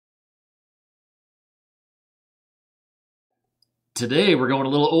Today we're going a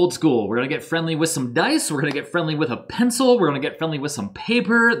little old school. We're going to get friendly with some dice, we're going to get friendly with a pencil, we're going to get friendly with some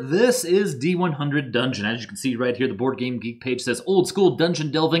paper. This is D100 Dungeon. As you can see right here, the Board Game Geek page says old school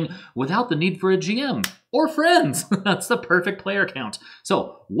dungeon delving without the need for a GM. Or friends. That's the perfect player count.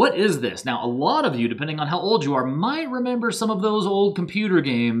 So, what is this? Now, a lot of you, depending on how old you are, might remember some of those old computer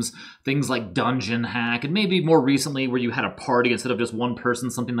games, things like Dungeon Hack, and maybe more recently where you had a party instead of just one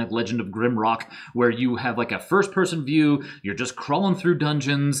person, something like Legend of Grimrock, where you have like a first-person view, you're just crawling through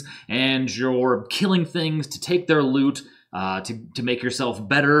dungeons, and you're killing things to take their loot, to make yourself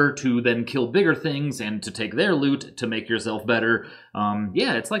better, to then kill bigger things, and to take their loot to make yourself better.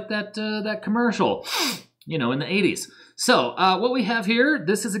 Yeah, it's like that commercial, you know, in the 80s. So, what we have here,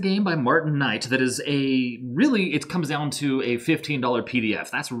 this is a game by Martin Knight that is it comes down to a $15 PDF.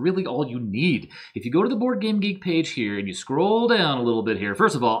 That's really all you need. If you go to the Board Game Geek page here and you scroll down a little bit here,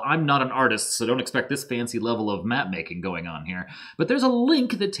 first of all, I'm not an artist, so don't expect this fancy level of map making going on here, but there's a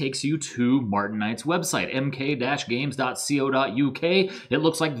link that takes you to Martin Knight's website, mk-games.co.uk. It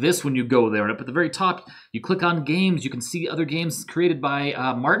looks like this when you go there, and up at the very top, you click on games, you can see other games created by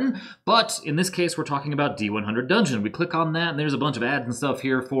Martin, but in this case, we're talking about D100 Dungeon. We click on that, and there's a bunch of ads and stuff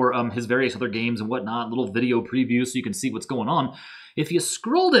here for his various other games and whatnot, little video previews so you can see what's going on. If you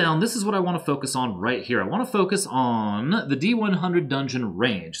scroll down, this is what I want to focus on right here. I want to focus on the D100 Dungeon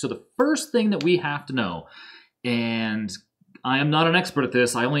range. So the first thing that we have to know, and I am not an expert at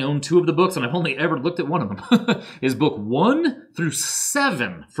this, I only own 2 of the books, and I've only ever looked at one of them, is book 1 through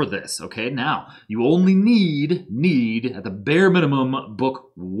 7 for this, okay? Now, you only need, at the bare minimum,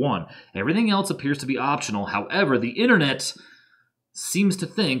 book 1. Everything else appears to be optional. However, the internet seems to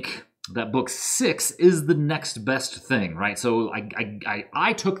think that book 6 is the next best thing, right? So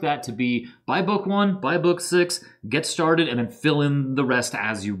I took that to be buy book 1, buy book 6, get started, and then fill in the rest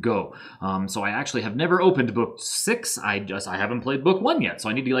as you go. So I actually have never opened book 6. I haven't played book 1 yet, so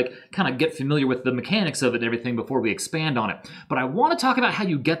I need to like kind of get familiar with the mechanics of it and everything before we expand on it. But I want to talk about how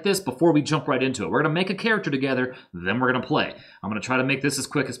you get this before we jump right into it. We're going to make a character together, then we're going to play. I'm going to try to make this as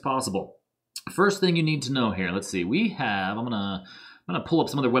quick as possible. First thing you need to know here, let's see, I'm going to pull up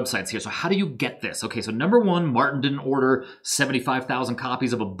some other websites here. So how do you get this? Okay, so number 1, Martin didn't order 75,000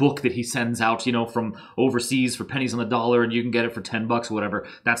 copies of a book that he sends out, you know, from overseas for pennies on the dollar, and you can get it for 10 bucks or whatever.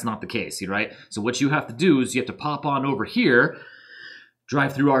 That's not the case, right? So what you have to do is you have to pop on over here,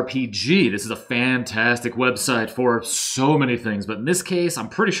 DriveThruRPG. This is a fantastic website for so many things, but in this case, I'm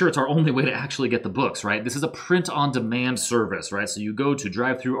pretty sure it's our only way to actually get the books, right? This is a print-on-demand service, right? So you go to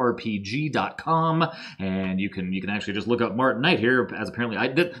DriveThruRPG.com, and you can actually just look up Martin Knight here, as apparently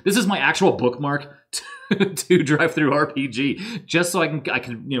this is my actual bookmark to DriveThruRPG, just so I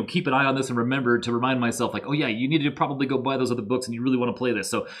can you know, keep an eye on this and remember to remind myself, like, oh yeah, you need to probably go buy those other books, and you really want to play this.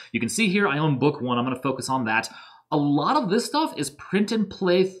 So you can see here, I own book 1. I'm going to focus on that. A lot of this stuff is print and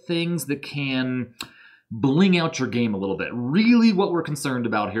play things that can bling out your game a little bit. Really, what we're concerned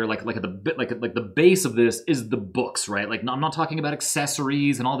about here, like the base of this is the books, right? Like, I'm not talking about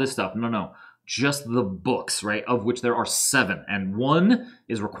accessories and all this stuff. No. Just the books, right? Of which there are 7, and 1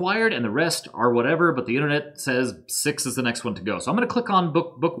 is required, and the rest are whatever. But the internet says 6 is the next one to go. So I'm going to click on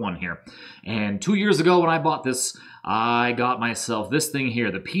book 1 here. And 2 years ago, when I bought this, I got myself this thing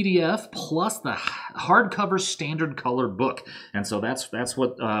here, the PDF plus the hardcover standard color book. And so that's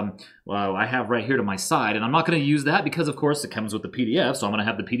what I have right here to my side. And I'm not going to use that because, of course, it comes with the PDF. So I'm going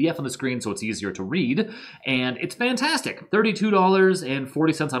to have the PDF on the screen so it's easier to read. And it's fantastic.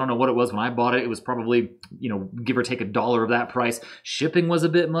 $32.40. I don't know what it was when I bought it. It was probably, you know, give or take $1 of that price. Shipping was a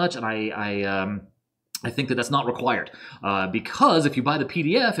bit much, and I think that that's not required because if you buy the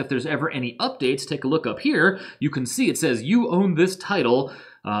PDF, if there's ever any updates, take a look up here, you can see it says you own this title,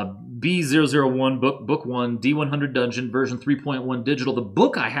 B001 book 1, D100 Dungeon, version 3.1 digital. The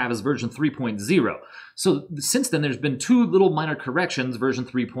book I have is version 3.0. So since then, there's been 2 little minor corrections, version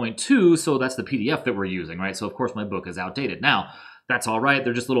 3.2, so that's the PDF that we're using, right? So of course my book is outdated. Now, that's all right.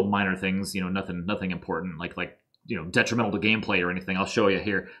 They're just little minor things, you know, nothing important, like you know, detrimental to gameplay or anything. I'll show you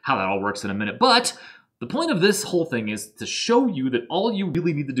here how that all works in a minute. But the point of this whole thing is to show you that all you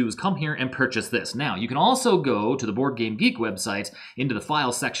really need to do is come here and purchase this. Now, you can also go to the Board Game Geek website into the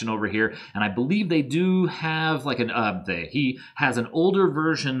file section over here, and I believe they do have like he has an older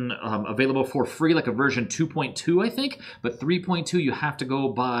version available for free, like a version 2.2, I think, but 3.2 you have to go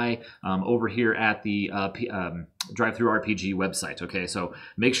buy over here at the DriveThruRPG website. Okay, so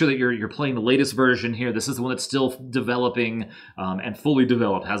make sure that you're playing the latest version here. This is the one that's still developing and fully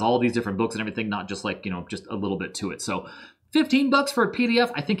developed. Has all these different books and everything, not just like, you know, just a little bit to it. So 15 bucks for a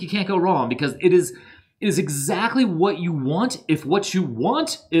PDF, I think you can't go wrong because it is exactly what you want. If what you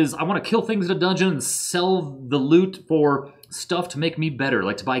want is I want to kill things in a dungeon and sell the loot for stuff to make me better,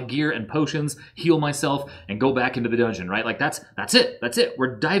 like to buy gear and potions, heal myself, and go back into the dungeon, right? Like that's it.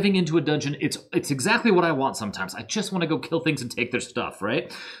 We're diving into a dungeon. It's exactly what I want sometimes. I just want to go kill things and take their stuff,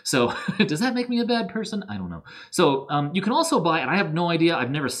 right? So does that make me a bad person? I don't know. So you can also buy, and I have no idea,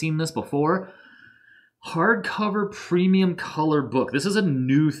 I've never seen this before, hardcover premium color book. This is a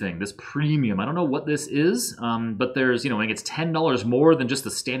new thing, this premium. I don't know what this is, but there's, you know, it's $10 more than just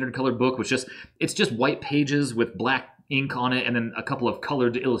the standard color book, which it's just white pages with black ink on it and then a couple of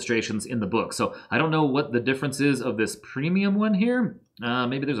colored illustrations in the book. So I don't know what the difference is of this premium one here.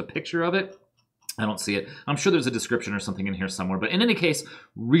 Maybe there's a picture of it. I don't see it. I'm sure there's a description or something in here somewhere. But in any case,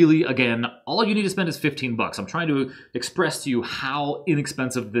 really, again, all you need to spend is 15 bucks. I'm trying to express to you how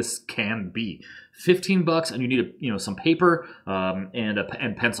inexpensive this can be. 15 bucks, and you need some paper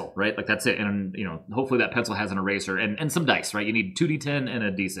and pencil, right? Like that's it. And hopefully that pencil has an eraser and some dice, right? You need 2d10 and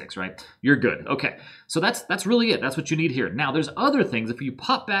a d6, right? You're good. Okay, so that's really it. That's what you need here. Now there's other things. If you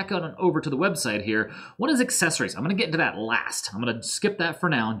pop back on and over to the website here, what is accessories? I'm going to get into that last. I'm going to skip that for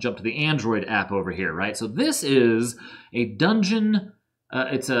now and jump to the Android app over here, right? So this is a dungeon.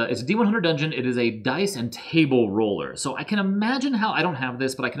 It's a D100 Dungeon. It is a dice and table roller. So I can imagine how, I don't have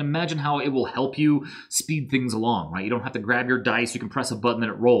this, but I can imagine how it will help you speed things along, right? You don't have to grab your dice. You can press a button and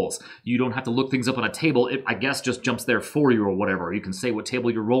it rolls. You don't have to look things up on a table. It, I guess, just jumps there for you or whatever. You can say what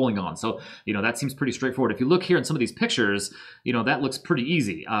table you're rolling on. So, that seems pretty straightforward. If you look here in some of these pictures, that looks pretty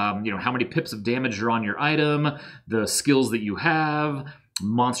easy. How many pips of damage are on your item, the skills that you have,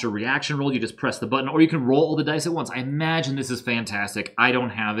 monster reaction roll, you just press the button, or you can roll all the dice at once. I imagine this is fantastic. I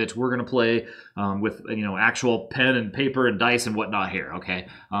don't have it. We're going to play with, actual pen and paper and dice and whatnot here, okay?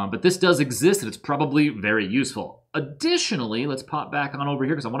 But this does exist, and it's probably very useful. Additionally, let's pop back on over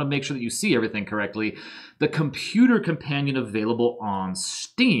here because I want to make sure that you see everything correctly. The computer companion available on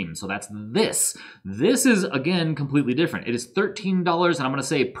Steam. So that's this. This is, again, completely different. It is $13, and I'm going to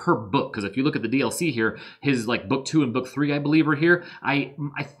say per book, because if you look at the DLC here, his like book 2 and book 3, I believe, are here. I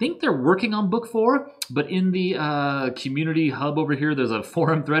think they're working on book 4, but in the community hub over here, there's a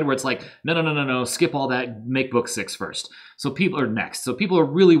forum thread where it's like, no, skip all that, make book 6 first. So people are next. So people are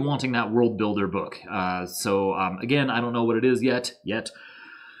really wanting that world builder book. Again, I don't know what it is yet,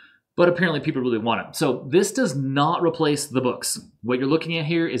 but apparently people really want it. So this does not replace the books. What you're looking at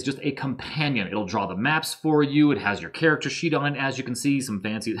here is just a companion. It'll draw the maps for you. It has your character sheet on it, as you can see, some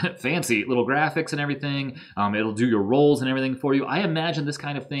fancy little graphics and everything. It'll do your rolls and everything for you. I imagine this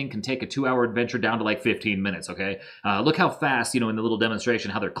kind of thing can take a 2-hour adventure down to like 15 minutes, okay? Look how fast, in the little demonstration,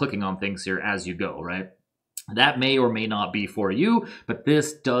 how they're clicking on things here as you go, right? That may or may not be for you, but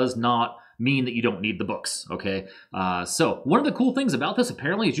this does not mean that you don't need the books, okay? So one of the cool things about this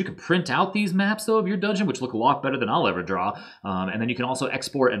apparently is you can print out these maps though of your dungeon, which look a lot better than I'll ever draw. And then you can also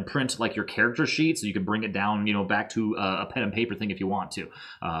export and print like your character sheet, so you can bring it down, back to a pen and paper thing if you want to.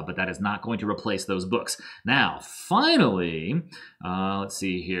 But that is not going to replace those books. Now, finally, let's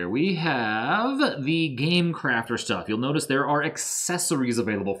see here. We have the Game Crafter stuff. You'll notice there are accessories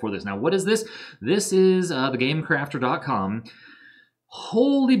available for this. Now, what is this? This is thegamecrafter.com.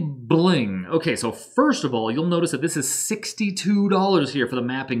 Holy bling. Okay, so first of all, you'll notice that this is $62 here for the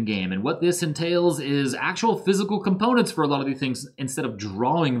mapping game. And what this entails is actual physical components for a lot of these things instead of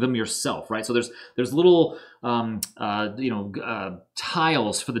drawing them yourself, right? So there's little,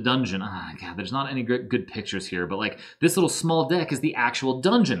 tiles for the dungeon. God, there's not any good pictures here, but like this little small deck is the actual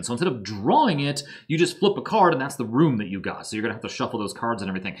dungeon. So instead of drawing it, you just flip a card and that's the room that you got. So you're gonna have to shuffle those cards and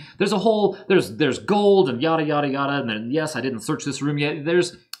everything. There's a whole, there's gold and yada, yada, yada. And then, yes, I didn't search this room yet.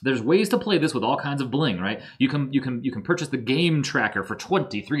 There's ways to play this with all kinds of bling, right? You can purchase the game tracker for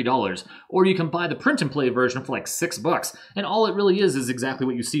 $23, or you can buy the print and play version for like $6. And all it really is exactly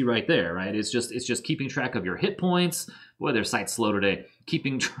what you see right there, right? It's just keeping track of your hit points. Boy, their site's slow today.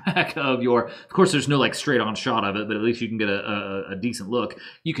 Keeping track of your, of course there's no like straight on shot of it, but at least you can get a decent look.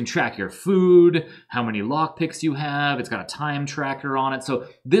 You can track your food, how many lockpicks you have. It's got a time tracker on it. So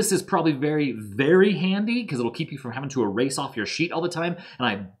this is probably very, very handy because it'll keep you from having to erase off your sheet all the time. And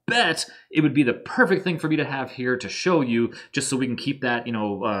I bet it would be the perfect thing for me to have here to show you, just so we can keep that,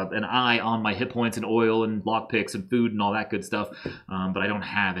 an eye on my hit points and oil and lockpicks and food and all that good stuff. But I don't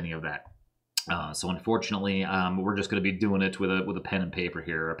have any of that. So unfortunately, we're just going to be doing it with a pen and paper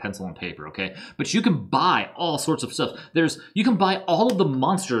here, or a pencil and paper, okay? But you can buy all sorts of stuff. You can buy all of the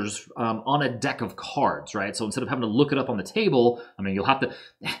monsters on a deck of cards, right? So instead of having to look it up on the table, I mean, you'll have to,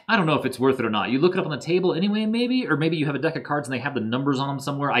 I don't know if it's worth it or not. You look it up on the table anyway, maybe, or maybe you have a deck of cards and they have the numbers on them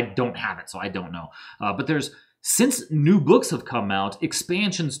somewhere. I don't have it, so I don't know. But there's since new books have come out,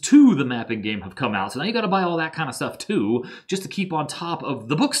 expansions to the mapping game have come out. So now you got to buy all that kind of stuff too, just to keep on top of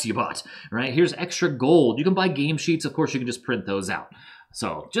the books you bought, right? Here's extra gold. You can buy game sheets. Of course, you can just print those out.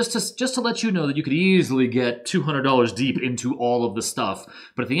 So just to let you know that you could easily get $200 deep into all of the stuff.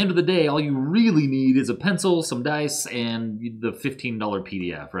 But at the end of the day, all you really need is a pencil, some dice, and the $15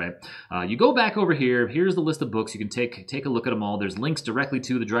 PDF, right? You go back over here. Here's the list of books. You can take a look at them all. There's links directly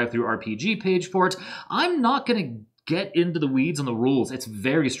to the Drive-Thru RPG page for it. I'm not going to get into the weeds on the rules. It's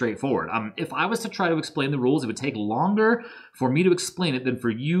very straightforward. If I was to try to explain the rules, it would take longer for me to explain it than for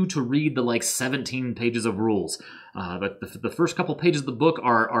you to read the like 17 pages of rules. The first couple pages of the book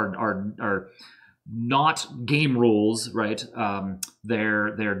are not game rules, right?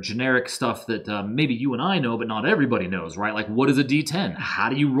 They're generic stuff that maybe you and I know, but not everybody knows, right? Like, what is a D10? How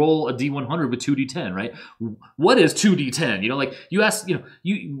do you roll a D100 with 2D10, right? What is 2D10? You know, like you ask,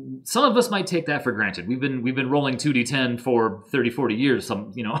 some of us might take that for granted. We've been rolling 2D10 for 30, 40 years,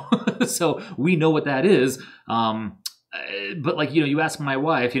 so we know what that is. But like, you ask my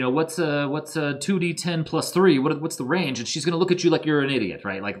wife, what's a 2D10 plus 3? What's the range? And she's going to look at you like you're an idiot,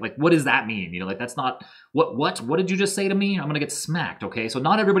 right? Like what does that mean? Like that's not what did you just say to me? I'm going to get smacked. Okay. So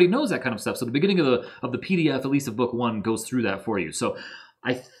not everybody knows that kind of stuff. So the beginning of the PDF, at least of book 1, goes through that for you. So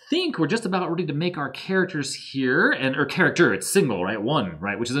I think we're just about ready to make our characters here, or character, it's single, right? 1,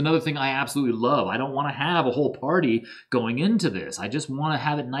 right? Which is another thing I absolutely love. I don't want to have a whole party going into this. I just want to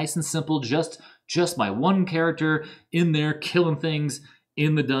have it nice and simple, just my one character in there killing things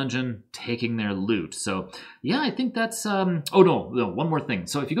in the dungeon, taking their loot. So yeah, I think that's, oh no, one more thing.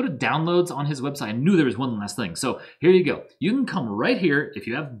 So if you go to downloads on his website, I knew there was one last thing. So here you go. You can come right here. If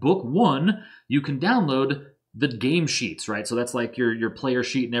you have book 1, you can download the game sheets, right? So that's like your player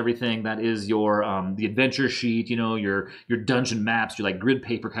sheet and everything. That is your the adventure sheet, your dungeon maps, your like grid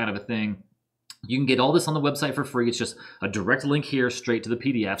paper kind of a thing. You can get all this on the website for free. It's just a direct link here straight to the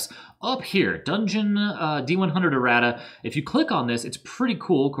PDFs. Up here, Dungeon D100 errata. If you click on this, it's pretty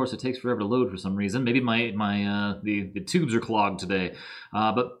cool. Of course, it takes forever to load for some reason. Maybe the tubes are clogged today.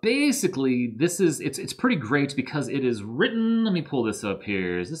 But basically, it's pretty great because it is written. Let me pull this up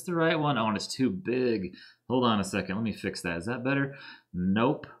here. Is this the right one? Oh, and it's too big. Hold on a second. Let me fix that. Is that better?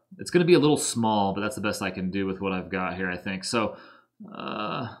 Nope. It's going to be a little small, but that's the best I can do with what I've got here, I think. So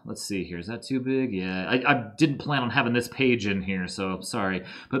let's see here. Is that too big? Yeah, I didn't plan on having this page in here, so sorry.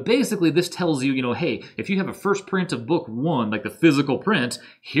 But basically, this tells you, hey, if you have a first print of book 1, like the physical print,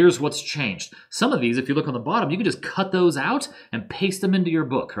 here's what's changed. Some of these, if you look on the bottom, you can just cut those out and paste them into your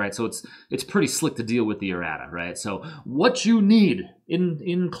book, right? So it's pretty slick to deal with the errata, right? So what you need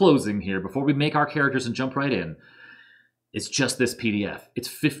in closing here, before we make our characters and jump right in, it's just this PDF. It's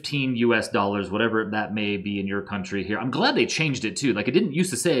 $15 US, whatever that may be in your country here. I'm glad they changed it too. Like, it didn't used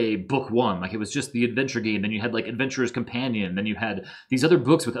to say book 1. Like, it was just the adventure game. Then you had like Adventurer's Companion. Then you had these other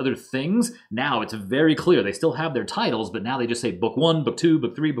books with other things. Now it's very clear. They still have their titles, but now they just say book 1, book 2,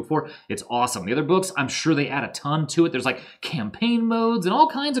 book 3, book 4. It's awesome. The other books, I'm sure they add a ton to it. There's like campaign modes and all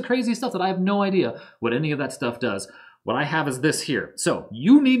kinds of crazy stuff that I have no idea what any of that stuff does. What I have is this here. So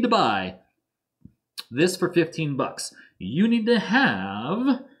you need to buy this for 15 bucks. You need to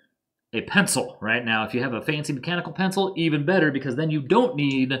have a pencil right now. If you have a fancy mechanical pencil, even better, because then you don't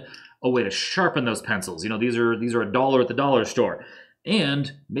need a way to sharpen those pencils. These are $1 at the dollar store.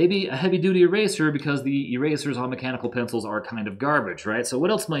 And maybe a heavy-duty eraser, because the erasers on mechanical pencils are kind of garbage, right? So what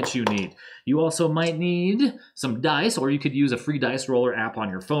else might you need? You also might need some dice, or you could use a free dice roller app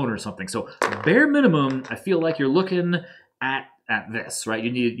on your phone or something. So bare minimum, I feel like you're looking at this, right?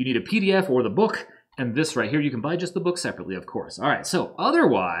 You need a PDF or the book. And this right here, you can buy just the book separately, of course. All right, so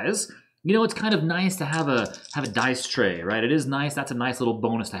otherwise, it's kind of nice to have a dice tray, right? It is nice. That's a nice little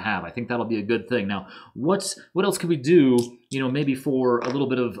bonus to have. I think that'll be a good thing. Now, what else could we do, maybe for a little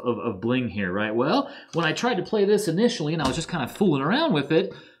bit of bling here, right? Well, when I tried to play this initially, and I was just kind of fooling around with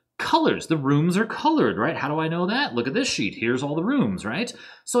it, colors. The rooms are colored, right? How do I know that? Look at this sheet. Here's all the rooms, right?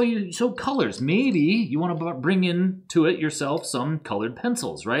 So colors. Maybe you want to bring into it yourself some colored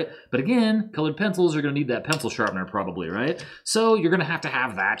pencils, right? But again, colored pencils are going to need that pencil sharpener probably, right? So you're going to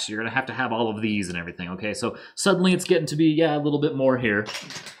have that. You're going to have all of these and everything, okay? So suddenly it's getting to be, a little bit more here.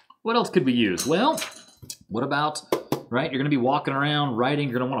 What else could we use? Well, what about, right? You're going to be walking around writing.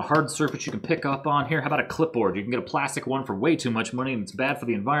 You're going to want a hard surface you can pick up on here. How about a clipboard? You can get a plastic one for way too much money, and it's bad for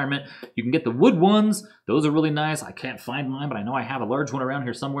the environment. You can get the wood ones. Those are really nice. I can't find mine, but I know I have a large one around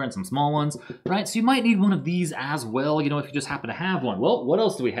here somewhere and some small ones, right? So you might need one of these as well, if you just happen to have one. Well, what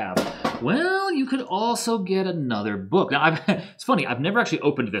else do we have? Well, you could also get another book. Now, it's funny, I've never actually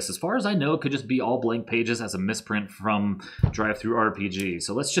opened this. As far as I know, it could just be all blank pages as a misprint from Drive-Thru RPG.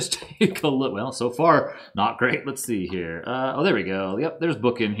 So let's just take a look. Well, so far, not great. Let's see here. Oh, there we go. Yep, there's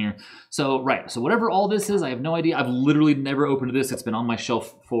book in here. So, right. So whatever all this is, I have no idea. I've literally never opened this. It's been on my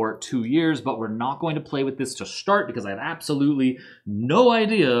shelf for 2 years, but we're not going to play with this to start because I have absolutely no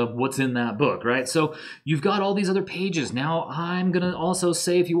idea what's in that book, right? So you've got all these other pages. Now, I'm going to also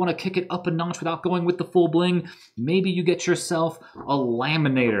say if you want to kick it up a notch without going with the full bling, maybe you get yourself a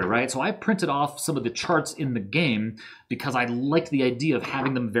laminator, right? So I printed off some of the charts in the game because I liked the idea of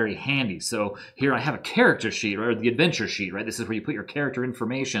having them very handy. So here I have a character sheet, or the adventure sheet, right? This is where you put your character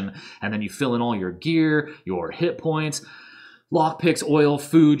information, and then you fill in all your gear, your hit points, lockpicks, oil,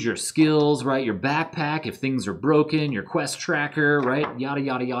 food, your skills, right? Your backpack, if things are broken, your quest tracker, right? Yada,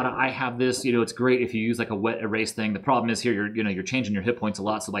 yada, yada. I have this, it's great if you use like a wet erase thing. The problem is here, you're changing your hit points a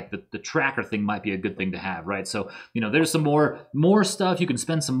lot. So like the tracker thing might be a good thing to have, right? So, there's some more stuff. You can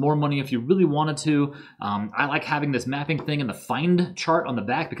spend some more money if you really wanted to. I like having this mapping thing and the find chart on the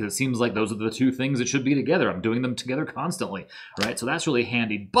back because it seems like those are the two things that should be together. I'm doing them together constantly, right? So that's really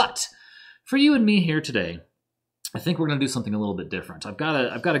handy. But for you and me here today, I think we're going to do something a little bit different. I've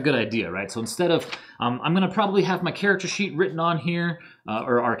got a good idea, right? So instead of, I'm going to probably have my character sheet written on here,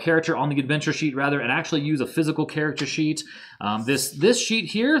 or our character on the adventure sheet rather, and actually use a physical character sheet. This sheet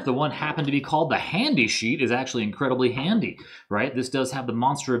here, the one happened to be called the handy sheet, is actually incredibly handy, right? This does have the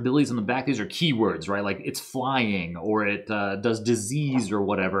monster abilities on the back. These are keywords, right? Like it's flying, or it does disease or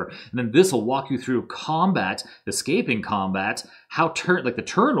whatever. And then this will walk you through combat, escaping combat, like the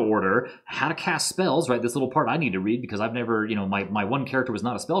turn order, how to cast spells, right? This little part I need to read because I've never, my one character was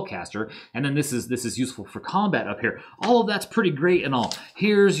not a spellcaster. And then this is useful for combat up here. All of that's pretty great and all.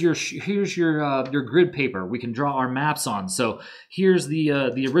 Here's your grid paper we can draw our maps on. So here's the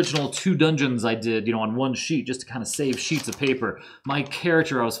original 2 dungeons I did, on one sheet just to kind of save sheets of paper. My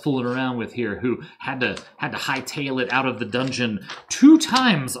character I was fooling around with here who had to hightail it out of the dungeon 2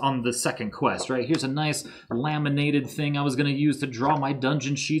 times on the second quest, right? Here's a nice laminated thing I was going to use to draw my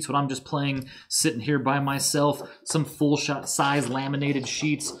dungeon sheets when I'm just playing, sitting here by myself. Some full shot size laminated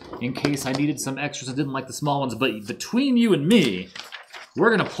sheets in case I needed some extras. I didn't like the small ones, but between you and me, we're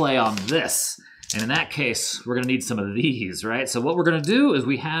going to play on this. And in that case, we're going to need some of these, right? So what we're going to do is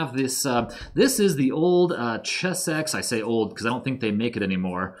we have this, this is the old Chessex, I say old because I don't think they make it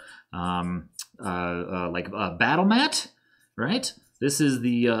anymore, battle mat, right? This is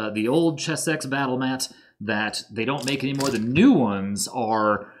the old Chessex battle mat that they don't make anymore. The new ones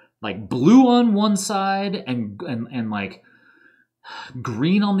are like blue on one side and like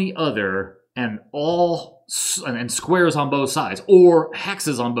green on the other, and squares on both sides, or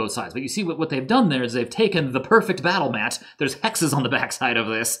hexes on both sides. But you see what they've done there is they've taken the perfect battle mat. There's hexes on the backside of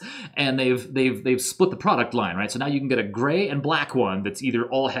this, and they've split the product line, right? So now you can get a gray and black one that's either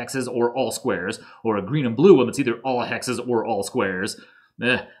all hexes or all squares, or a green and blue one that's either all hexes or all squares.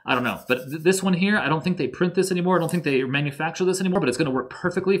 I don't know. But this one here, I don't think they print this anymore. I don't think they manufacture this anymore, but it's going to work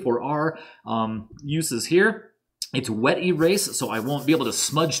perfectly for our uses here. It's wet erase, so I won't be able to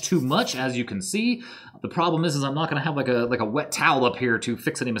smudge too much, as you can see. The problem is I'm not going to have like a wet towel up here to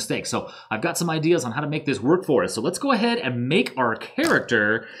fix any mistakes. So I've got some ideas on how to make this work for us. So let's go ahead and make our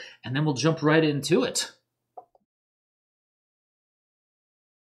character, and then we'll jump right into it.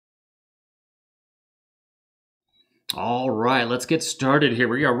 All right, let's get started here.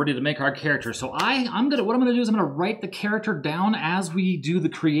 We are ready to make our character. So what I'm gonna do is I'm gonna write the character down as we do the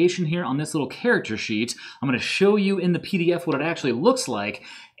creation here on this little character sheet. I'm gonna show you in the PDF what it actually looks like,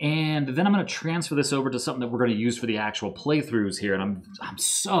 and then I'm going to transfer this over to something that we're going to use for the actual playthroughs here. And I'm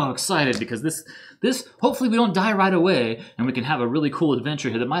so excited because this hopefully we don't die right away, and we can have a really cool adventure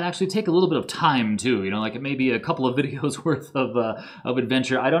here that might actually take a little bit of time too. Like it may be a couple of videos worth of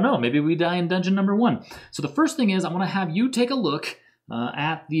adventure. I don't know. Maybe we die in dungeon number 1. So the first thing is I want to have you take a look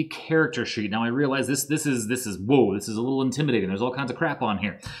at the character sheet. Now I realize this is whoa, this is a little intimidating. There's all kinds of crap on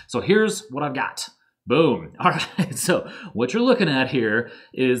here. So here's what I've got. Boom. All right, so what you're looking at here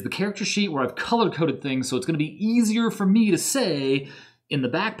is the character sheet where I've color-coded things, so it's going to be easier for me to say in the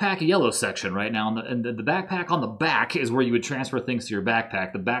backpack yellow section right now. And the backpack on the back is where you would transfer things to your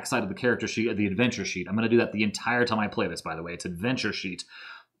backpack, the back side of the character sheet, the adventure sheet. I'm going to do that the entire time I play this, by the way. It's adventure sheet.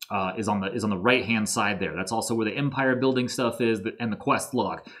 is on the right hand side there. That's also where the empire building stuff is, and the quest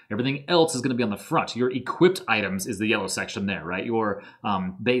log. Everything else is going to be on the front. Your equipped items is the yellow section there, right? Your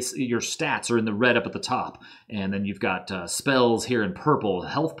your stats are in the red up at the top, and then you've got spells here in purple,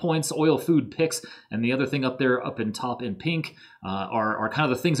 health points, oil, food, picks, and the other thing up there up in top in pink are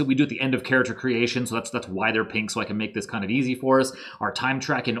kind of the things that we do at the end of character creation. So that's why they're pink, so I can make this kind of easy for us. Our time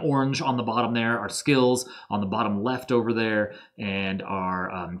track in orange on the bottom there, our skills on the bottom left over there, and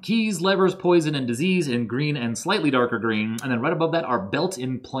our keys, levers, poison, and disease in green and slightly darker green. And then right above that, our belt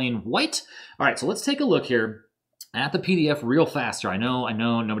in plain white. All right, so let's take a look here at the PDF real fast here. I know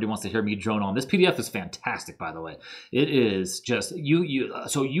nobody wants to hear me drone on. This PDF is fantastic, by the way. It is just,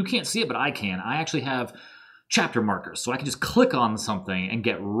 so you can't see it, but I can. I actually have chapter markers, so I can just click on something and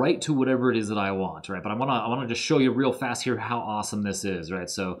get right to whatever it is that I want, right? But I want to just show you real fast here how awesome this is, right?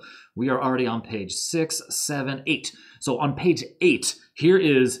 So we are already on page 6, 7, 8. So on page 8,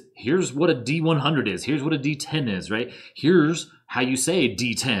 here's what a D100 is. Here's what a D10 is, right? Here's how you say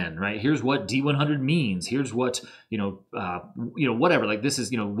D10, right? Here's what D100 means. Here's what, whatever. Like this is,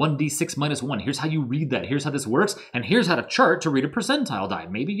 1D6 minus 1. Here's how you read that. Here's how this works. And here's how to chart to read a percentile die.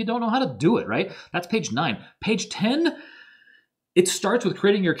 Maybe you don't know how to do it, right? That's page 9. Page 10, it starts with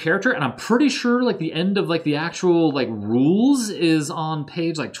creating your character, and I'm pretty sure like the end of like the actual like rules is on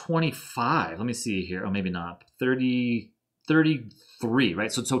page like 25. Let me see here. Oh, maybe not. 33,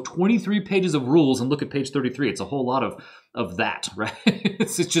 right? So 23 pages of rules, and look at page 33. It's a whole lot of that, right?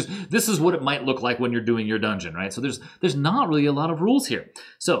 It's just, this is what it might look like when you're doing your dungeon, right? So there's not really a lot of rules here.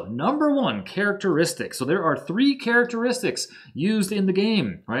 So number 1, characteristics. So there are 3 characteristics used in the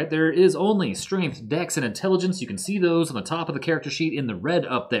game, right? There is only strength, dex, and intelligence. You can see those on the top of the character sheet in the red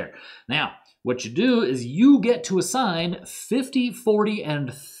up there. Now, what you do is you get to assign 50, 40,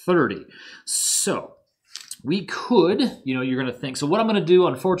 and 30. So we could, you're going to think, so what I'm going to do,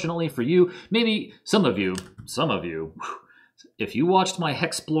 unfortunately for you, maybe some of you, if you watched my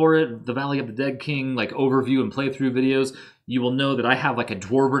Hexplore the Valley of the Dead King like overview and playthrough videos, you will know that I have like a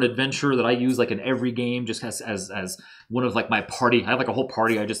Dwarven adventure that I use like in every game, just as one of like my party. I have like a whole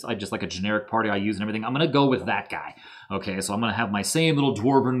party. I just like a generic party I use and everything. I'm gonna go with that guy. Okay, so I'm gonna have my same little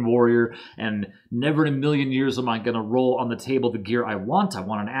Dwarven warrior, and never in a million years am I gonna roll on the table the gear I want. I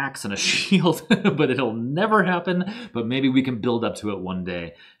want an axe and a shield, but it'll never happen. But maybe we can build up to it one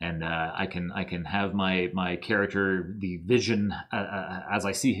day, and I can have my character, the vision as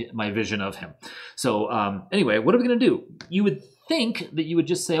I see my vision of him. So anyway, what are we gonna do? You would think that you would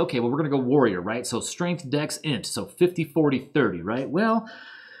just say, okay, well, we're going to go warrior, right? So strength, dex, int. So 50, 40, 30, right? Well,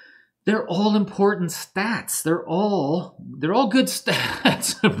 they're all important stats. They're all good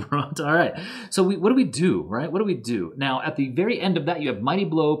stats, Bront. All right. So what do we do, right? What do we do? Now, at the very end of that, you have Mighty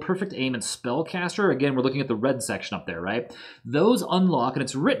Blow, Perfect Aim, and Spellcaster. Again, we're looking at the red section up there, right? Those unlock, and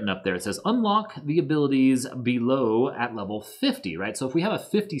it's written up there. It says unlock the abilities below at level 50, right? So if we have a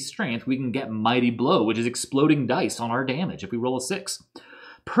 50 strength, we can get Mighty Blow, which is exploding dice on our damage if we roll a 6.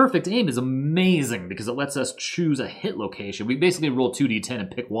 Perfect Aim is amazing because it lets us choose a hit location. We basically roll 2d10 and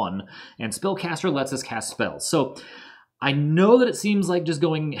pick one, and Spellcaster lets us cast spells. So I know that it seems like just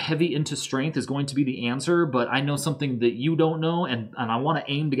going heavy into strength is going to be the answer, but I know something that you don't know, and I want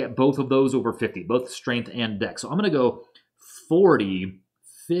to aim to get both of those over 50, both strength and dex. So I'm going to go 40,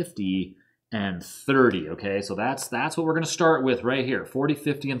 50, and 30, okay? So that's what we're going to start with right here, 40,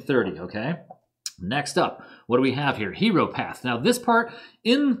 50, and 30, okay? Next up, what do we have here? Hero path. Now this part,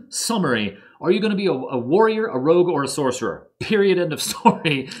 in summary, are you going to be a warrior, a rogue, or a sorcerer? Period, end of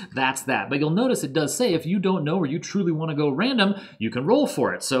story. That's that. But you'll notice it does say if you don't know or you truly want to go random, you can roll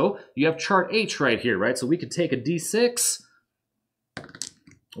for it. So you have chart H right here, right? So we could take a D6.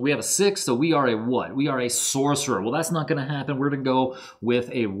 We have a 6, so we are a what? We are a sorcerer. Well, that's not going to happen. We're going to go with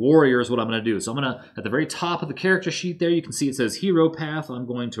a warrior is what I'm going to do. So I'm going to, at the very top of the character sheet there, you can see it says hero path. I'm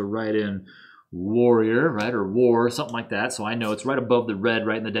going to write in warrior, right, or war, something like that. So I know it's right above the red,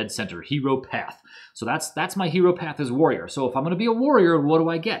 right in the dead center, hero path. So that's my hero path as warrior. So if I'm going to be a warrior, what do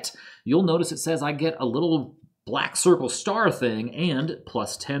I get? You'll notice it says I get a little black circle star thing and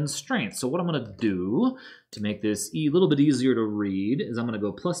plus 10 strength. So what I'm going to do to make this a little bit easier to read is I'm going to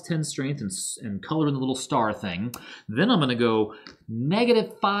go plus 10 strength and color in the little star thing. Then I'm going to go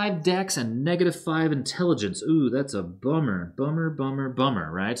 -5 dex and -5 intelligence. Ooh, that's a bummer,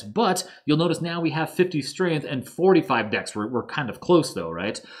 bummer, right? But you'll notice now we have 50 strength and 45 dex. We're kind of close though,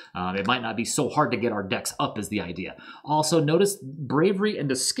 right? It might not be so hard to get our dex up is the idea. Also notice bravery and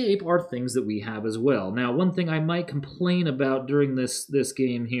escape are things that we have as well. Now, one thing I might complain about during this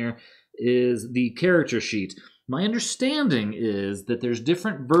game here is the character sheet. My understanding is that there's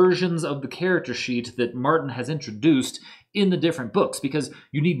different versions of the character sheet that Martin has introduced in the different books because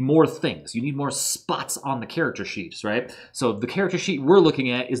you need more things. You need more spots on the character sheets, right? So the character sheet we're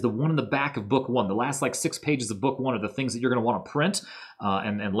looking at is the one in the back of book 1. The last like 6 pages of book 1 are the things that you're going to want to print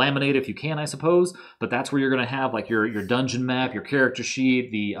and laminate if you can, I suppose. But that's where you're going to have like your dungeon map, your character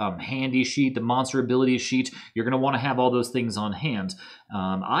sheet, the handy sheet, the monster ability sheet. You're going to want to have all those things on hand.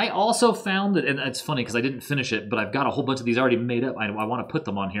 I also found that, and it's funny because I didn't finish it, but I've got a whole bunch of these already made up. I want to put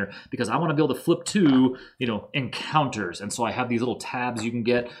them on here because I want to be able to flip to, encounters. And so I have these little tabs you can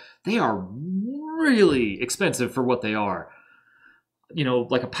get. They are really expensive for what they are.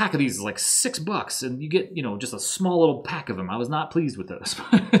 Like a pack of these is like $6, and you get, just a small little pack of them. I was not pleased with those,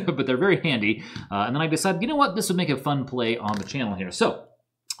 but they're very handy. And then I decided, you know what, this would make a fun play on the channel here.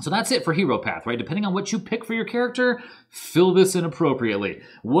 So that's it for Hero Path, right? Depending on what you pick for your character, fill this in appropriately.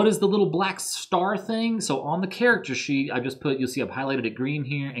 What is the little black star thing? So on the character sheet, I just put, you'll see I've highlighted it green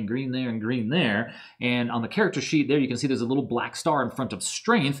here and green there and green there. And on the character sheet there, you can see there's a little black star in front of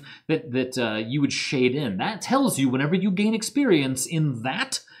strength that you would shade in. That tells you whenever you gain experience in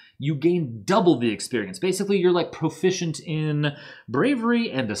that, you gain double the experience. Basically, you're like proficient in bravery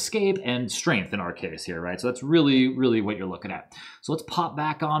and escape and strength in our case here, right? So that's really, really what you're looking at. So let's pop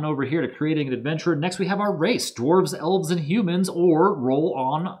back on over here to creating an adventure. Next, we have our race, dwarves, elves, and humans, or roll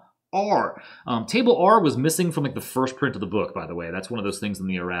on R. Table R was missing from like the first print of the book, by the way. That's one of those things in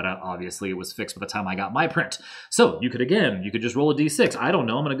the errata. Obviously, it was fixed by the time I got my print. So you could just roll a d6. I don't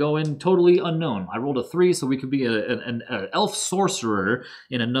know. I'm going to go in totally unknown. I rolled a 3, so we could be an elf sorcerer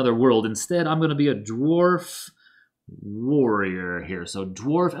in another world. Instead, I'm going to be a dwarf warrior here. So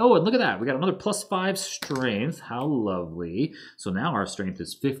dwarf. Oh, and look at that. We got another +5 strength. How lovely. So now our strength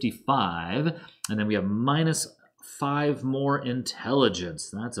is 55. And then we have -5 more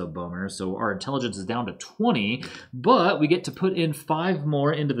intelligence. That's a bummer. So our intelligence is down to 20, but we get to put in 5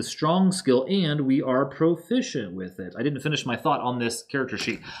 more into the strong skill, and we are proficient with it. I didn't finish my thought on this character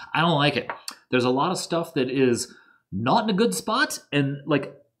sheet. I don't like it. There's a lot of stuff that is not in a good spot, and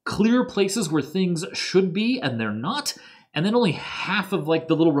like clear places where things should be, and they're not. And then only half of like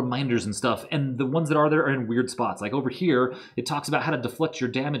the little reminders and stuff, and the ones that are there are in weird spots. Like over here, it talks about how to deflect your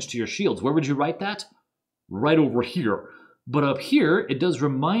damage to your shields. Where would you write that? Right over here. But up here, it does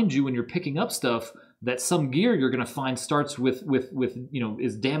remind you when you're picking up stuff that some gear you're going to find starts with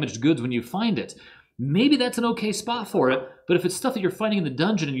is damaged goods when you find it. Maybe that's an okay spot for it, but if it's stuff that you're finding in the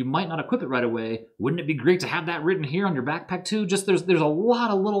dungeon and you might not equip it right away, wouldn't it be great to have that written here on your backpack too? Just there's a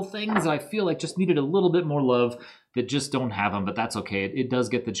lot of little things that I feel like just needed a little bit more love that just don't have them, but that's okay. It does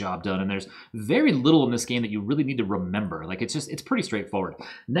get the job done, and there's very little in this game that you really need to remember. Like, it's pretty straightforward.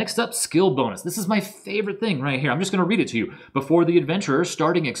 Next up, skill bonus. This is my favorite thing right here. I'm just going to read it to you. Before the adventurers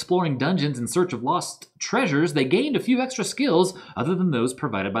starting exploring dungeons in search of lost treasures, they gained a few extra skills other than those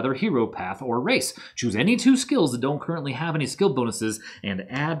provided by their hero path or race. Choose any 2 skills that don't currently have any skill bonuses and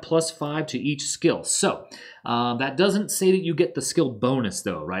add +5 to each skill. So, that doesn't say that you get the skill bonus,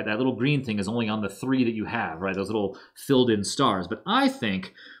 though, right? That little green thing is only on the 3 that you have, right? Those little filled-in stars. But I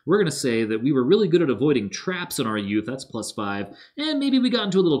think we're going to say that we were really good at avoiding traps in our youth. That's +5. And maybe we got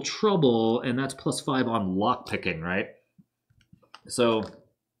into a little trouble, and that's +5 on lockpicking, right? So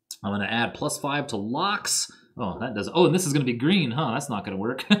I'm going to add +5 to locks. Oh, that does. Oh, and this is going to be green, huh? That's not going to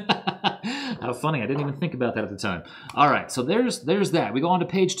work. How funny. I didn't even think about that at the time. All right, so there's that. We go on to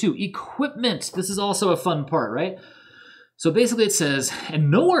page 2. Equipment. This is also a fun part, right? So basically it says, and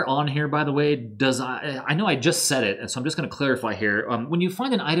nowhere on here, by the way, does I know I just said it, and so I'm just going to clarify here. When you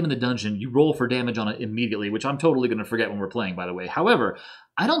find an item in the dungeon, you roll for damage on it immediately, which I'm totally going to forget when we're playing, by the way. However,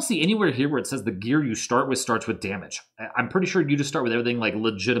 I don't see anywhere here where it says the gear you start with starts with damage. I'm pretty sure you just start with everything like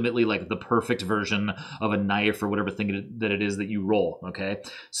legitimately like the perfect version of a knife or whatever thing that it is that you roll, okay?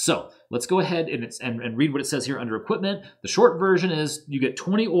 So let's go ahead and read what it says here under equipment. The short version is you get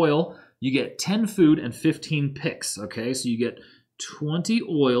 20 oil, you get 10 food, and 15 picks, okay? So you get 20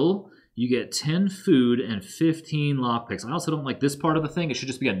 oil, you get 10 food, and 15 lockpicks. I also don't like this part of the thing. It should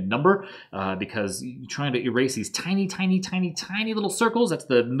just be a number because you're trying to erase these tiny, tiny, tiny, tiny little circles. That's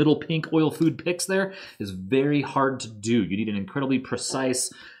the middle pink oil food picks there. Is very hard to do. You need an incredibly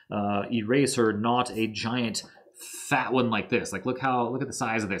precise eraser, not a giant fat one like this. Like look at the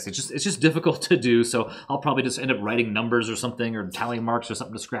size of this. It's just difficult to do, so I'll probably just end up writing numbers or something or tally marks or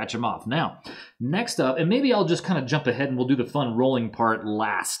something to scratch them off. Now, next up, and maybe I'll just kind of jump ahead and we'll do the fun rolling part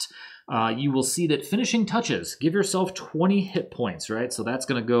last. You will see that finishing touches. Give yourself 20 hit points, right? So that's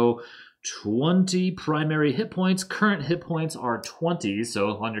going to go 20 primary hit points. Current hit points are 20.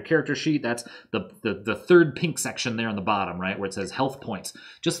 So on your character sheet, that's the third pink section there on the bottom, right, where it says health points.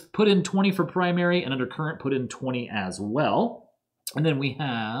 Just put in 20 for primary, and under current, put in 20 as well. And then we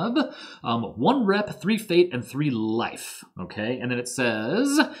have 1 rep, 3 fate, and 3 life. Okay, and then it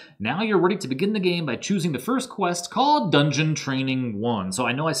says, now you're ready to begin the game by choosing the first quest called Dungeon Training 1. So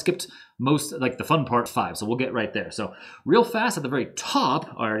I know I skipped most, like the fun part, 5, so we'll get right there. So real fast at the very top,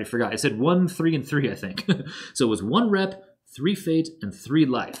 I already forgot, I said 1, 3, and 3, I think. So it was 1 rep, 3 fate, and 3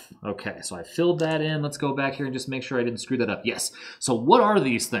 life. Okay, so I filled that in. Let's go back here and just make sure I didn't screw that up. Yes. So what are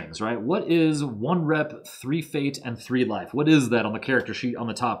these things, right? What is 1 rep, 3 fate, and 3 life? What is that on the character sheet on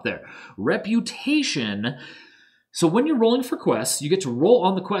the top there? Reputation. So when you're rolling for quests, you get to roll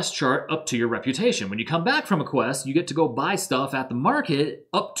on the quest chart up to your reputation. When you come back from a quest, you get to go buy stuff at the market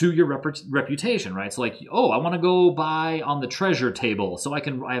up to your reputation, right? So like, oh, I want to go buy on the treasure table. So I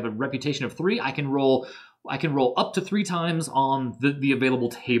have a reputation of 3. I can roll up to 3 times on the available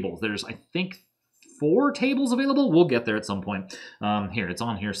tables. There's, I think, 4 tables available. We'll get there at some point. Here, it's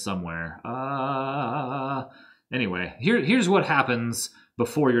on here somewhere. Anyway, here's what happens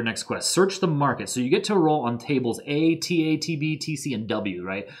before your next quest. Search the market. So you get to roll on tables A, TA, TB, TC, and W,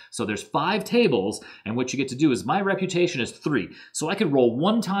 right? So there's 5 tables, and what you get to do is my reputation is 3. So I could roll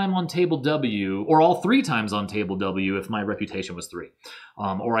 1 time on table W, or all 3 times on table W if my reputation was 3.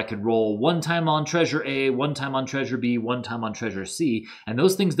 Or I could roll 1 time on treasure A, 1 time on treasure B, 1 time on treasure C, and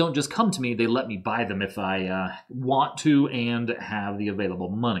those things don't just come to me, they let me buy them if I want to and have the available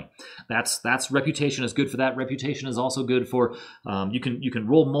money. That's reputation is good for that. Reputation is also good for, you can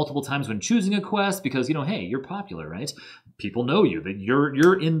roll multiple times when choosing a quest because, you know, hey, you're popular, right? People know you, that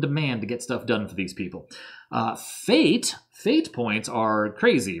you're in demand to get stuff done for these people. Fate points are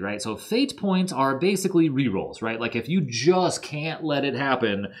crazy, right? So fate points are basically rerolls, right? Like if you just can't let it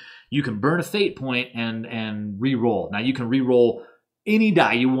happen, you can burn a fate point and re-roll. Now you can re-roll any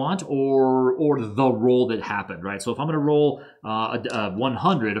die you want or the roll that happened, right? So if I'm going to roll a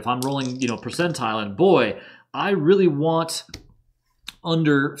 100, if I'm rolling, you know, percentile, and boy, I really want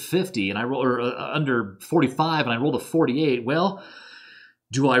under 50 and I roll, or under 45 and I rolled a 48, well,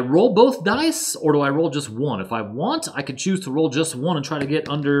 do I roll both dice or do I roll just 1? If I want, I could choose to roll just 1 and try to get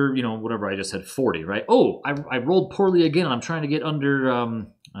under, you know, whatever I just said, 40, right? Oh, I rolled poorly again and I'm trying to get under,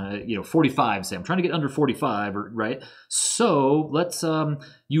 45, say. I'm trying to get under 45, right? So let's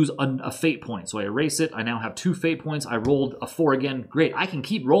use a fate point. So I erase it. I now have 2 fate points. I rolled a 4 again. Great. I can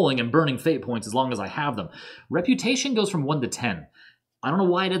keep rolling and burning fate points as long as I have them. Reputation goes from 1 to 10. I don't know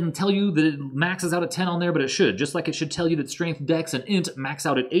why it doesn't tell you that it maxes out at 10 on there, but it should. Just like it should tell you that Strength, Dex, and Int max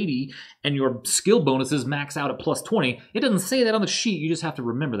out at 80, and your skill bonuses max out at plus 20. It doesn't say that on the sheet. You just have to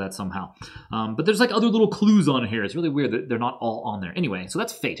remember that somehow. But there's like other little clues on here. It's really weird that they're not all on there. Anyway, so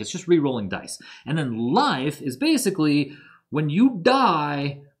that's Fate. It's just re-rolling dice. And then Life is basically when you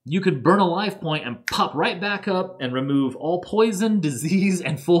die, you could burn a life point and pop right back up and remove all poison, disease,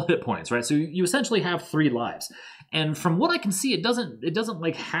 and full hit points, right? So you essentially have 3 lives. And from what I can see, it doesn't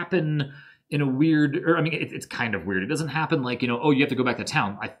like happen in a weird, or I mean, it's kind of weird. It doesn't happen like, you know, oh, you have to go back to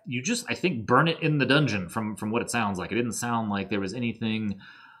town. I think burn it in the dungeon from what it sounds like. It didn't sound like there was anything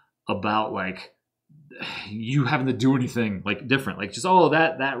about like you having to do anything like different, like just, oh,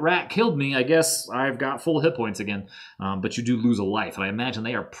 that rat killed me, I guess I've got full hit points again. But you do lose a life, and I imagine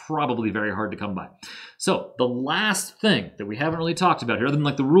they are probably very hard to come by. So the last thing that we haven't really talked about here, other than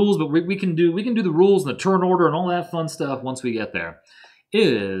like the rules, but we can do the rules and the turn order and all that fun stuff once we get there,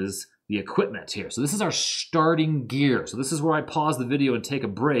 is the equipment here. So this is our starting gear. So this is where I pause the video and take a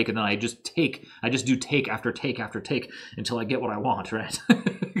break, and then I just do take after take after take until I get what I want, right?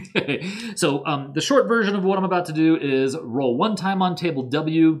 Okay. So the short version of what I'm about to do is roll 1 time on table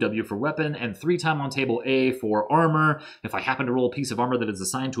W for weapon, and 3 times on table A for armor. If I happen to roll a piece of armor that is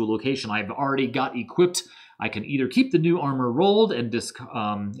assigned to a location I've already got equipped, I can either keep the new armor rolled and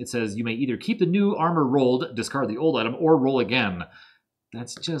it says you may either keep the new armor rolled, discard the old item, or roll again.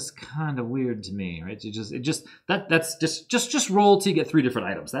 That's just kind of weird to me, right? That's just roll till you get 3 different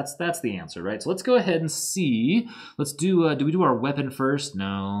items. That's the answer, right? So let's go ahead and see. Let's do we do our weapon first?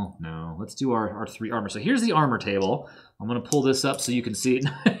 No. Let's do our 3 armor. So here's the armor table. I'm gonna pull this up so you can see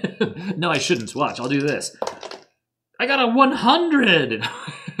it. No, I shouldn't. Watch, I'll do this. I got a 100.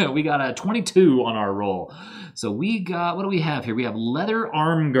 We got a 22 on our roll. So we got, what do we have here? We have leather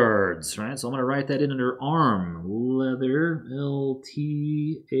arm guards, right? So I'm going to write that in under arm. Leather,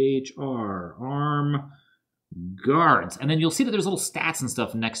 L-T-H-R, arm guards. And then you'll see that there's little stats and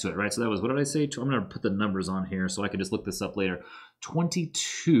stuff next to it, right? So that was, what did I say? I'm going to put the numbers on here so I can just look this up later.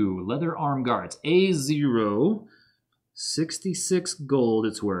 22, leather arm guards. A0, 66 gold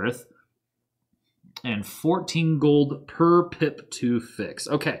it's worth. And 14 gold per pip to fix.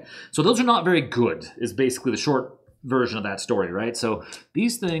 Okay, so those are not very good, is basically the short version of that story, right? So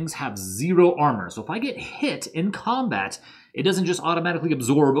these things have 0 armor. So if I get hit in combat, it doesn't just automatically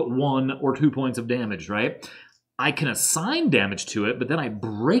absorb 1 or 2 points of damage, right? I can assign damage to it, but then I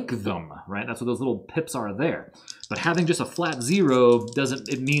break them, right? That's what those little pips are there. But having just a flat 0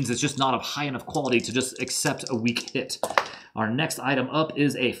 it means it's just not of high enough quality to just accept a weak hit. Our next item up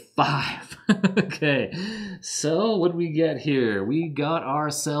is a 5. Okay, so what do we get here? We got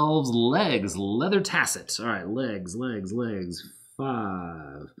ourselves legs, leather tasset. All right, legs,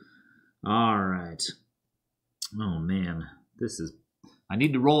 5. All right. Oh man, this is... I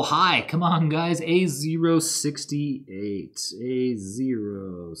need to roll high. Come on, guys. A068.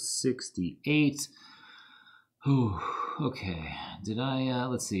 A068. Ooh, okay. Did I,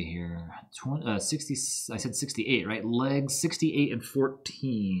 let's see here. 60, I said 68, right? Legs, 68 and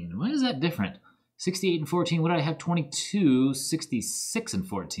 14. Why is that different? 68 and 14. What did I have? 22, 66 and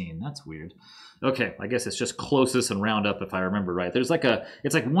 14. That's weird. Okay, I guess it's just closest and round up if I remember right. There's like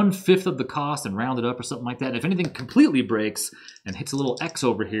it's like 1/5 of the cost and round it up or something like that. And if anything completely breaks and hits a little X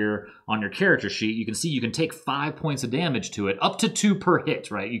over here on your character sheet, you can see you can take 5 points of damage to it, up to 2 per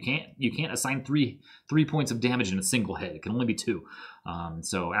hit, right? You can't assign three points of damage in a single hit. It can only be 2.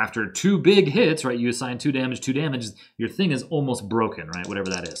 So after 2 big hits, right, you assign 2 damage, your thing is almost broken, right?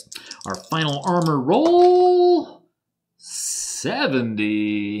 Whatever that is. Our final armor roll...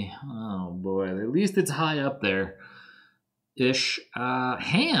 70. Oh boy, at least it's high up there. Ish.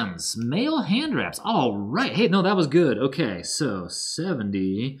 Hands. Male hand wraps. All right. Hey, no, that was good. Okay, so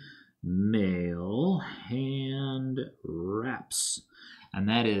 70 male hand wraps. And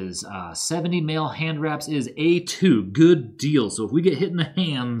that is 70 male hand wraps is A2. Good deal. So if we get hit in the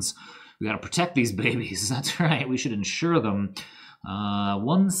hands, we got to protect these babies. That's right. We should insure them.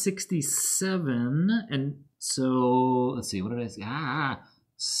 167 and... So, let's see, what did I say?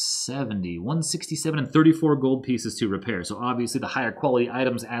 70. 167 and 34 gold pieces to repair. So obviously the higher quality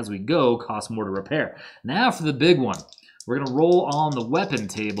items as we go cost more to repair. Now for the big one. We're going to roll on the weapon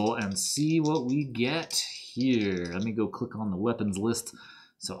table and see what we get here. Let me go click on the weapons list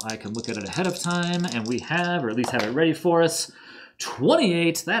so I can look at it ahead of time. And we have, or at least have it ready for us,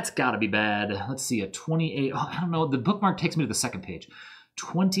 28. That's got to be bad. Let's see, a 28. Oh, I don't know. The bookmark takes me to the second page.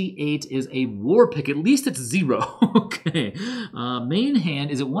 28 is a war pick. At least it's 0. Okay. Main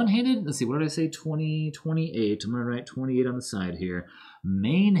hand. Is it one-handed? Let's see. What did I say? 28. I'm going to write 28 on the side here.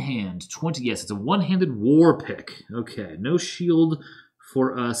 Main hand. 20. Yes, it's a one-handed war pick. Okay. No shield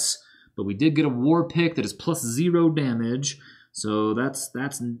for us, but we did get a war pick that is plus 0 damage. So that's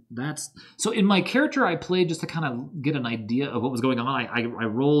so in my character I played just to kind of get an idea of what was going on. I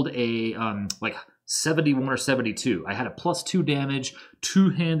rolled a like 71 or 72. I had a plus 2 damage,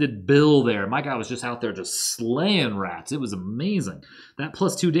 2-handed bill there. My guy was just out there just slaying rats. It was amazing. That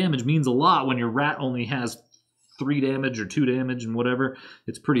plus 2 damage means a lot when your rat only has 3 damage or 2 damage and whatever.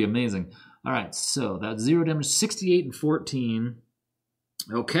 It's pretty amazing. All right, so that's 0 damage, 68 and 14.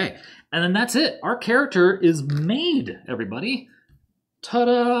 Okay, and then that's it. Our character is made, everybody.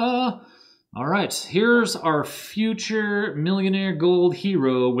 Ta-da! All right, here's our future millionaire gold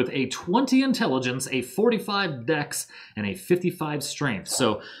hero with a 20 intelligence, a 45 dex, and a 55 strength.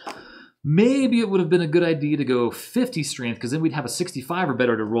 So maybe it would have been a good idea to go 50 strength, because then we'd have a 65 or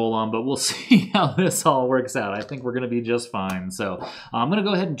better to roll on, but we'll see how this all works out. I think we're going to be just fine. So I'm going to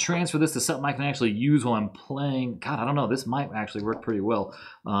go ahead and transfer this to something I can actually use while I'm playing. God, I don't know. This might actually work pretty well.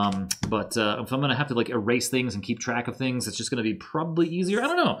 But if I'm going to have to like erase things and keep track of things, it's just going to be probably easier. I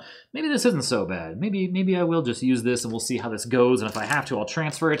don't know. Maybe this isn't so bad. Maybe I will just use this and we'll see how this goes. And if I have to, I'll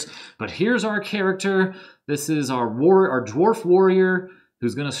transfer it. But here's our character. This is our dwarf warrior,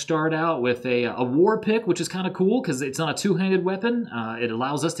 who's going to start out with a war pick, which is kind of cool because it's not a 2-handed weapon. It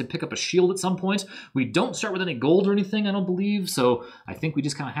allows us to pick up a shield at some point. We don't start with any gold or anything, I don't believe, so I think we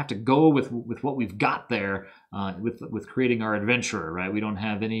just kind of have to go with what we've got there with creating our adventurer, right? We don't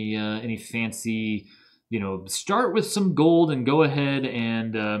have any fancy, start with some gold and go ahead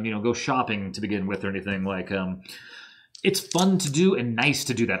and, go shopping to begin with or anything like... It's fun to do and nice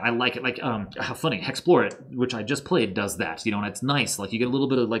to do that. I like it. Like, how funny, Explore It, which I just played, does that. And it's nice. Like, you get a little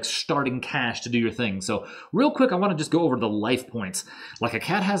bit of, like, starting cash to do your thing. So, real quick, I want to just go over the life points. Like, a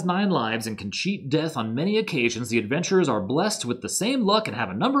cat has 9 lives and can cheat death on many occasions. The adventurers are blessed with the same luck and have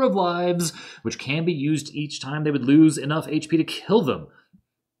a number of lives, which can be used each time they would lose enough HP to kill them.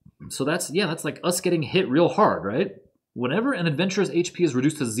 So that's like us getting hit real hard, right? Whenever an adventurer's HP is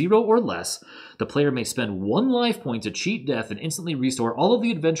reduced to 0 or less, the player may spend 1 life point to cheat death and instantly restore all of the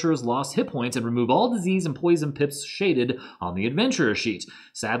adventurer's lost hit points and remove all disease and poison pips shaded on the adventurer sheet.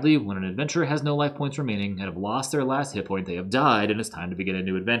 Sadly, when an adventurer has no life points remaining and have lost their last hit point, they have died and it's time to begin a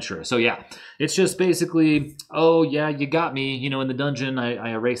new adventure. So yeah, it's just basically, oh yeah, you got me, in the dungeon, I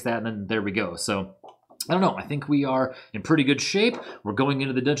erased that and then there we go. So I don't know. I think we are in pretty good shape. We're going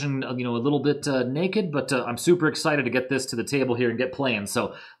into the dungeon, a little bit naked, but I'm super excited to get this to the table here and get playing.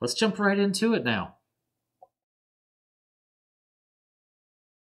 So let's jump right into it now.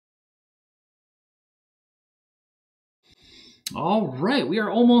 All right, we are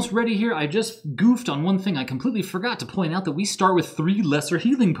almost ready here. I just goofed on one thing. I completely forgot to point out that we start with 3 lesser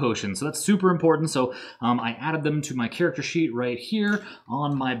healing potions, so that's super important. So I added them to my character sheet right here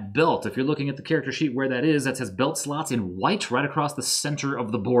on my belt. If you're looking at the character sheet where that is, that says belt slots in white right across the center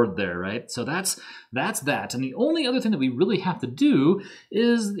of the board there, right? So that's that. And the only other thing that we really have to do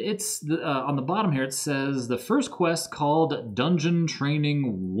is on the bottom here, it says the first quest called Dungeon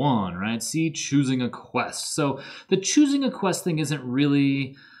Training 1, right? See, choosing a quest. So the choosing a quest thing isn't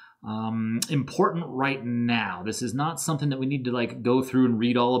really important right now. This is not something that we need to like go through and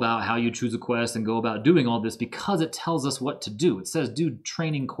read all about how you choose a quest and go about doing all this, because it tells us what to do. It says do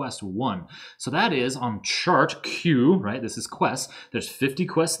training quest 1. So that is on chart Q, right? This is quests. There's 50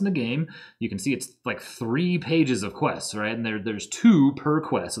 quests in the game. You can see it's like 3 pages of quests, right? And there's 2 per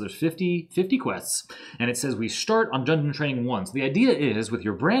quest. So there's 50 quests. And it says we start on Dungeon Training 1. So the idea is with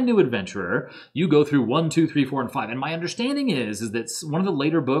your brand new adventurer, you go through 1, 2, 3, 4, and 5. And my understanding is that one of the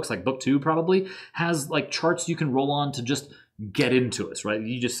later books, like book 2 probably, has like charts you can roll on to just get into it, right?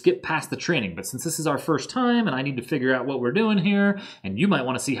 You just skip past the training. But since this is our first time and I need to figure out what we're doing here, and you might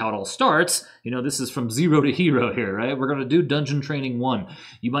want to see how it all starts, this is from 0 to hero here, right? We're going to do Dungeon Training 1.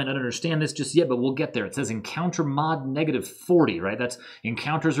 You might not understand this just yet, but we'll get there. It says encounter mod -40, right? That's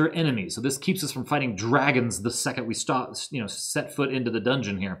encounters or enemies. So this keeps us from fighting dragons the second we stop, set foot into the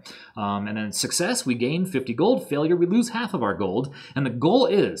dungeon here. And then success, we gain 50 gold. Failure, we lose half of our gold. And the goal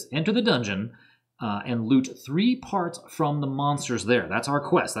is enter the dungeon and loot 3 parts from the monsters there. That's our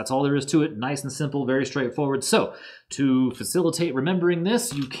quest. That's all there is to it. Nice and simple, very straightforward. So to facilitate remembering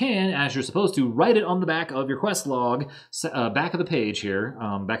this, you can, as you're supposed to, write it on the back of your quest log, back of the page here,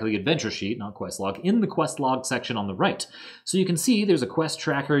 back of the adventure sheet, not quest log, in the quest log section on the right. So you can see there's a quest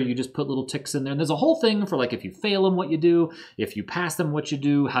tracker. You just put little ticks in there. And there's a whole thing for like if you fail them, what you do, if you pass them, what you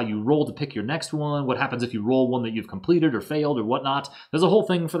do, how you roll to pick your next one, what happens if you roll one that you've completed or failed or whatnot. There's a whole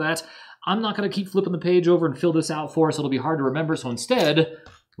thing for that. I'm not going to keep flipping the page over and fill this out for us. It'll be hard to remember. So instead,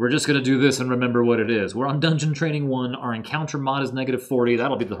 we're just going to do this and remember what it is. We're on Dungeon Training 1. Our encounter mod is -40.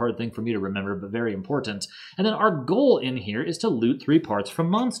 That'll be the hard thing for me to remember, but very important. And then our goal in here is to loot 3 parts from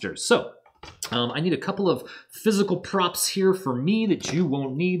monsters. So I need a couple of physical props here for me that you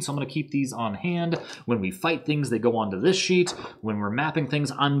won't need, so I'm going to keep these on hand. When we fight things, they go onto this sheet. When we're mapping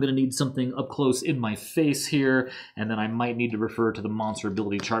things, I'm going to need something up close in my face here, and then I might need to refer to the monster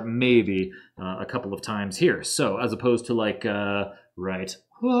ability chart maybe a couple of times here. So as opposed to like right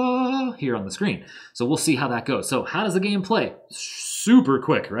here on the screen. So we'll see how that goes. So how does the game play? Super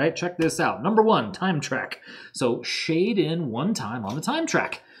quick, right? Check this out. Number 1, time track. So shade in 1 time on the time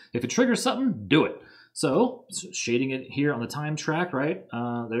track. If it triggers something, do it. So, shading it here on the time track, right?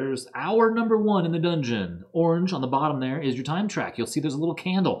 There's hour number 1 in the dungeon. Orange on the bottom there is your time track. You'll see there's a little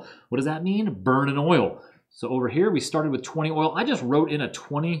candle. What does that mean? Burn an oil. So over here, we started with 20 oil. I just wrote in a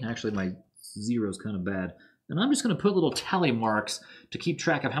 20. Actually, my zero's kind of bad. And I'm just going to put little tally marks to keep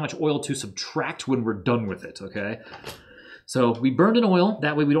track of how much oil to subtract when we're done with it, okay? So we burned an oil.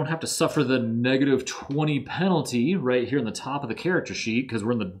 That way we don't have to suffer the -20 penalty right here in the top of the character sheet because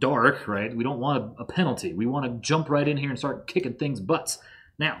we're in the dark, right? We don't want a penalty. We want to jump right in here and start kicking things butts.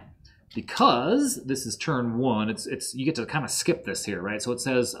 Now, because this is turn 1, you get to kind of skip this here, right? So it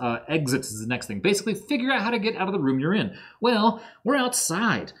says exits is the next thing. Basically, figure out how to get out of the room you're in. Well, we're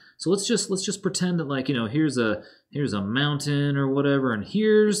outside, so let's just pretend that like here's a mountain or whatever, and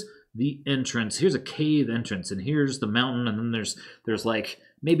here's the entrance. Here's a cave entrance, and here's the mountain, and then there's like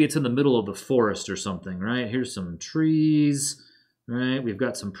maybe it's in the middle of the forest or something, right? Here's some trees, right? We've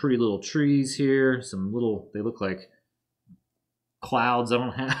got some pretty little trees here. Some little, they look like clouds. I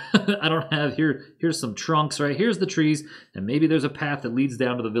don't have here's some trunks, right? Here's the trees, and maybe there's a path that leads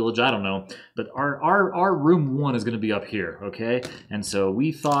down to the village. I don't know, but our room 1 is going to be up here, okay? And so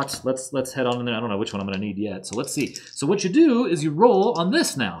we thought let's head on in there. I don't know which one I'm going to need yet, so let's see. So what you do is you roll on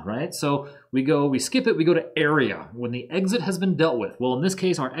this now, right? So we skip it, we go to area when the exit has been dealt with. Well, in this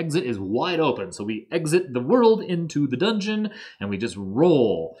case, our exit is wide open, so we exit the world into the dungeon, and we just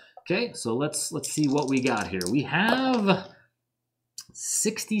roll. Okay, so let's see what we got here. We have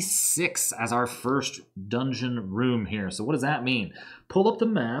 66 as our first dungeon room here. So what does that mean? Pull up the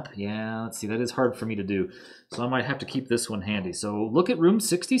map. Yeah, let's see. That is hard for me to do. So I might have to keep this one handy. So look at room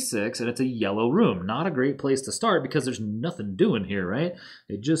 66, and it's a yellow room. Not a great place to start because there's nothing doing here, right?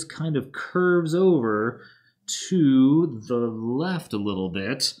 It just kind of curves over to the left a little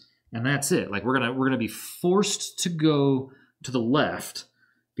bit. and that's it. Like we're gonna be forced to go to the left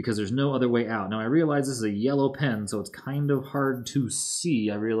because there's no other way out. Now I realize this is a yellow pen, so it's kind of hard to see.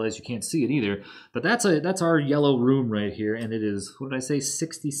 I realize you can't see it either, but that's our yellow room right here, and it is, what did I say,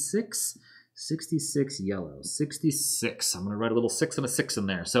 66? 66 yellow, 66. I'm gonna write a little 6 and a 6 in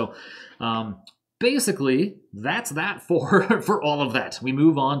there. So basically, that's that for all of that. We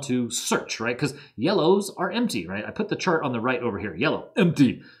move on to search, right? Because yellows are empty, right? I put the chart on the right over here. Yellow,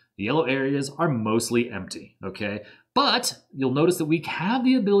 empty. The yellow areas are mostly empty, okay? But you'll notice that we have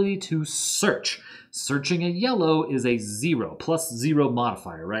the ability to search. Searching a yellow is a 0, +0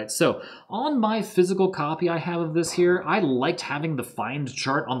 modifier, right? So on my physical copy I have of this here, I liked having the find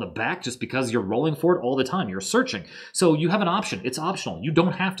chart on the back just because you're rolling for it all the time. You're searching. So you have an option. It's optional. You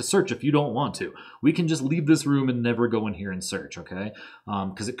don't have to search if you don't want to. We can just leave this room and never go in here and search, okay?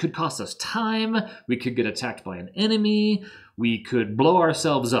 Because it could cost us time. We could get attacked by an enemy. We could blow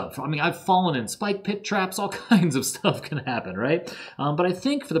ourselves up. I mean, I've fallen in spike pit traps. All kinds of stuff can happen, right? But I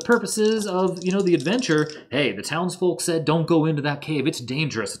think for the purposes of, you know, the adventure, hey, the townsfolk said don't go into that cave. It's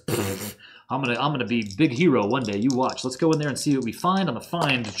dangerous. I'm gonna be big hero one day. You watch. Let's go in there and see what we find on the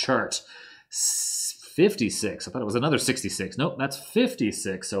find chart. 56. I thought it was another 66. Nope, that's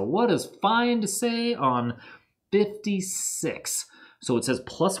 56. So what does find say on 56? So it says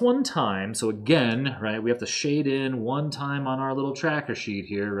 +1 time. So again, right, we have to shade in 1 time on our little tracker sheet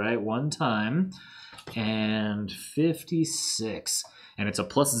here, right? 1 time. And 56. And it's a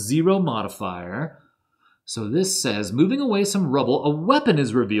 +0 modifier. So this says, moving away some rubble, a weapon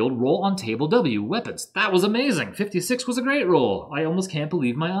is revealed. Roll on table W. Weapons. That was amazing. 56 was a great roll. I almost can't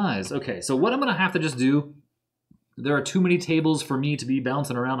believe my eyes. Okay, so what I'm going to have to just do, there are too many tables for me to be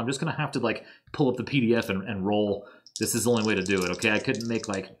bouncing around. I'm just going to have to like pull up the PDF and roll. This is the only way to do it, okay? I couldn't make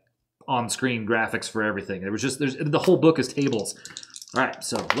like on-screen graphics for everything. It was just, the whole book is tables. All right,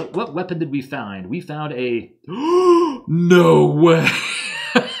 so what weapon did we find? We found a, no way.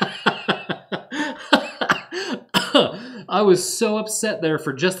 I was so upset there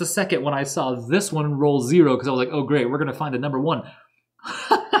for just a second when I saw this one roll 0 because I was like, oh great, we're gonna find a number 1.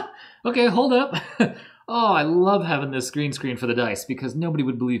 Okay, hold up. Oh, I love having this green screen for the dice because nobody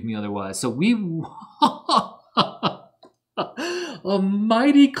would believe me otherwise. So we, a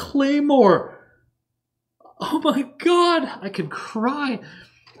mighty claymore. Oh my God, I could cry.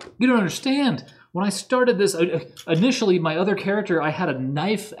 You don't understand. When I started this, initially my other character, I had a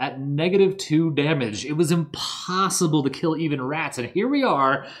knife at -2 damage. It was impossible to kill even rats, and here we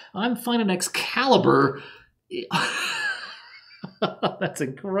are. I'm finding Excalibur. That's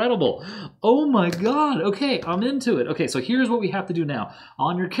incredible. Oh my God. Okay, I'm into it. Okay, so here's what we have to do now.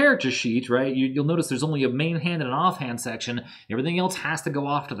 On your character sheet, right, you'll notice there's only a main hand and an offhand section. Everything else has to go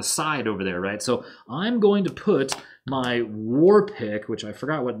off to the side over there, right? So I'm going to put my war pick, which I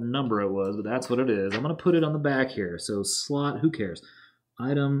forgot what number it was, but that's what it is. I'm going to put it on the back here. So slot, who cares?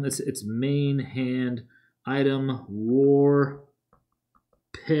 Item, it's main hand, item, war,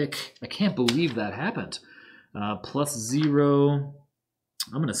 pick. I can't believe that happened. +0.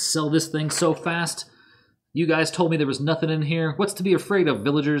 I'm going to sell this thing so fast. You guys told me there was nothing in here. What's to be afraid of,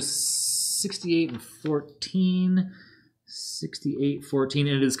 villagers? 68 and 14. 68, 14,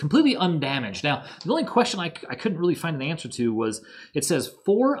 and it is completely undamaged. Now, the only question I couldn't really find an answer to was, it says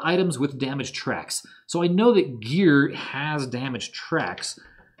 4 items with damaged tracks. So I know that gear has damaged tracks.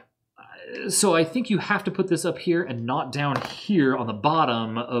 So I think you have to put this up here and not down here on the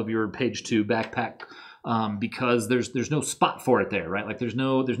bottom of your page 2 backpack. Because there's no spot for it there, right? Like there's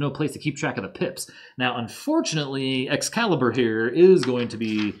no place to keep track of the pips. Now, unfortunately, Excalibur here is going to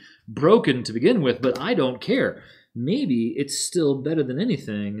be broken to begin with, but I don't care. Maybe it's still better than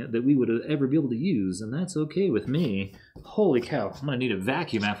anything that we would ever be able to use, and that's okay with me. Holy cow, I'm gonna need a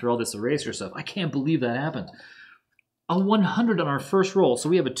vacuum after all this eraser stuff. I can't believe that happened. A 100 on our first roll. So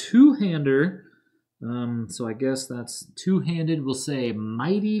we have a 2-hander. So I guess that's 2-handed. We'll say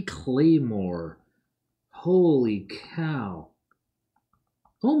Mighty Claymore. Holy cow.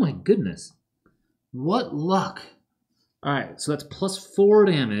 Oh my goodness. What luck. All right, so that's +4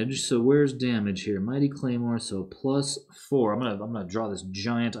 damage. So where's damage here? Mighty Claymore, so +4. I'm gonna draw this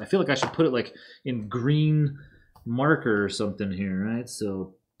giant. I feel like I should put it like in green marker or something here, right?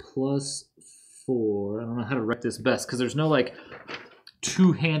 So +4. I don't know how to write this best because there's no like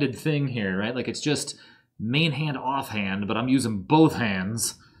 2-handed thing here, right? Like it's just main hand, offhand, but I'm using both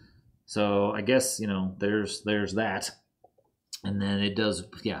hands. So I guess, you know, there's that. And then it does,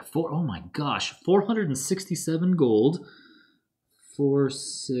 yeah, oh my gosh, 467 gold. 4,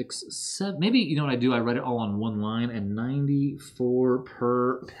 6, 7. Maybe, you know what I do? I write it all on one line, and 94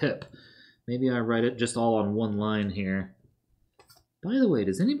 per pip. Maybe I write it just all on one line here. By the way,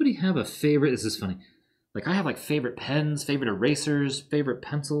 does anybody have a favorite? This is funny. Like, I have, like, favorite pens, favorite erasers, favorite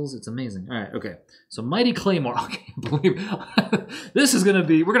pencils. It's amazing. All right, okay. So, Mighty Claymore. I can't believe this is going to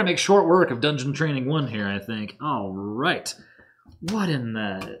be... We're going to make short work of Dungeon Training 1 here, I think. All right. What in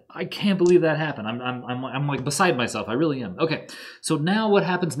the... I can't believe that happened. I'm like, beside myself. I really am. Okay, so now what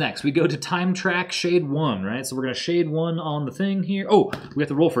happens next? We go to Time Track Shade 1, right? So, we're going to Shade 1 on the thing here. Oh, we have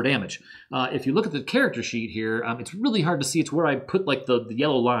to roll for damage. If you look at the character sheet here, it's really hard to see. It's where I put, like, the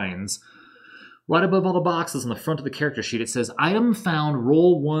yellow lines. Right above all the boxes on the front of the character sheet, it says, item found,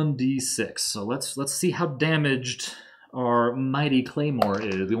 roll 1d6. So let's see how damaged our Mighty Claymore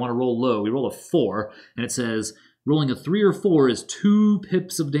is. We want to roll low. We roll a 4, and it says, rolling a 3 or 4 is 2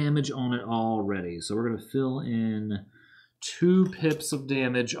 pips of damage on it already. So we're going to fill in 2 pips of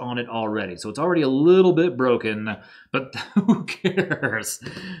damage on it already. So it's already a little bit broken, but who cares?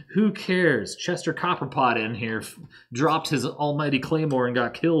 Who cares? Chester Copperpot in here dropped his almighty claymore and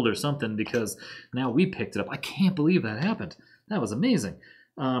got killed or something because now we picked it up. I can't believe that happened. That was amazing.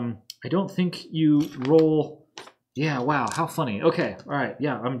 I don't think you roll... Yeah, wow, how funny. Okay, all right,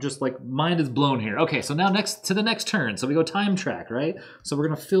 yeah, I'm just like, mind is blown here. Okay, so now next to the next turn. So we go Time Track, right? So we're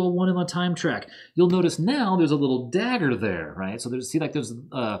going to fill 1 in on Time Track. You'll notice now there's a little dagger there, right? So there's, see, like there's, in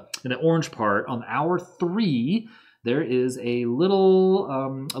the orange part, on hour 3, there is a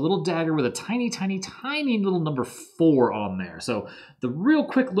little dagger with a tiny, tiny, tiny little number 4 on there. So the real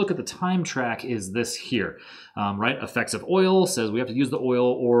quick look at the Time Track is this here, right? Effects of oil says we have to use the oil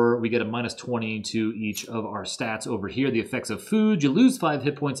or we get a -20 to each of our stats over here. The effects of food, you lose 5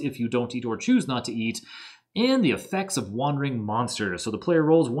 hit points if you don't eat or choose not to eat. And the effects of wandering monsters. So the player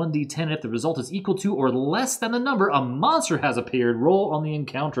rolls 1d10. If the result is equal to or less than the number a monster has appeared, roll on the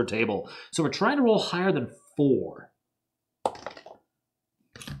encounter table. So we're trying to roll higher than 4.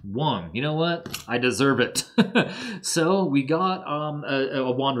 1. You know what? I deserve it. So we got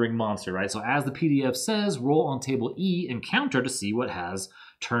a wandering monster, right? So as the PDF says, roll on table E, encounter to see what has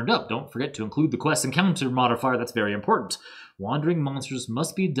turned up. Don't forget to include the quest encounter modifier. That's very important. Wandering monsters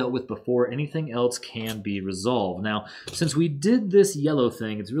must be dealt with before anything else can be resolved. Now, since we did this yellow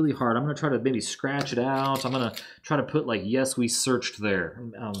thing, it's really hard. I'm going to try to maybe scratch it out. I'm going to try to put like, yes, we searched there.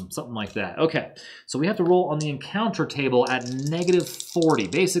 Something like that. Okay, so we have to roll on the encounter table at -40.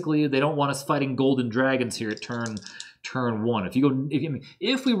 Basically, they don't want us fighting golden dragons here at turn 1.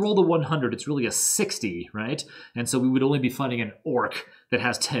 If we roll the 100, it's really a 60, right? And so we would only be fighting an orc that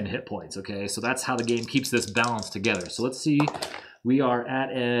has 10 hit points, okay? So that's how the game keeps this balance together. So let's see. We are at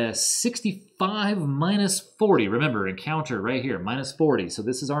a 65 -40. Remember, encounter right here, -40. So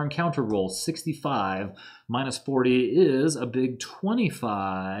this is our encounter roll. 65 -40 is a big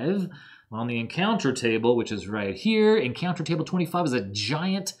 25 on the encounter table, which is right here. Encounter table 25 is a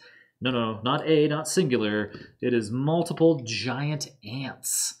giant... No, not not singular. It is multiple giant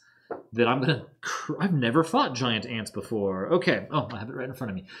ants that I'm going to... I've never fought giant ants before. Okay. Oh, I have it right in front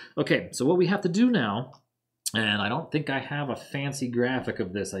of me. Okay, so what we have to do now, and I don't think I have a fancy graphic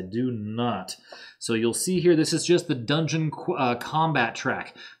of this. I do not. So you'll see here, this is just the dungeon combat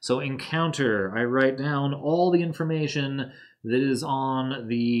track. So encounter, I write down all the information that is on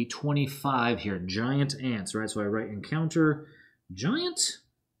the 25 here. Giant ants, right? So I write encounter giant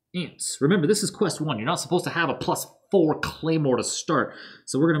ants. Remember, this is quest 1. You're not supposed to have a +4 claymore to start.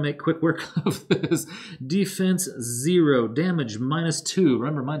 So we're going to make quick work of this. Defense 0. Damage -2.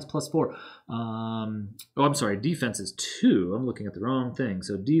 Remember, mine's +4. Oh, I'm sorry. Defense is 2. I'm looking at the wrong thing.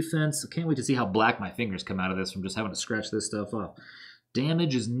 So defense, I can't wait to see how black my fingers come out of this from just having to scratch this stuff off.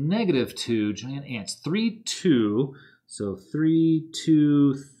 Damage is -2. Giant ants. 3, 2. So 3,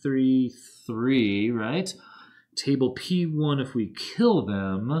 2, 3, 3, right? Table P1 if we kill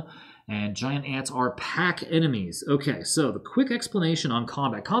them, and giant ants are pack enemies. Okay, so the quick explanation on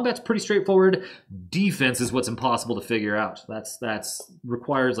combat. Combat's pretty straightforward. Defense is what's impossible to figure out. That's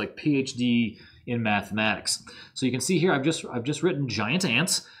requires like PhD in mathematics. So you can see here, I've just written giant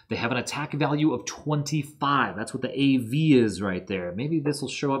ants. They have an attack value of 25. That's what the AV is right there. Maybe this will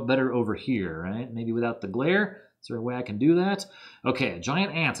show up better over here, right? Maybe without the glare. Is there a way I can do that? Okay,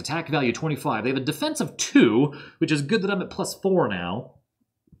 giant ants, attack value 25. They have a defense of 2, which is good that I'm at +4 now.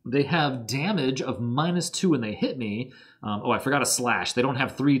 They have damage of -2 when they hit me. Oh, I forgot a slash. They don't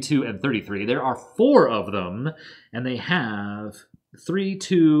have 3, 2, and 33. There are 4 of them, and they have 3,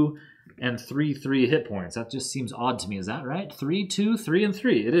 2, and 3, 3 hit points. That just seems odd to me. Is that right? 3, 2, 3, and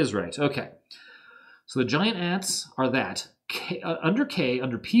 3. It is right. Okay. So the giant ants are that. Under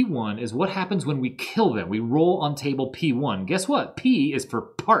P1 is what happens when we kill them. We roll on table P1. Guess what? P is for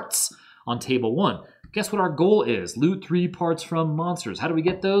parts on table 1. Guess what our goal is? Loot 3 parts from monsters. How do we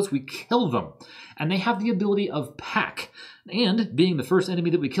get those? We kill them. And they have the ability of pack. And being the first enemy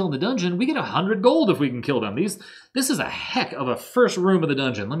that we kill in the dungeon, we get 100 gold if we can kill them. This is a heck of a first room of the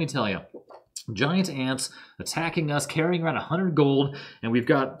dungeon, let me tell you. Giant ants attacking us, carrying around 100 gold, and we've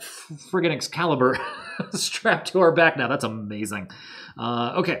got friggin' Excalibur strapped to our back now. That's amazing.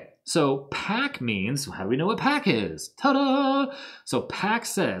 Okay, so pack means, how do we know what pack is? Ta-da! So pack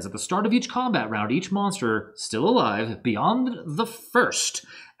says, at the start of each combat round, each monster still alive beyond the first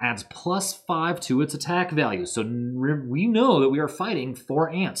adds +5 to its attack value. So we know that we are fighting 4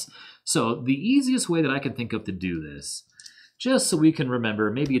 ants. So the easiest way that I can think of to do this, just so we can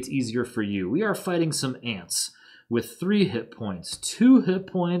remember, maybe it's easier for you. We are fighting some ants with 3 hit points, 2 hit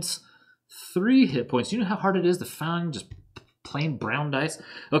points, 3 hit points. Do you know how hard it is to find just plain brown dice?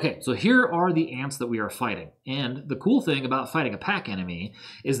 Okay, so here are the ants that we are fighting. And the cool thing about fighting a pack enemy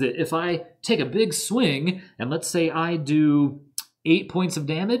is that if I take a big swing, and let's say I do 8 points of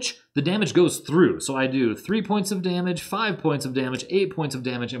damage, the damage goes through. So I do 3 points of damage, 5 points of damage, 8 points of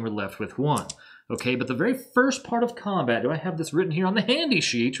damage, and we're left with 1. Okay, but the very first part of combat, do I have this written here on the handy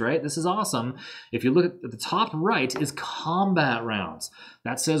sheet, right? This is awesome. If you look at the top right is combat rounds.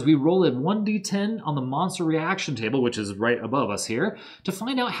 That says we roll a 1d10 on the monster reaction table, which is right above us here, to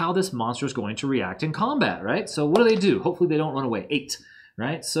find out how this monster is going to react in combat, right? So what do? Hopefully they don't run away. 8,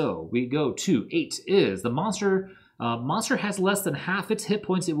 right? So we go to 8 is the monster has less than half its hit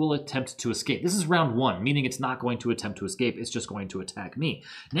points, it will attempt to escape. This is round 1, meaning it's not going to attempt to escape, it's just going to attack me.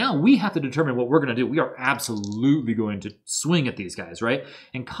 Now we have to determine what we're going to do. We are absolutely going to swing at these guys, right?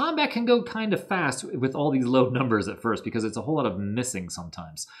 And combat can go kind of fast with all these low numbers at first because it's a whole lot of missing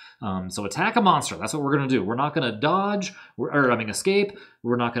sometimes. So attack a monster, that's what we're going to do. We're not going to dodge, escape.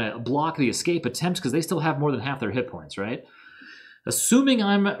 We're not going to block the escape attempts because they still have more than half their hit points, right? Assuming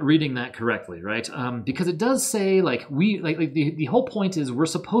I'm reading that correctly, right? Because it does say, the whole point is we're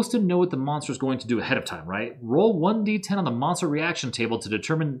supposed to know what the monster is going to do ahead of time, right? Roll 1d10 on the monster reaction table to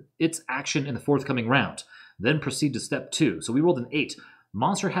determine its action in the forthcoming round. Then proceed to step 2. So we rolled an 8.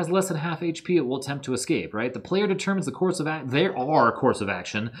 Monster has less than half HP, it will attempt to escape, right? The player determines the course of course of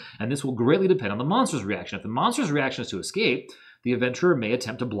action, and this will greatly depend on the monster's reaction. If the monster's reaction is to escape, the adventurer may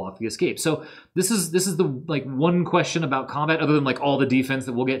attempt to block the escape. So this is the one question about combat, other than all the defense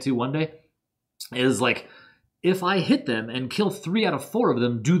that we'll get to one day, is if I hit them and kill 3 out of 4 of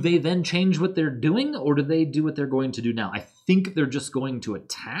them, do they then change what they're doing, or do they do what they're going to do now? I think they're just going to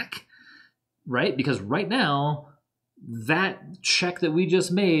attack, right? Because right now, that check that we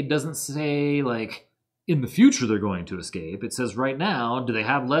just made doesn't say in the future they're going to escape. It says right now, do they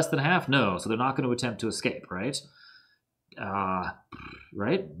have less than half? No, so they're not going to attempt to escape, right?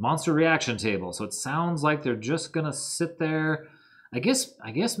 Right? Monster reaction table. So it sounds like they're just gonna sit there. I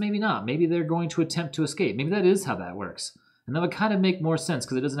guess maybe not. Maybe they're going to attempt to escape. Maybe that is how that works. And that would kind of make more sense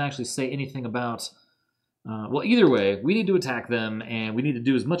because it doesn't actually say anything about... well, either way, we need to attack them and we need to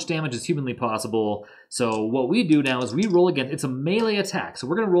do as much damage as humanly possible. So what we do now is we roll again. It's a melee attack. So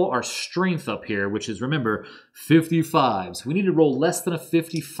we're going to roll our strength up here, which is, remember, 55. So we need to roll less than a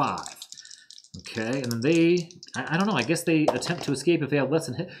 55. Okay, and then I don't know, I guess they attempt to escape if they have less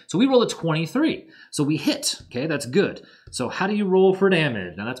than hit. So we roll a 23. So we hit, okay, that's good. So how do you roll for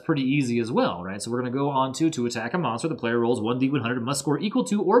damage? Now that's pretty easy as well, right? So we're going to go on to attack a monster. The player rolls 1d100 and must score equal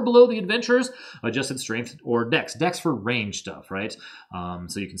to or below the adventurer's adjusted strength or dex. Dex for range stuff, right?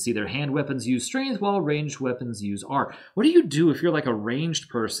 So you can see their hand weapons use strength while ranged weapons use R. What do you do if you're a ranged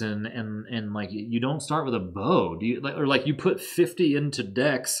person and you don't start with a bow? Do you you put 50 into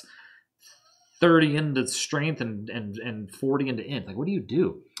dex, 30 into strength and 40 into int? What do you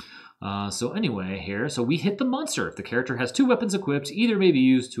do? So anyway, here, so we hit the monster. If the character has 2 weapons equipped, either may be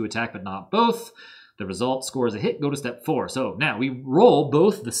used to attack but not both. The result scores a hit, go to step 4. So now we roll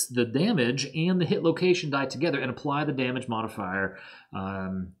both the damage and the hit location die together and apply the damage modifier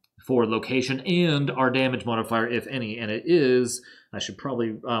for location and our damage modifier, if any. And it is, I should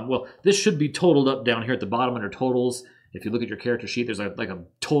probably, this should be totaled up down here at the bottom under totals. If you look at your character sheet, there's a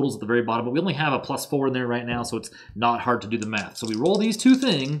totals at the very bottom, but we only have a +4 in there right now, so it's not hard to do the math. So we roll these 2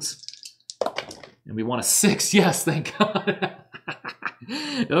 things, and we want a 6. Yes, thank God.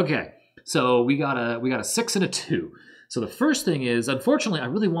 Okay, so we got a 6 and a 2. So the first thing is, unfortunately, I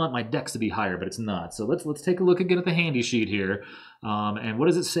really want my dex to be higher, but it's not. So let's take a look again at the handy sheet here. And what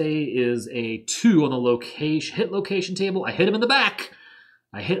does it say is a 2 on the hit location table? I hit him in the back.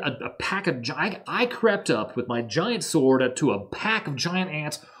 I hit a pack of I crept up with my giant sword to a pack of giant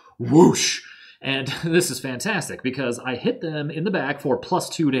ants. Whoosh! And this is fantastic because I hit them in the back for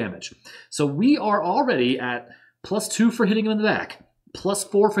 +2 damage. So we are already at +2 for hitting them in the back,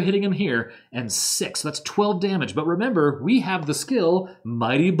 +4 for hitting him here, and 6. So that's 12 damage. But remember, we have the skill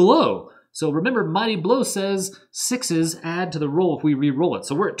Mighty Blow. So remember, Mighty Blow says 6s add to the roll if we re-roll it.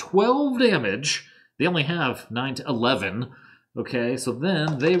 So we're at 12 damage. They only have 9 to 11. Okay, so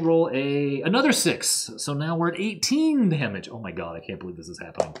then they roll another 6. So now we're at 18 damage. Oh my god, I can't believe this is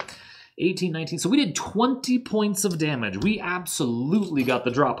happening. 18, 19. So we did 20 points of damage. We absolutely got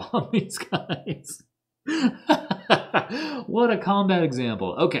the drop on these guys. What a combat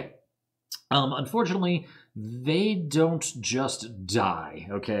example. Okay. Unfortunately, they don't just die.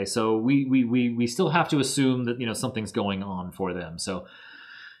 Okay, so we still have to assume that, you know, something's going on for them. So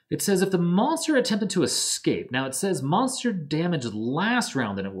it says if the monster attempted to escape. Now it says monster damaged last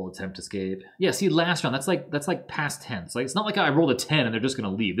round, then it will attempt to escape. Yeah, see, last round, that's like past tense. Like, it's not like I rolled a 10 and they're just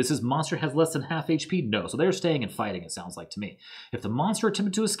gonna leave. This is monster has less than half HP? No, so they're staying and fighting, it sounds like to me. If the monster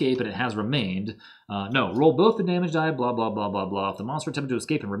attempted to escape and it has remained, no, roll both the damage die, blah, blah, blah, blah, blah. If the monster attempted to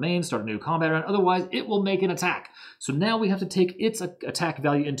escape and remain, start a new combat round. Otherwise, it will make an attack. So now we have to take its attack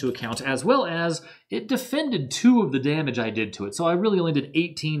value into account, as well as it defended 2 of the damage I did to it. So I really only did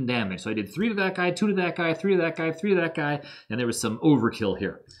 18 damage. So I did 3 to that guy, 2 to that guy, 3 to that guy, 3 to that guy, and there was some overkill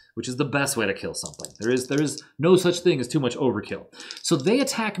here, which is the best way to kill something. There is no such thing as too much overkill. So they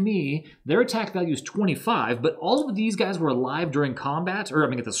attack me. Their attack value is 25, but all of these guys were alive during combat, or I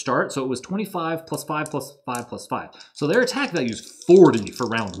mean at the start, so it was 25 plus 5 plus 5 plus 5. So their attack value is 40 for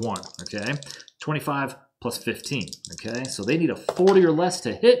round 1, okay? 25 plus 15, okay? So they need a 40 or less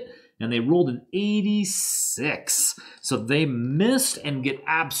to hit, and they rolled an 86. So they missed and get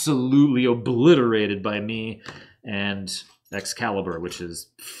absolutely obliterated by me and Excalibur, which is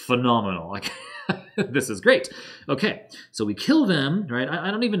phenomenal. Like, this is great. Okay, so we kill them, right?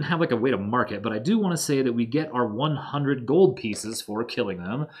 I don't even have like a way to mark it, but I do want to say that we get our 100 gold pieces for killing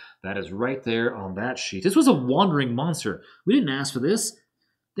them. That is right there on that sheet. This was a wandering monster. We didn't ask for this.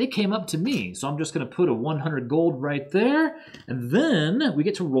 They came up to me, so I'm just going to put a 100 gold right there, and then we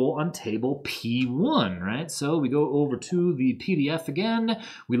get to roll on table P1, right? So we go over to the PDF again,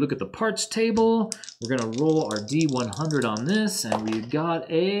 we look at the parts table, we're going to roll our D100 on this, and we've got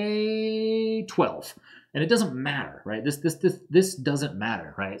a 12. And it doesn't matter, right? This doesn't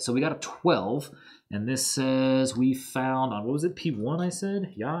matter, right? So we got a 12, and this says we found on, what was it, P1 I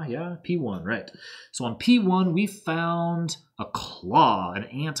said? Yeah, P1, right. So on P1 we found a claw, an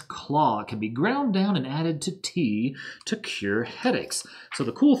ant claw. It can be ground down and added to tea to cure headaches. So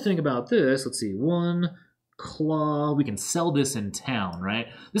the cool thing about this, let's see, 1 claw, we can sell this in town, right?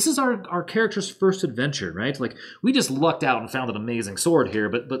 This is our character's first adventure, right? Like, we just lucked out and found an amazing sword here,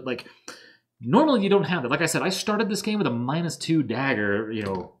 but like, normally you don't have that. Like I said, I started this game with a -2 dagger, you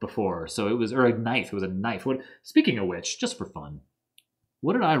know, before. So it was, or a knife. It was a knife. Speaking of which, just for fun,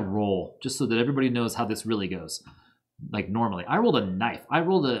 what did I roll? Just so that everybody knows how this really goes. Like normally, I rolled a knife. I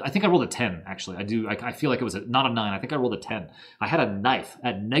think I rolled a 10, actually. I feel like it was not a 9. I think I rolled a 10. I had a knife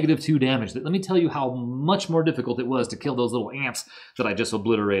at -2 damage. Let me tell you how much more difficult it was to kill those little ants that I just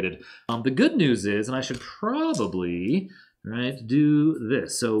obliterated. The good news is, and I should probably, right, do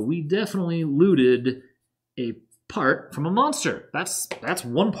this. So we definitely looted a part from a monster. That's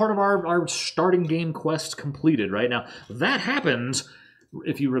one part of our starting game quest completed, right? Now, that happened,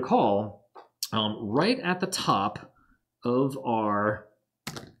 if you recall, right at the top of our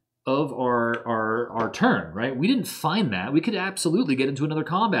turn, right? We didn't find that. We could absolutely get into another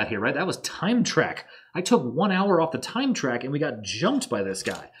combat here, right? That was time track. I took 1 hour off the time track and we got jumped by this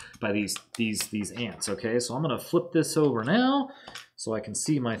guy, by these ants, okay? So I'm gonna flip this over now so I can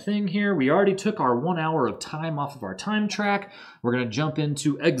see my thing here. We already took our 1 hour of time off of our time track. We're gonna jump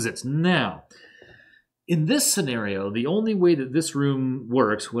into exits now. In this scenario, the only way that this room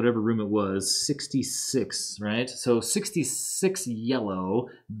works, whatever room it was, 66, right? So 66 yellow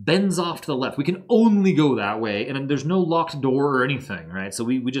bends off to the left. We can only go that way, and there's no locked door or anything, right? So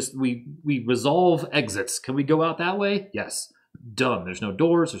we resolve exits. Can we go out that way? Yes. Done. There's no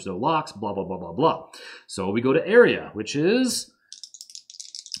doors, there's no locks, blah, blah, blah, blah, blah. So we go to area, which is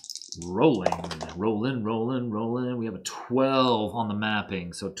rolling. We have a 12 on the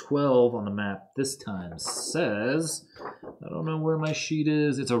mapping. So 12 on the map this time says, I don't know where my sheet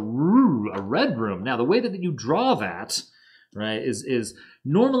is. It's a red room. Now, the way that you draw that, right, is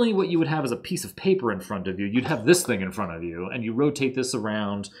normally what you would have is a piece of paper in front of you. You'd have this thing in front of you, and you rotate this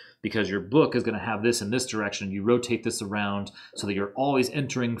around because your book is going to have this in this direction. You rotate this around so that you're always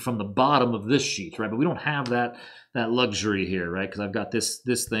entering from the bottom of this sheet, right? But we don't have that luxury here, right? Because I've got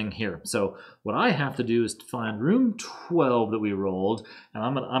this thing here. So what I have to do is to find room 12 that we rolled,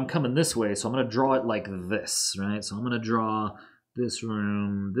 and I'm coming this way, so I'm going to draw it like this, right? So I'm going to draw this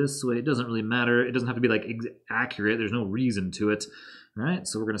room this way. It doesn't really matter. It doesn't have to be like accurate. There's no reason to it. All right,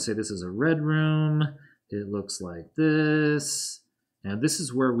 so we're going to say this is a red room. It looks like this. And this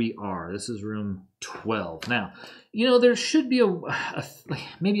is where we are. This is room 12. Now, you know, there should be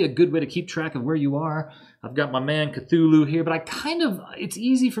maybe a good way to keep track of where you are. I've got my man Cthulhu here, but it's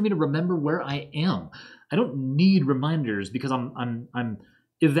easy for me to remember where I am. I don't need reminders because I'm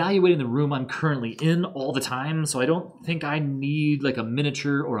evaluating the room I'm currently in all the time, so I don't think I need like a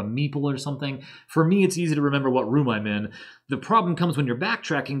miniature or a meeple or something. For me, it's easy to remember what room I'm in. The problem comes when you're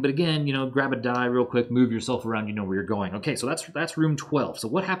backtracking, but again, you know, grab a die real quick, move yourself around, you know where you're going. Okay, so that's room 12. So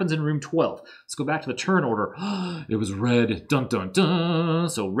what happens in room 12? Let's go back to the turn order. It was red, dun dun dun.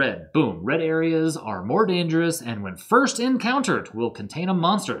 So red, boom. Red areas are more dangerous, and when first encountered, will contain a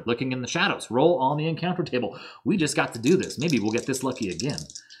monster lurking in the shadows. Roll on the encounter table. We just got to do this. Maybe we'll get this lucky again.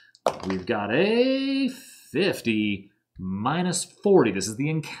 We've got a 50 minus 40. This is the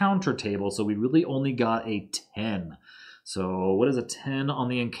encounter table, so we really only got a 10. So what is a 10 on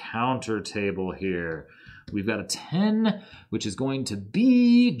the encounter table here? We've got a 10, which is going to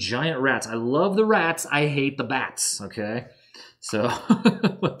be giant rats. I love the rats. I hate the bats, okay? So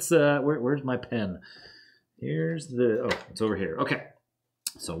let's, where's my pen? Here's the, oh, it's over here. Okay,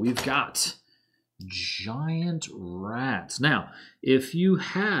 so we've got giant rats. Now, if you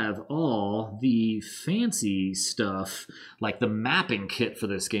have all the fancy stuff, like the mapping kit for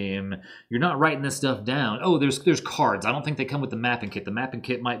this game, you're not writing this stuff down. Oh, there's cards. I don't think they come with the mapping kit. The mapping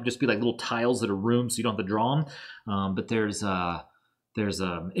kit might just be like little tiles that are rooms, so you don't have to draw them. But there's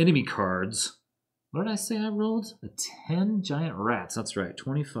enemy cards. What did I say I rolled? A 10 giant rats. That's right,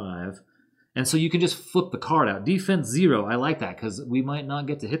 25. And so you can just flip the card out. Defense 0. I like that because we might not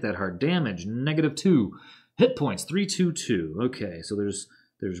get to hit that hard. Damage -2. Hit points 3, 2, 2. Okay, so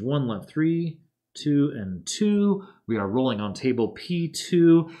there's one left. 3, 2, and 2. We are rolling on table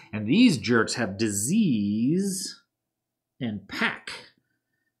P2, and these jerks have disease and pack.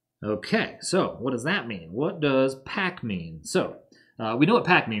 Okay, so what does that mean? What does pack mean? So we know what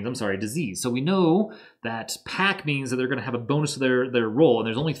pack means. I'm sorry, disease. So we know that pack means that they're going to have a bonus to their roll, and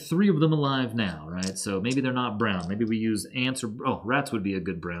there's only 3 of them alive now, right? So maybe they're not brown. Maybe we use ants or, oh, rats would be a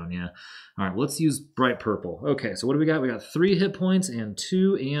good brown, yeah. All right, well, let's use bright purple. Okay, so what do we got? We got 3 hit points and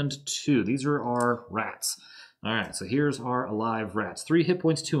 2 and 2. These are our rats. All right, so here's our alive rats. 3 hit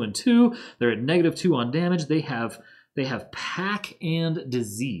points, 2 and 2. They're at -2 on damage. They have pack and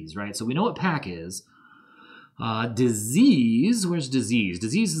disease, right? So we know what pack is. Disease, where's disease?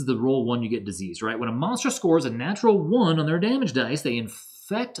 Disease is the roll 1, you get disease, right? When a monster scores a natural 1 on their damage dice, they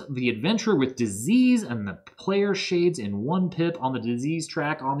infect the adventurer with disease, and the player shades in 1 pip on the disease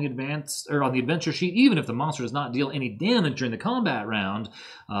track on the adventure sheet, even if the monster does not deal any damage during the combat round.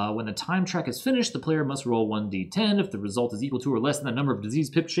 When the time track is finished, the player must roll 1d10. If the result is equal to or less than the number of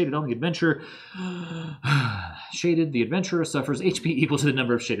disease pips shaded on the adventure, the adventurer suffers HP equal to the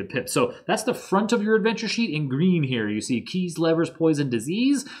number of shaded pips. So that's the front of your adventure sheet in green here. You see keys, levers, poison,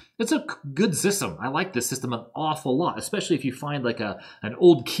 disease. It's a good system. I like this system an awful lot, especially if you find like an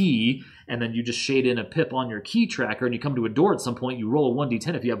old key and then you just shade in a pip on your key tracker and you come to a door at some point, you roll a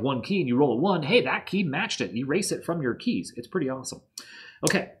 1d10. If you have 1 key and you roll a 1, hey, that key matched it. Erase it from your keys. It's pretty awesome.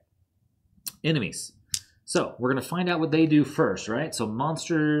 Okay, enemies. So we're going to find out what they do first, right? So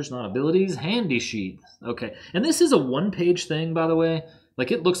monsters, not abilities, handy sheet. Okay, and this is a 1-page thing, by the way.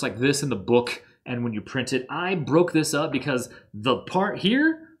 Like it looks like this in the book, and when you print it, I broke this up because the part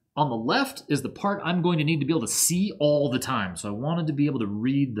here on the left is the part I'm going to need to be able to see all the time. So I wanted to be able to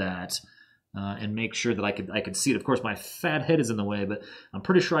read that and make sure that I could see it. Of course, my fat head is in the way, but I'm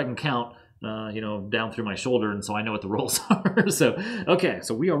pretty sure I can count down through my shoulder, and so I know what the rolls are. So, okay,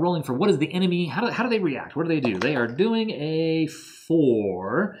 so we are rolling for what is the enemy, how do they react? What do they do? They are doing a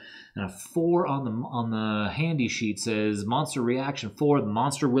 4, and a 4 on the handy sheet says monster reaction 4, the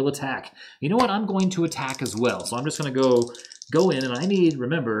monster will attack. You know what? I'm going to attack as well, so I'm just going to go in, and I need,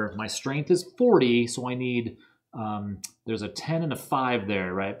 remember, my strength is 40, so I need, there's a 10 and a 5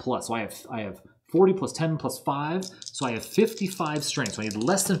 there, right? Plus, so I have 40 plus 10 plus 5, so I have 55 strength. So I need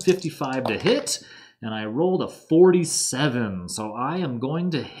less than 55 to hit, and I rolled a 47. So I am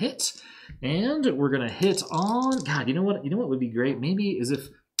going to hit, and we're going to hit on, God, you know what would be great? Maybe is if,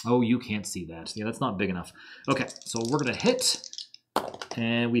 oh, you can't see that. Yeah, that's not big enough. Okay, so we're going to hit,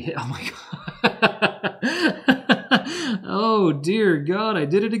 and we hit, oh my God. Oh, dear God, I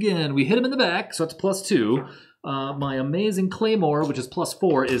did it again. We hit him in the back, so that's +2. My amazing claymore, which is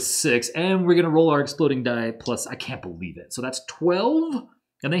 +4, is 6, and we're going to roll our exploding die plus, I can't believe it. So that's 12,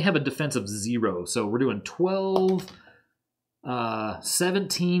 and they have a defense of 0, so we're doing 12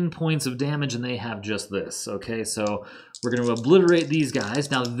 17 points of damage, and they have just this. Okay, so we're going to obliterate these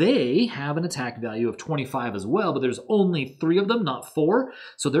guys. Now, they have an attack value of 25 as well, but there's only 3 of them, not 4.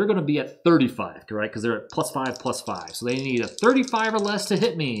 So they're going to be at 35, right? Because they're at +5/+5. So they need a 35 or less to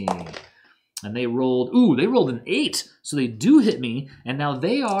hit me. And they rolled, ooh, they rolled an 8. So they do hit me, and now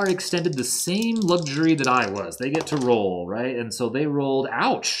they are extended the same luxury that I was. They get to roll, right? And so they rolled,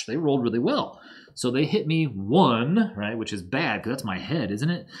 ouch, they rolled really well. So they hit me 1, right, which is bad, because that's my head, isn't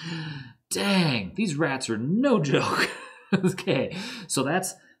it? Dang, these rats are no joke. Okay, so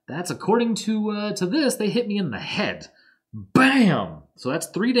that's according to this, they hit me in the head. Bam! So that's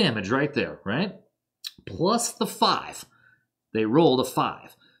 3 damage right there, right? Plus the 5. They rolled a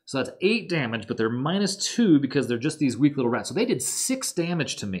 5. So that's 8 damage, but they're -2 because they're just these weak little rats. So they did 6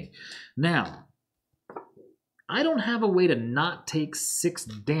 damage to me. Now, I don't have a way to not take 6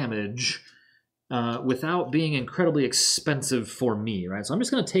 damage without being incredibly expensive for me, right? So I'm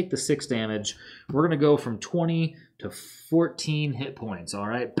just going to take the 6 damage. We're going to go from 20 to 14 hit points, all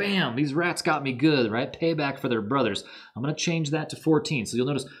right? Bam! These rats got me good, right? Payback for their brothers. I'm going to change that to 14. So you'll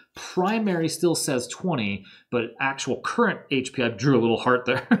notice primary still says 20, but actual current HP, I drew a little heart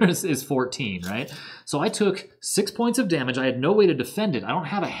there, is 14, right? So I took 6 points of damage. I had no way to defend it. I don't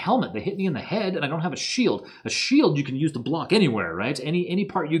have a helmet. They hit me in the head, and I don't have a shield. A shield you can use to block anywhere, right? Any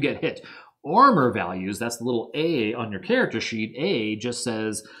part you get hit. Armor values, that's the little A on your character sheet. A just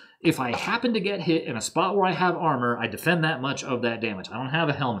says, if I happen to get hit in a spot where I have armor, I defend that much of that damage. I don't have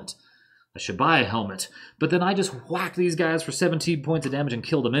a helmet. I should buy a helmet. But then I just whacked these guys for 17 points of damage and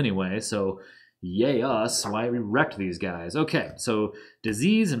killed them anyway, so yay us. Why we wrecked these guys. Okay, so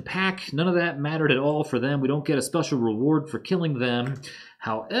disease and pack, none of that mattered at all for them. We don't get a special reward for killing them.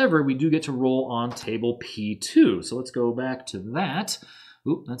 However, we do get to roll on table P2. So let's go back to that.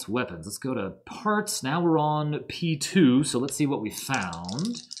 Oop, that's weapons. Let's go to parts. Now we're on P2, so let's see what we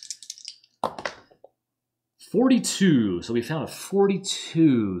found. 42. So we found a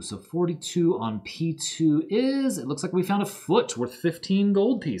 42. So 42 on P2 is, it looks like we found a foot worth 15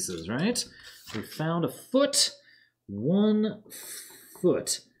 gold pieces, right? We found a foot, 1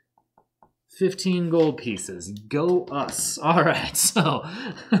 foot. 15 gold pieces. Go us. All right, so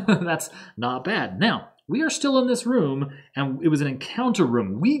that's not bad. Now, we are still in this room, and it was an encounter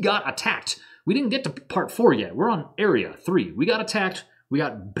room. We got attacked. We didn't get to part 4 yet. We're on area 3. We got attacked. We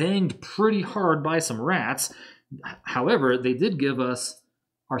got banged pretty hard by some rats. However, they did give us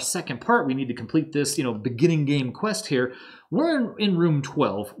our second part. We need to complete this, beginning game quest here. We're in room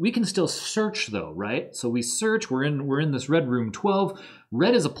 12. We can still search though, right? So we search. We're in this red room 12.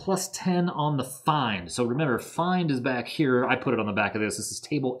 Red is a +10 on the find. So remember, find is back here. I put it on the back of this. This is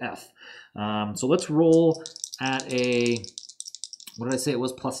table F. So let's roll at a, what did I say it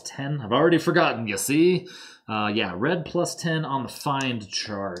was, +10? I've already forgotten, you see? Yeah, red +10 on the find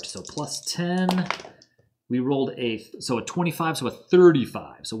chart. So +10, we rolled a 25, so a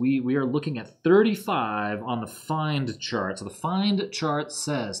 35. So we are looking at 35 on the find chart. So the find chart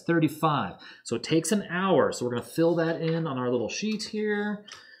says 35. So it takes an hour. So we're going to fill that in on our little sheet here.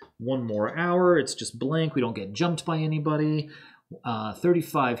 1 more hour. It's just blank. We don't get jumped by anybody.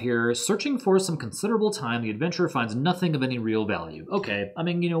 35 here. Searching for some considerable time, the adventurer finds nothing of any real value. Okay, I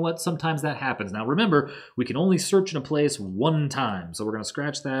mean, you know what? Sometimes that happens. Now remember, we can only search in a place 1 time. So we're going to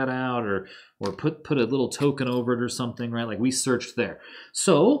scratch that out or put a little token over it or something, right? Like we searched there.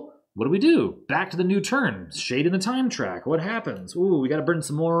 So what do? Back to the new turn. Shade in the time track. What happens? Ooh, we got to burn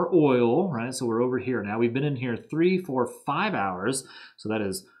some more oil, right? So we're over here now. We've been in here 3, 4, 5 hours. So that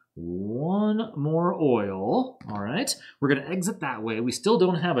is 1 more oil. All right, we're gonna exit that way. We still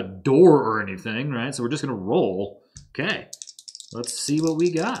don't have a door or anything, right? So we're just gonna roll. Okay, let's see what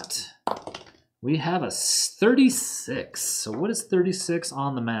we got. We have a 36. So what is 36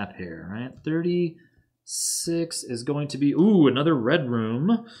 on the map here, right? 36 is going to be, ooh, another red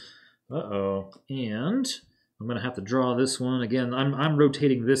room. Uh-oh, and I'm gonna have to draw this one. Again, I'm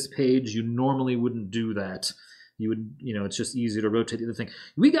rotating this page. You normally wouldn't do that. You would, it's just easy to rotate the other thing.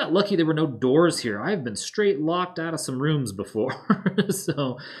 We got lucky there were no doors here. I've been straight locked out of some rooms before.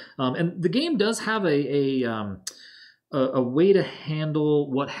 So, and the game does have a way to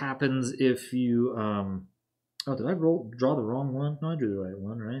handle what happens if you, oh, did I draw the wrong one? No, I drew the right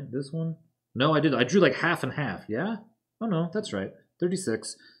one, right? This one? No, I did. I drew like half and half, yeah? Oh no, that's right.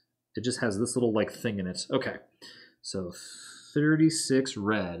 36. It just has this little like thing in it. Okay, so 36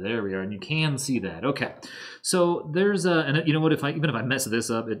 red. There we are, and you can see that. Okay, so there's and you know what? Even if I mess this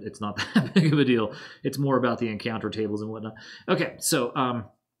up, it's not that big of a deal. It's more about the encounter tables and whatnot. Okay, so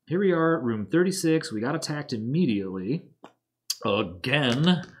here we are, room 36. We got attacked immediately.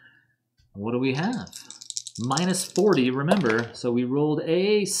 Again. What do we have? minus 40, remember, so we rolled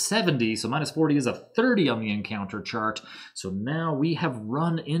a 70, so minus 40 is a 30 on the encounter chart. So now we have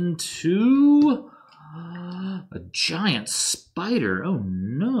run into a giant spider. Oh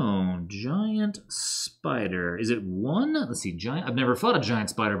no, giant spider. Is it 1? Let's see, giant. I've never fought a giant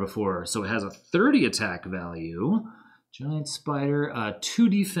spider before, so it has a 30 attack value. Giant spider, 2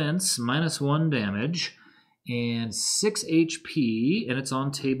 defense, minus 1 damage. And 6 HP, and it's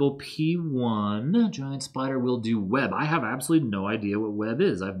on table P1. Giant spider will do web. I have absolutely no idea what web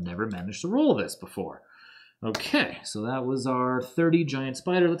is. I've never managed to roll this before. Okay, so that was our 30 giant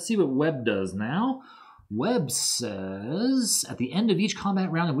spider. Let's see what web does now. Web says, at the end of each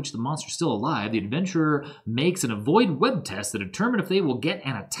combat round in which the monster is still alive, the adventurer makes an avoid web test to determine if they will get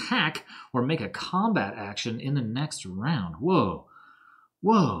an attack or make a combat action in the next round. Whoa.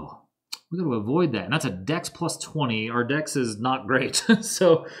 Whoa. We got to avoid that. And that's a dex plus 20. Our dex is not great.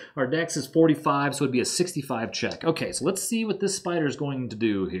 So our dex is 45, so it'd be a 65 check. Okay, so let's see what this spider is going to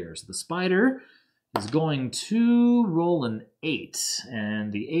do here. So the spider is going to roll an 8.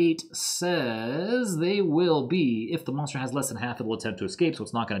 And the 8 says they will be, if the monster has less than half, it will attempt to escape, so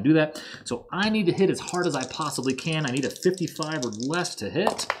it's not going to do that. So I need to hit as hard as I possibly can. I need a 55 or less to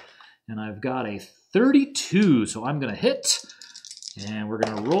hit. And I've got a 32, so I'm going to hit. And we're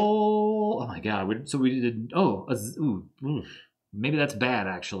going to roll. Oh my god. So we did. Oh, maybe that's bad,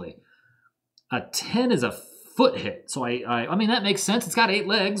 actually. A 10 is a foot hit. So I mean, that makes sense. It's got 8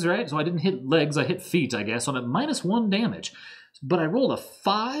 legs, right? So I didn't hit legs. I hit feet, I guess. So I'm at minus 1 damage. But I rolled a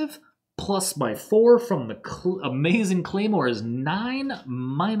 5 plus my 4 from the amazing Claymore is 9.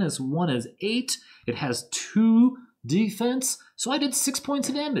 Minus 1 is 8. It has 2 defense. So I did 6 points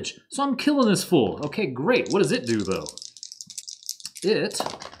of damage. So I'm killing this fool. Okay, great. What does it do, though? It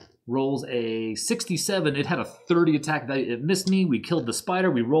rolls a 67. It had a 30 attack value. It missed me. We killed the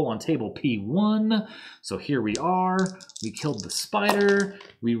spider. We roll on table P1. So here we are. We killed the spider.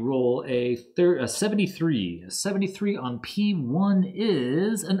 We roll a 73. A 73 on P1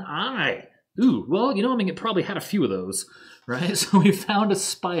 is an eye. Ooh, well, you know, I mean, it probably had a few of those, right? So we found a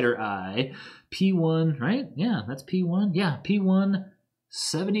spider eye. P1, right? Yeah, that's P1. Yeah, P1,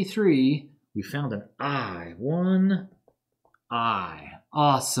 73. We found an eye. 1 eye.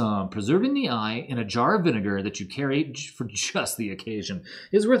 Awesome. Preserving the eye in a jar of vinegar that you carry for just the occasion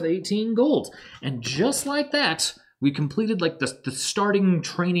is worth 18 gold. And just like that, we completed like the starting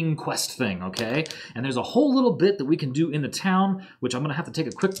training quest thing, okay? And there's a whole little bit that we can do in the town, which I'm going to have to take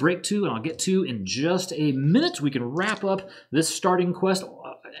a quick break to, and I'll get to in just a minute. We can wrap up this starting quest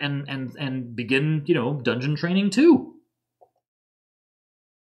and begin, you know, dungeon training too.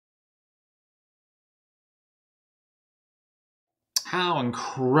 How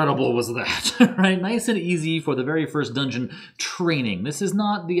incredible was that, right? Nice and easy for the very first dungeon training. This is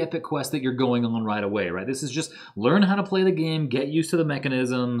not the epic quest that you're going on right away, right? This is just learn how to play the game, get used to the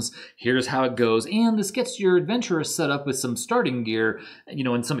mechanisms, here's how it goes, and this gets your adventurer set up with some starting gear, you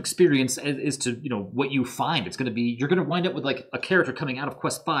know, and some experience as to, you know, what you find. It's going to be, you're going to wind up with like a character coming out of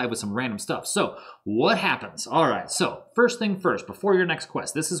quest 5 with some random stuff. So what happens? All right, so first thing first, before your next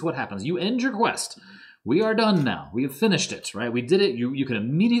quest, this is what happens. You end your quest. We are done now. We have finished it, right? We did it. You can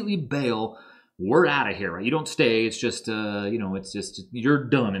immediately bail. We're out of here, right? You don't stay. It's just, you know, it's just, you're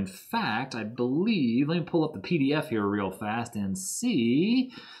done. In fact, I believe, let me pull up the PDF here real fast and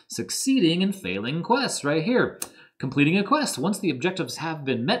see succeeding and failing quests right here. Completing a quest. Once the objectives have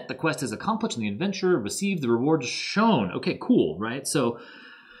been met, the quest is accomplished and the adventurer received the rewards shown. Okay, cool, right? So,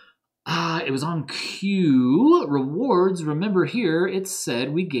 it was on Q. Rewards, remember here, it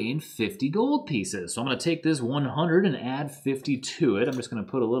said we gained 50 gold pieces. So I'm going to take this 100 and add 50 to it. I'm just going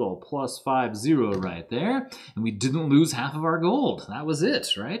to put a little plus 50 right there. And we didn't lose half of our gold. That was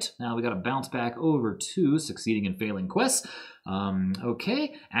it, right? Now we got to bounce back over to succeeding and failing quests.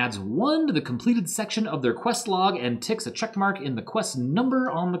 Okay, adds 1 to the completed section of their quest log and ticks a check mark in the quest number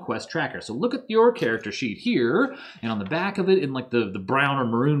on the quest tracker. So look at your character sheet here, and on the back of it, in like the brown or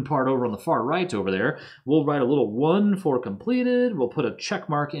maroon part over on the far right over there, we'll write a little 1 for completed. We'll put a check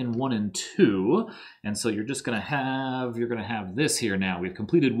mark in 1 and 2, and so you're just gonna have this here now. We've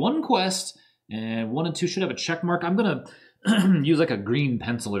completed 1 quest, and 1 and 2 should have a check mark. I'm gonna use like a green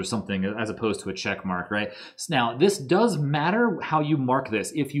pencil or something as opposed to a check mark, right? So now, this does matter how you mark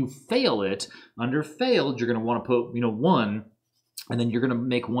this. If you fail it, under failed, you're going to want to put, you know, 1, and then you're going to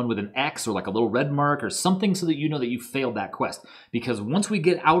make 1 with an X or like a little red mark or something so that you know that you failed that quest. Because once we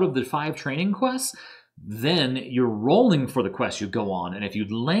get out of the 5 training quests, then you're rolling for the quest you go on. And if you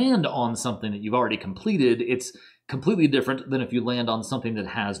land on something that you've already completed, it's completely different than if you land on something that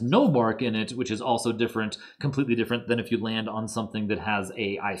has no mark in it, which is also different, completely different than if you land on something that has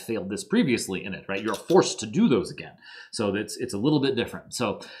a I failed this previously in it, right? You're forced to do those again. So it's a little bit different.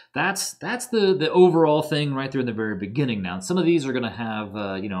 So that's the overall thing right there in the very beginning. Now, some of these are going to have,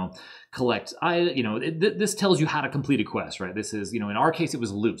 collect, this tells you how to complete a quest, right? This is, in our case, it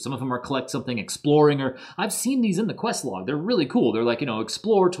was loot. Some of them are collect something, exploring, or I've seen these in the quest log. They're really cool. They're like,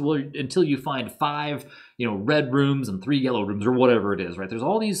 explore until you find 5, red rooms and 3 yellow rooms or whatever it is, right? There's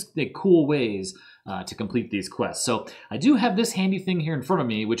all these cool ways to complete these quests. So I do have this handy thing here in front of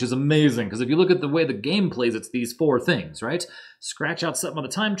me, which is amazing, because if you look at the way the game plays, it's these 4 things, right? Scratch out something on the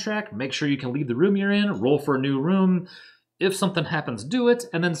time track, make sure you can leave the room you're in, roll for a new room. If something happens, do it,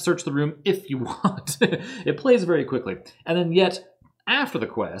 and then search the room if you want. It plays very quickly. And then yet, after the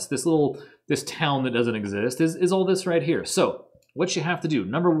quest, this town that doesn't exist is all this right here. So what you have to do,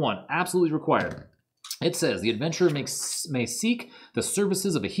 number 1, absolutely required. It says the adventurer may seek the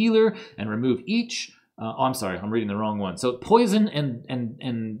services of a healer and remove each. I'm sorry, I'm reading the wrong one. So poison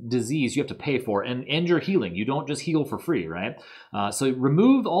and disease you have to pay for, and your healing. You don't just heal for free, right? So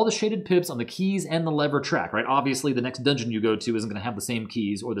remove all the shaded pips on the keys and the lever track, right? Obviously, the next dungeon you go to isn't going to have the same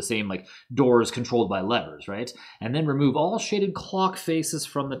keys or the same doors controlled by levers, right? And then remove all shaded clock faces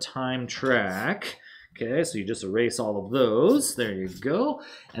from the time track. Okay, so you just erase all of those. There you go.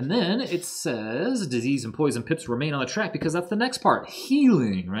 And then it says disease and poison pips remain on the track, because that's the next part,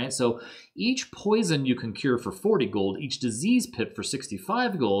 healing, right? So each poison you can cure for 40 gold, each disease pip for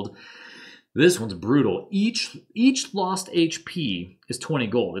 65 gold. This one's brutal. Each lost HP is 20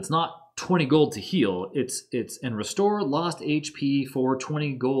 gold. It's not 20 gold to heal. It's and restore lost HP for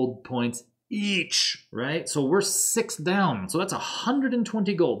 20 gold points each, right? So we're 6 down. So that's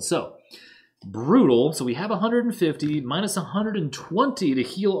 120 gold. So brutal. So we have 150 minus 120 to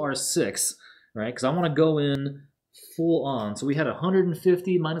heal our 6, right? Because I want to go in full on. So we had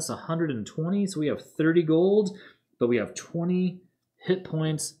 150 minus 120, so we have 30 gold, but we have 20 hit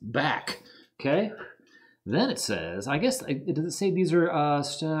points back. Okay. Then it says, I guess, does it say these are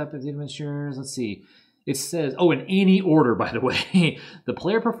step of the adventures? Let's see. It says, in any order, by the way. The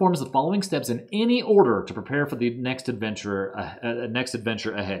player performs the following steps in any order to prepare for the next adventure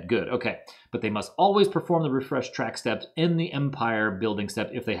ahead. Good, okay. But they must always perform the refresh track steps in the empire building step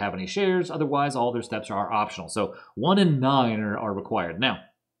if they have any shares. Otherwise, all their steps are optional. So 1 and 9 are required. Now,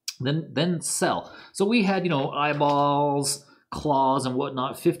 then sell. So we had, eyeballs, claws, and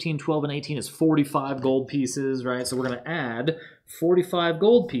whatnot. 15, 12, and 18 is 45 gold pieces, right? So we're going to add 45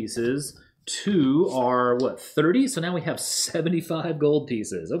 gold pieces to our, 30? So now we have 75 gold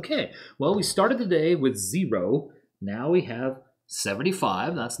pieces. Okay, well, we started the day with 0. Now we have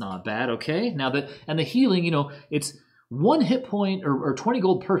 75. That's not bad, okay? Now, the healing, it's 1 hit point, or 20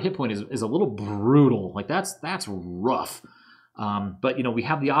 gold per hit point is a little brutal. That's rough. But, we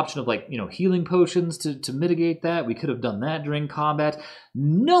have the option of, healing potions to mitigate that. We could have done that during combat.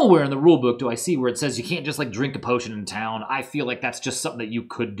 Nowhere in the rulebook do I see where it says you can't just, drink a potion in town. I feel like that's just something that you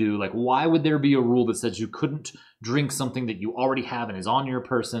could do. Why would there be a rule that says you couldn't drink something that you already have and is on your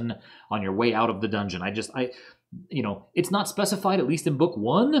person on your way out of the dungeon? It's not specified, at least in book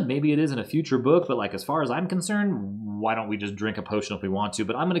 1. Maybe it is in a future book, but, as far as I'm concerned, why don't we just drink a potion if we want to?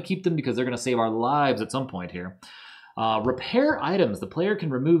 But I'm going to keep them because they're going to save our lives at some point here. Repair items. The player can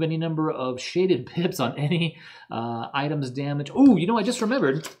remove any number of shaded pips on any items damage. Oh, I just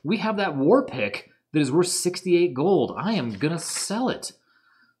remembered. We have that war pick that is worth 68 gold. I am going to sell it.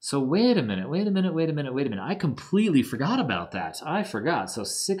 So wait a minute. I completely forgot about that. I forgot. So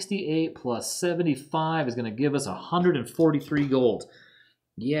 68 plus 75 is going to give us 143 gold.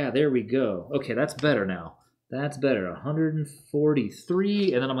 Yeah, there we go. Okay, that's better now. That's better,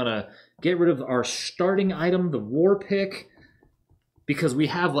 143, and then I'm going to get rid of our starting item, the war pick, because we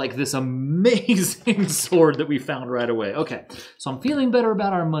have this amazing sword that we found right away. Okay, so I'm feeling better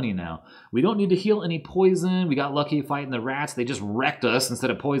about our money now. We don't need to heal any poison. We got lucky fighting the rats. They just wrecked us instead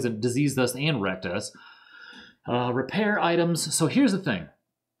of diseased us and wrecked us. Repair items. So here's the thing.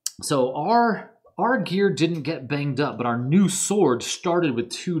 So our gear didn't get banged up, but our new sword started with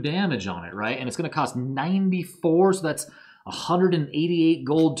 2 damage on it, right? And it's going to cost 94, so that's 188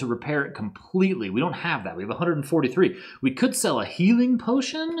 gold to repair it completely. We don't have that. We have 143. We could sell a healing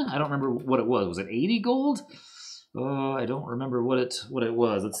potion. I don't remember what it was. Was it 80 gold? I don't remember what it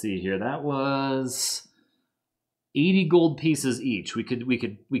was. Let's see here. That was 80 gold pieces each. We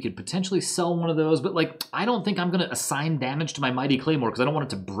could potentially sell one of those, but I don't think I'm going to assign damage to my Mighty Claymore because I don't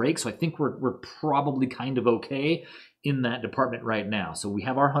want it to break, so I think we're probably kind of okay in that department right now. So we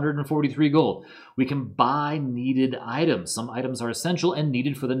have our 143 gold. We can buy needed items. Some items are essential and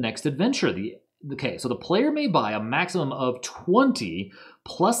needed for the next adventure. The Okay, so the player may buy a maximum of 20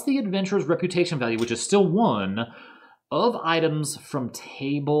 plus the adventurer's reputation value, which is still 1, of items from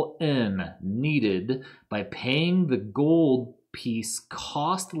table N needed by paying the gold piece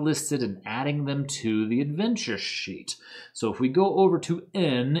cost listed and adding them to the adventure sheet. So if we go over to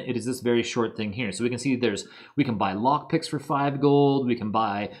N, it is this very short thing here. So we can see we can buy lockpicks for 5 gold, we can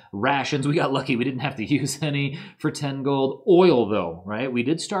buy rations. We got lucky, we didn't have to use any for 10 gold. Oil though, right? We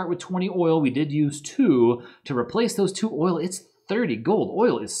did start with 20 oil, we did use 2 to replace those 2 oil. It's 30 gold.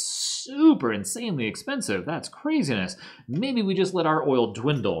 Oil is super insanely expensive. That's craziness. Maybe we just let our oil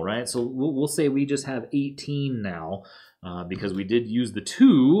dwindle, right? So we'll say we just have 18 now because we did use the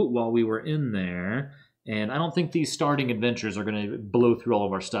 2 while we were in there. And I don't think these starting adventures are going to blow through all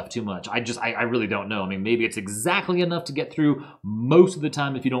of our stuff too much. I really don't know. I mean, maybe it's exactly enough to get through most of the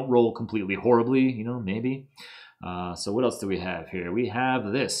time if you don't roll completely horribly, you know, maybe. So what else do we have here? We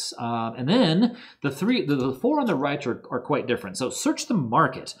have this. And then the 4 on the right are quite different. So search the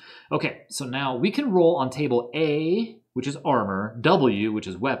market. Okay, so now we can roll on table A, which is armor, W, which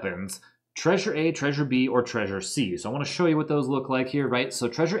is weapons, treasure A, treasure B, or treasure C. So I want to show you what those look like here, right? So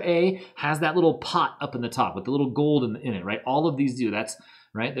treasure A has that little pot up in the top with the little gold in it, right? All of these do. That's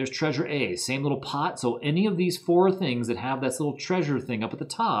right. There's treasure A, same little pot. So any of these 4 things that have this little treasure thing up at the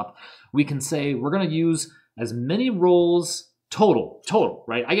top, we can say we're going to use as many rolls total,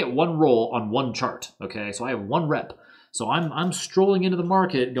 right? I get 1 roll on 1 chart, okay? So I have 1 rep. So I'm strolling into the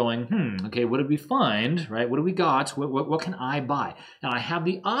market going, okay, what did we find, right? What do we got? What can I buy? And I have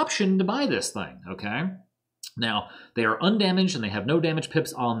the option to buy this thing, okay? Now, they are undamaged and they have no damage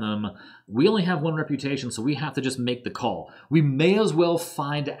pips on them. We only have 1 reputation, so we have to just make the call. We may as well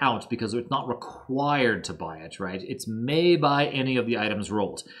find out because it's not required to buy it, right? It's may buy any of the items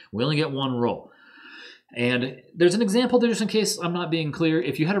rolled. We only get 1 roll. And there's an example there just in case I'm not being clear.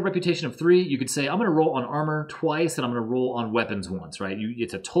 If you had a reputation of 3, you could say, I'm going to roll on armor twice and I'm going to roll on weapons once, right?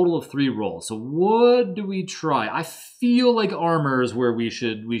 It's a total of 3 rolls. So what do we try? I feel like armor is where we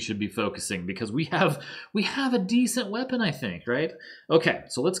should be focusing because we have a decent weapon, I think, right? Okay,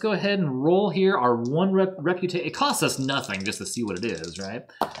 so let's go ahead and roll here our 1 reputation. It costs us nothing just to see what it is, right?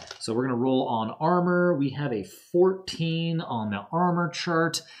 So we're going to roll on armor. We have a 14 on the armor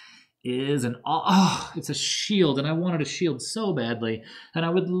chart. Is it's a shield, and I wanted a shield so badly, and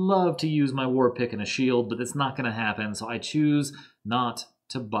I would love to use my war pick in a shield, but it's not going to happen, so I choose not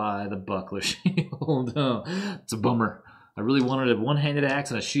to buy the buckler shield. Oh, it's a bummer. I really wanted a one-handed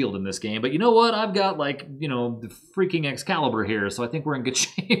axe and a shield in this game, but you know what? I've got, like, you know, the freaking Excalibur here, so I think we're in good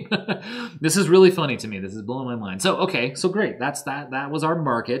shape. This is really funny to me. This is blowing my mind. So, okay, so great. That was our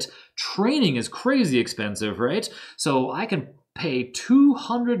market. Training is crazy expensive, right? So I can pay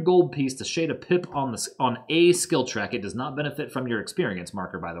 200 gold piece to shade a pip on a skill track. It does not benefit from your experience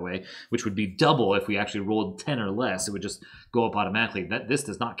marker, by the way, which would be double if we actually rolled 10 or less. It would just go up automatically. This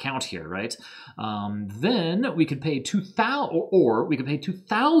does not count here, right? Then we could pay 2,000, or we could pay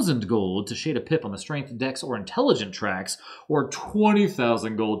 2,000 gold to shade a pip on the strength, dex, or intelligent tracks, or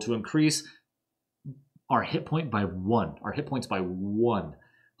 20,000 gold to increase our hit point by 1. Our hit points by 1.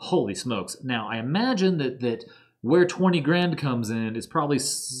 Holy smokes! Now I imagine that where 20 grand comes in is probably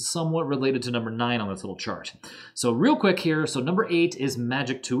somewhat related to number 9 on this little chart. So real quick here, so number 8 is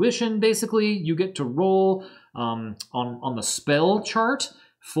magic tuition. Basically, you get to roll on the spell chart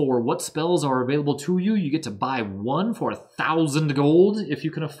for what spells are available to you. You get to buy 1 for 1,000 gold if you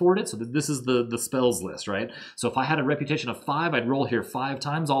can afford it. So this is the spells list, right? So if I had a reputation of 5, I'd roll here 5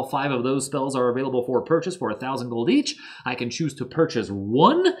 times. All 5 of those spells are available for purchase for 1,000 gold each. I can choose to purchase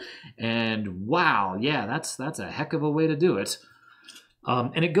 1, and wow, yeah, that's a heck of a way to do it.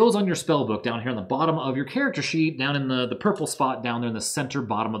 And it goes on your spell book down here on the bottom of your character sheet, down in the purple spot down there in the center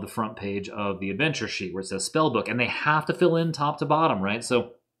bottom of the front page of the adventure sheet where it says spell book, and they have to fill in top to bottom, right?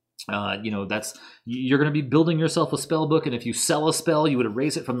 So you know, you're going to be building yourself a spell book, and if you sell a spell, you would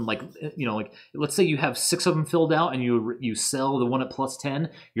erase it from, like, you know, like, let's say you have 6 of them filled out and you sell the one at plus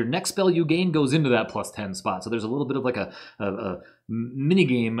 10, your next spell you gain goes into that plus 10 spot. So there's a little bit of like a mini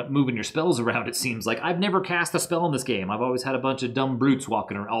game moving your spells around, it seems like. I've never cast a spell in this game. I've always had a bunch of dumb brutes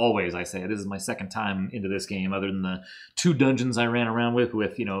walking around. Always, I say. This is my second time into this game, other than the 2 dungeons I ran around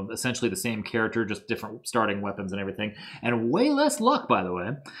with, you know, essentially the same character, just different starting weapons and everything, and way less luck, by the way.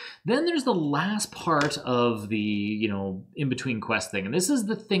 Then there's the last part of the, you know, in-between quest thing, and this is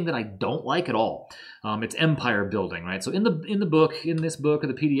the thing that I don't like at all. It's empire building, right? So in this book, or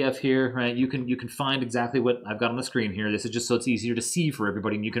the PDF here, right, you can find exactly what I've got on the screen here. This is just so it's easier to see for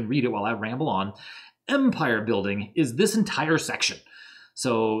everybody, and you can read it while I ramble on. Empire building is this entire section.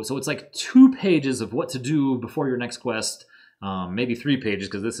 So it's like 2 pages of what to do before your next quest. maybe 3 pages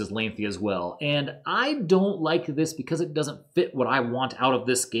because this is lengthy as well. And I don't like this because it doesn't fit what I want out of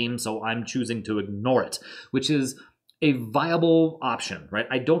this game, so I'm choosing to ignore it, which is a viable option, right?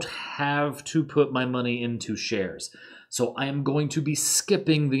 I don't have to put my money into shares. So I am going to be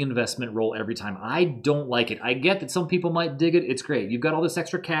skipping the investment roll every time. I don't like it. I get that some people might dig it. It's great. You've got all this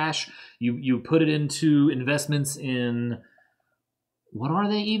extra cash. You put it into investments in, what are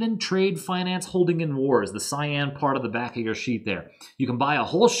they even? Trade, finance, holding, and wars. The cyan part of the back of your sheet there. You can buy a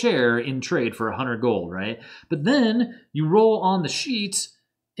whole share in trade for 100 gold, right? But then you roll on the sheet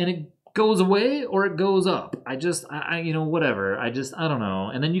and it goes away or it goes up. You know, whatever. I don't know.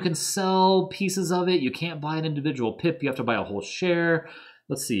 And then you can sell pieces of it. You can't buy an individual pip. You have to buy a whole share.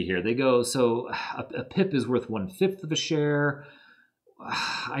 Let's see here. They go, so a pip is worth 1/5 of a share.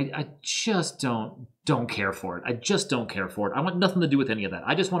 I just don't care for it. I just don't care for it. I want nothing to do with any of that.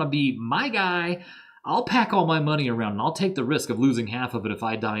 I just want to be my guy. I'll pack all my money around and I'll take the risk of losing half of it if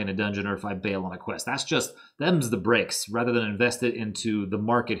I die in a dungeon or if I bail on a quest. That's just, them's the breaks, rather than invest it into the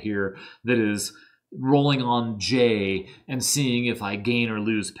market here that is rolling on J and seeing if I gain or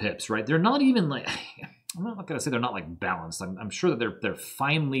lose pips, right? They're not even like, I'm not going to say they're not like balanced. I'm sure that they're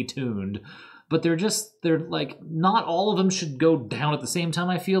finely tuned, but they're like, not all of them should go down at the same time,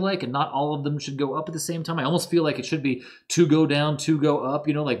 I feel like, and not all of them should go up at the same time. I almost feel like it should be 2 go down, 2 go up,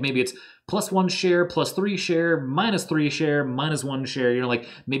 you know, like maybe it's +1 share, +3 share, -3 share, -1 share, you know, like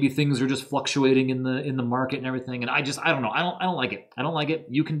maybe things are just fluctuating in the market and everything. And I don't know. I don't like it. I don't like it.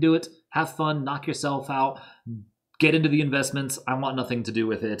 You can do it. Have fun, knock yourself out, get into the investments. I want nothing to do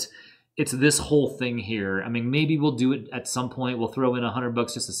with it. It's this whole thing here. I mean, maybe we'll do it at some point. We'll throw in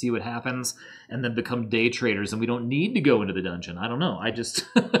 $100 just to see what happens and then become day traders and we don't need to go into the dungeon. I don't know. I just,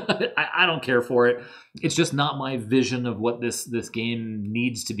 I don't care for it. It's just not my vision of what this game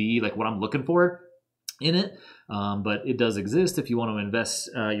needs to be, like what I'm looking for in it. But it does exist if you want to invest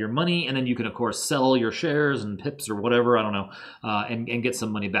your money, and then you can, of course, sell your shares and pips or whatever, I don't know, and get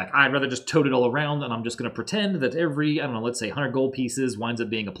some money back. I'd rather just tote it all around, and I'm just going to pretend that every, I don't know, let's say 100 gold pieces winds up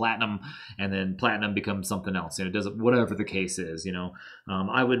being a platinum, and then platinum becomes something else. You know, it does whatever the case is, you know.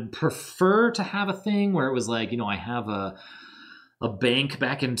 I would prefer to have a thing where it was like, you know, I have a bank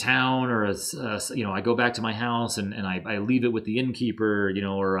back in town, or you know, I go back to my house and I leave it with the innkeeper, you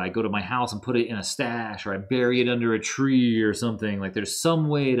know, or I go to my house and put it in a stash, or I bury it under a tree or something. Like there's some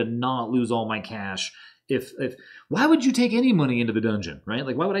way to not lose all my cash. If why would you take any money into the dungeon, right?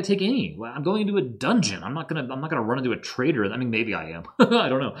 Like, why would I take any? Well, I'm going into a dungeon. I'm not gonna run into a trader. I mean, maybe I am. I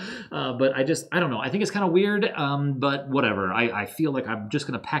don't know. But I don't know. I think it's kind of weird. But whatever. I feel like I'm just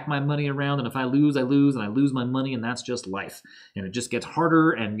gonna pack my money around, and if I lose, I lose, and I lose my money, and that's just life. And it just gets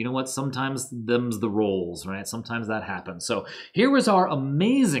harder. And you know what? Sometimes them's the rolls, right? Sometimes that happens. So here was our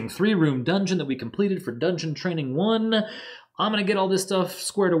amazing 3-room dungeon that we completed for Dungeon Training 1. I'm going to get all this stuff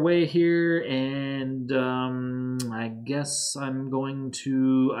squared away here, and I guess I'm going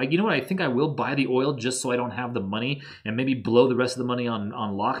to, you know what, I think I will buy the oil just so I don't have the money, and maybe blow the rest of the money on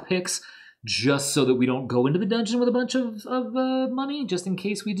lockpicks, just so that we don't go into the dungeon with a bunch of money, just in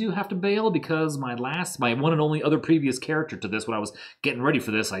case we do have to bail, because my one and only other previous character to this, when I was getting ready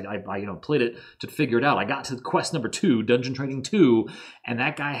for this, I you know, played it to figure it out. I got to quest number 2, Dungeon Training 2, and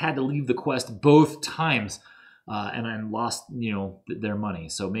that guy had to leave the quest both times. And I lost, you know, their money.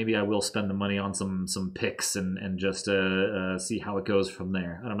 So maybe I will spend the money on some picks and just see how it goes from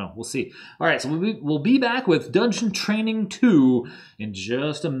there. I don't know. We'll see. All right, so we'll be back with Dungeon Training 2 in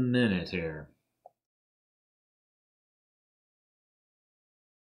just a minute here.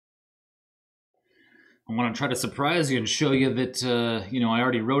 I want to try to surprise you and show you that, you know, I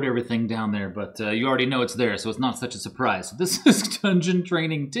already wrote everything down there, but you already know it's there, so it's not such a surprise. So this is Dungeon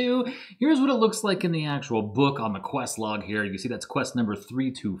Training 2. Here's what it looks like in the actual book on the quest log here. You see that's quest number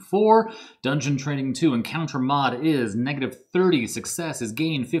 324. Dungeon Training 2 encounter mod is -30. Success is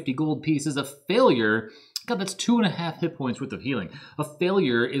gain 50 gold pieces. A failure, God, that's 2.5 hit points worth of healing. A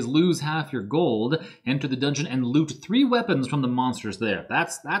failure is lose half your gold, enter the dungeon, and loot 3 weapons from the monsters there.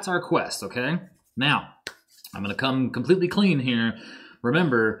 That's our quest, okay? Now, I'm going to come completely clean here.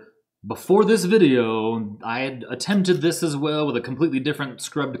 Remember, before this video, I had attempted this as well with a completely different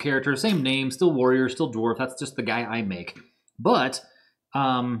scrubbed character. Same name, still warrior, still dwarf. That's just the guy I make. But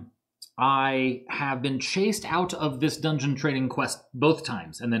I have been chased out of this dungeon training quest both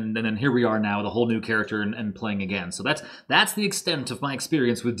times, and then here we are now with a whole new character and playing again. So that's the extent of my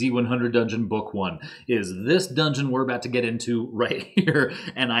experience with D100 Dungeon Book 1, is this dungeon we're about to get into right here,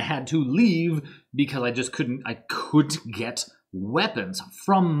 and I had to leave because I couldn't get weapons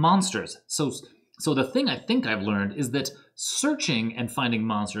from monsters. So the thing I think I've learned is that searching and finding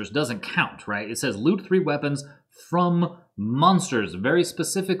monsters doesn't count, right? It says loot 3 weapons from monsters, very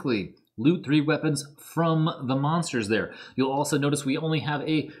specifically. Loot 3 weapons from the monsters there. You'll also notice we only have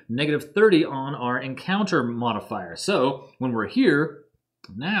a -30 on our encounter modifier. So when we're here,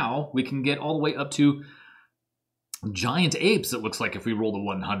 now we can get all the way up to giant apes, it looks like, if we roll the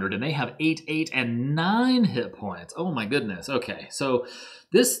 100, and they have 8, 8, and 9 hit points. Oh my goodness. Okay, so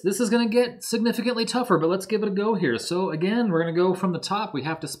this is going to get significantly tougher, but let's give it a go here. So again, we're going to go from the top. We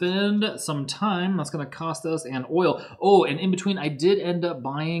have to spend some time. That's going to cost us an oil. Oh, and in between, I did end up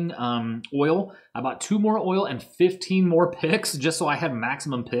buying oil. I bought 2 more oil and 15 more picks, just so I had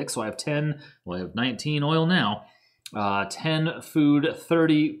maximum picks. So I have 10, well, I have 19 oil now. 10 food,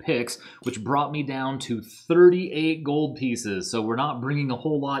 30 picks, which brought me down to 38 gold pieces. So we're not bringing a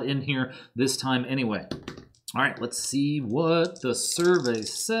whole lot in here this time anyway. All right, let's see what the survey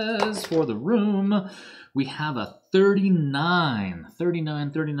says for the room. We have a 39.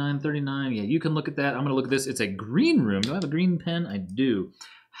 39, 39, 39. Yeah, you can look at that. I'm going to look at this. It's a green room. Do I have a green pen? I do.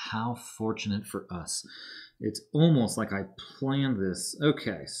 How fortunate for us. It's almost like I planned this.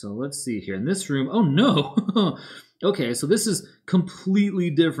 Okay, so let's see here. In this room, oh no! Okay, so this is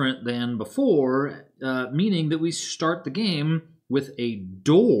completely different than before, meaning that we start the game with a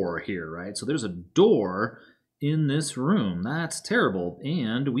door here, right? So there's a door in this room. That's terrible,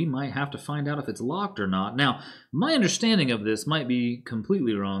 and we might have to find out if it's locked or not. Now, my understanding of this might be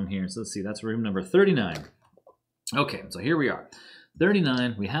completely wrong here. So let's see, that's room number 39. Okay, so here we are.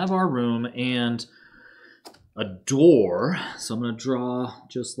 39, we have our room, and a door. So I'm going to draw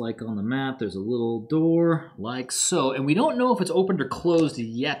just like on the map. There's a little door like so. And we don't know if it's opened or closed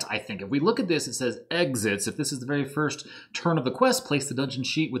yet, I think. If we look at this, it says exits. If this is the very first turn of the quest, place the dungeon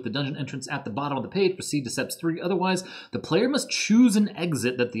sheet with the dungeon entrance at the bottom of the page. Proceed to steps 3. Otherwise, the player must choose an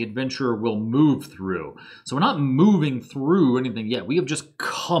exit that the adventurer will move through. So we're not moving through anything yet. We have just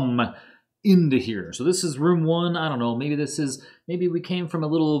come into here. So this is room 1. I don't know. Maybe we came from a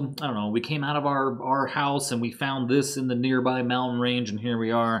little, I don't know, we came out of our house and we found this in the nearby mountain range, and here we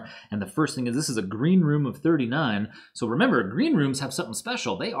are. And the first thing is, this is a green room of 39. So remember, green rooms have something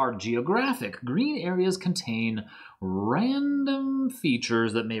special. They are geographic. Green areas contain random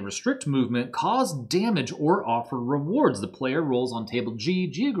features that may restrict movement, cause damage, or offer rewards. The player rolls on table G,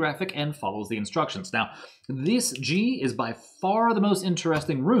 geographic, and follows the instructions. Now, this G is by far the most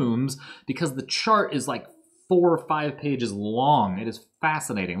interesting rooms because the chart is like 4 or 5 pages long. It is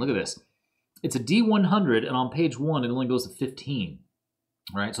fascinating. Look at this. It's a D100, and on page 1, it only goes to 15.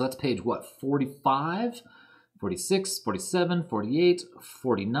 All right, so that's page, what, 45, 46, 47, 48,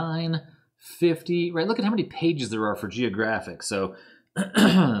 49, 50, right? Look at how many pages there are for geographic. So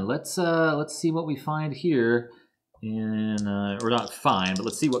let's see what we find here in, or not find, but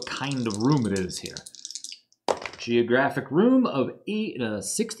let's see what kind of room it is here. Geographic room of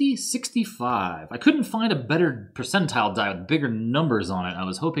 60, 65. I couldn't find a better percentile die with bigger numbers on it. I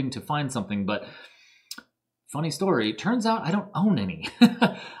was hoping to find something, but funny story, turns out I don't own any.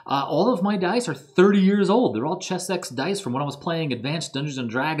 All of my dice are 30 years old. They're all Chess X dice from when I was playing Advanced Dungeons and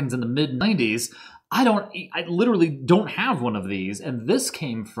Dragons in the mid-90s. I literally don't have one of these, and this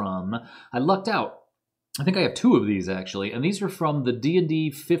came from, I lucked out. I think I have 2 of these actually, and these are from the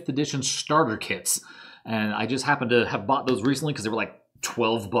D&D 5th edition starter kits. And I just happened to have bought those recently because they were like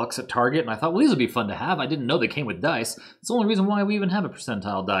 $12 at Target, and I thought, well, these would be fun to have. I didn't know they came with dice. It's the only reason why we even have a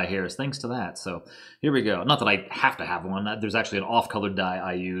percentile die here is thanks to that. So here we go. Not that I have to have one. There's actually an off-colored die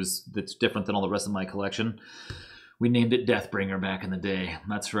I use that's different than all the rest of my collection. We named it Deathbringer back in the day.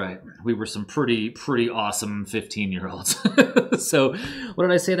 That's right. We were some pretty awesome 15-year-olds. So what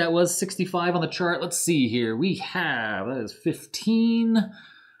did I say that was? 65 on the chart. Let's see here. We have, that is 15.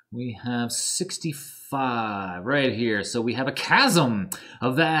 We have 65 right here. So we have a chasm. A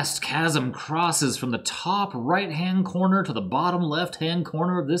vast chasm crosses from the top right-hand corner to the bottom left-hand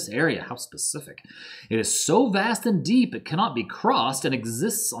corner of this area. How specific. It is so vast and deep it cannot be crossed and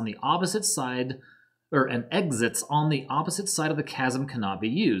exists on the opposite side, and exits on the opposite side of the chasm cannot be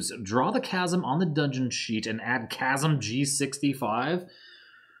used. Draw the chasm on the dungeon sheet and add chasm G65.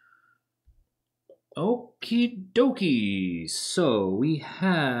 Okie dokie. So we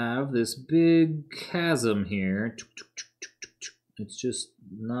have this big chasm here. It's just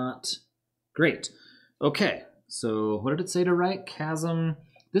not great. Okay, so what did it say to write? Chasm.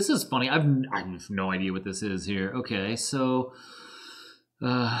 This is funny. I have no idea what this is here. Okay, so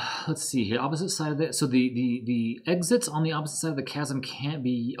let's see here. Opposite side of it. So the exits on the opposite side of the chasm can't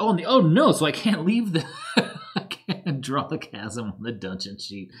be. Oh, oh no! So I can't leave the. I can't draw the chasm on the dungeon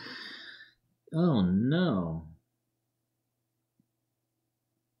sheet. Oh, no.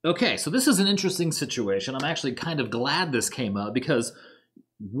 Okay, so this is an interesting situation. I'm actually kind of glad this came up because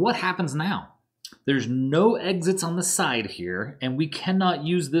what happens now? There's no exits on the side here, and we cannot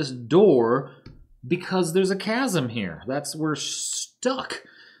use this door because there's a chasm here. We're stuck,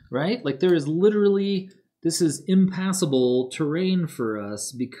 right? Like there is literally, this is impassable terrain for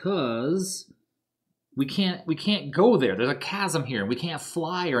us because we can't go there. There's a chasm here, and we can't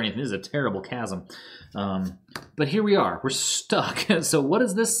fly or anything. This is a terrible chasm. But here we are. We're stuck. So what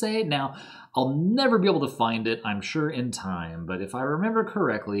does this say? Now, I'll never be able to find it, I'm sure, in time. But if I remember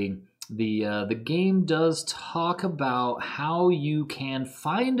correctly, the game does talk about how you can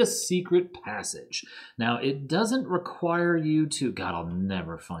find a secret passage. Now, it doesn't require you to... God, I'll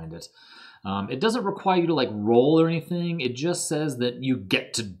never find it. It doesn't require you to like roll or anything. It just says that you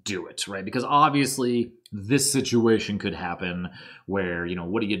get to do it, right? Because obviously this situation could happen where, you know,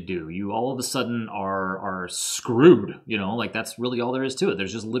 what do? You all of a sudden are screwed, you know, like that's really all there is to it.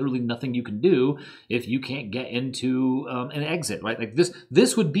 There's just literally nothing you can do if you can't get into an exit, right? Like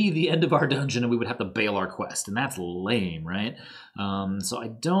this would be the end of our dungeon and we would have to bail our quest, and that's lame, right? So I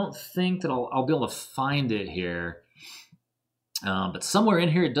don't think that I'll be able to find it here. But somewhere in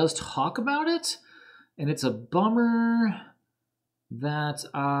here it does talk about it, and it's a bummer that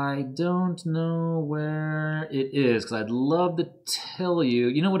I don't know where it is, because I'd love to tell you.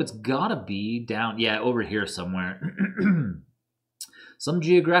 You know what, it's gotta be down, yeah, over here somewhere. Some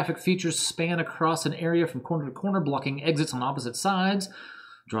geographic features span across an area from corner to corner, blocking exits on opposite sides.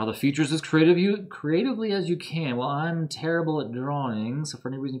 Draw the features as creatively as you can. Well, I'm terrible at drawing, so for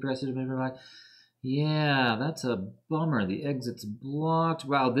any reason, yeah, that's a bummer. The exit's blocked.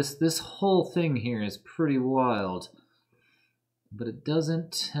 Wow, this whole thing here is pretty wild. But it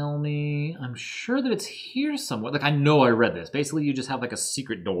doesn't tell me. I'm sure that it's here somewhere. Like, I know I read this. Basically, you just have like a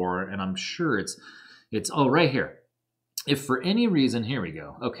secret door, and I'm sure it's oh, right here. If for any reason, here we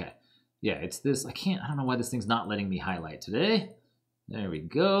go. Okay. Yeah, it's this. I don't know why this thing's not letting me highlight today. There we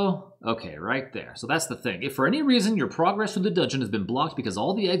go. Okay, right there. So that's the thing. If for any reason your progress through the dungeon has been blocked because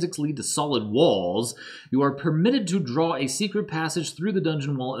all the exits lead to solid walls, you are permitted to draw a secret passage through the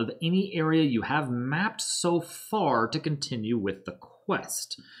dungeon wall of any area you have mapped so far to continue with the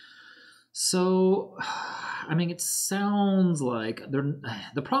quest. So, I mean, it sounds like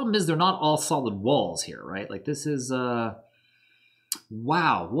the problem is they're not all solid walls here, right? Like this is wow,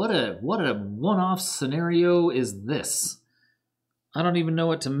 what a one-off scenario is this? I don't even know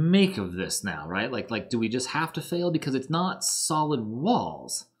what to make of this now, right? Like, do we just have to fail because it's not solid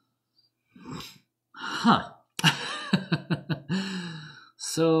walls? Huh.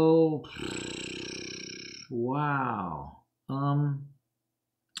 So, wow.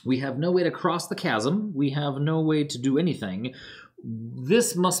 We have no way to cross the chasm. We have no way to do anything.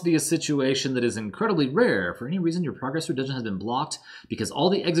 This must be a situation that is incredibly rare. For any reason, your progress through dungeon has been blocked because all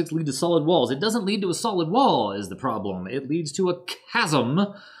the exits lead to solid walls. It doesn't lead to a solid wall is the problem. It leads to a chasm.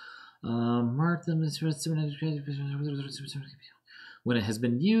 When it has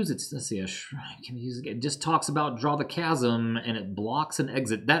been used, let's see, a shrine can be used again. It just talks about draw the chasm and it blocks an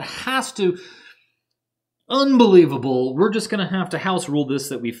exit. That has to... Unbelievable. We're just going to have to house rule this,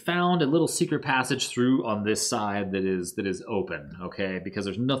 that we found a little secret passage through on this side that is open, okay? Because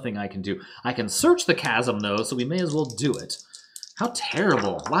there's nothing I can do. I can search the chasm, though, so we may as well do it. How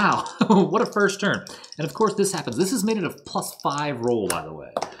terrible. Wow. What a first turn. And, of course, this happens. This is made it a +5 roll, by the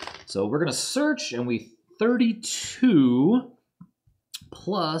way. So we're going to search, and we 32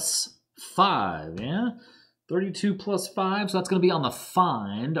 plus 5, yeah? 32 plus 5, so that's going to be on the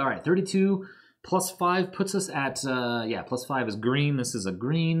find. All right, 32... Plus 5 puts us at, yeah, plus 5 is green. This is a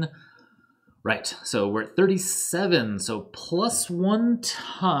green. Right, so we're at 37, so plus 1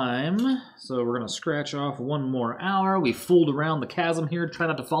 time. So we're going to scratch off 1 more hour. We fooled around the chasm here, try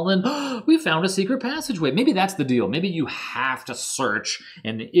not to fall in. We found a secret passageway. Maybe that's the deal. Maybe you have to search,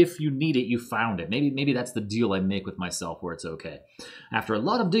 and if you need it, you found it. Maybe that's the deal I make with myself where it's okay. After a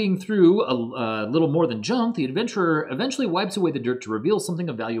lot of digging through a little more than junk, the adventurer eventually wipes away the dirt to reveal something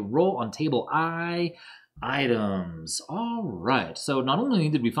of value. Roll on table I. Items. All right. So not only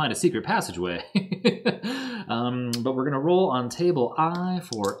did we find a secret passageway, but we're going to roll on table I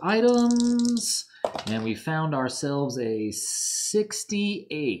for items. And we found ourselves a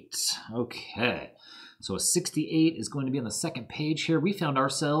 68. Okay. So a 68 is going to be on the second page here. We found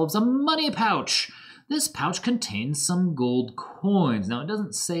ourselves a money pouch. This pouch contains some gold coins. Now, it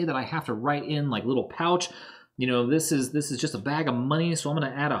doesn't say that I have to write in like little pouch. You know, this is just a bag of money, so I'm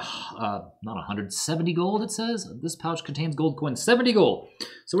going to add not 170 gold, it says. This pouch contains gold coins, 70 gold.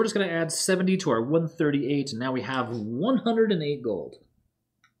 So we're just going to add 70 to our 138, and now we have 108 gold.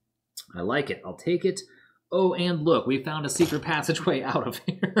 I like it. I'll take it Oh, and look, we found a secret passageway out of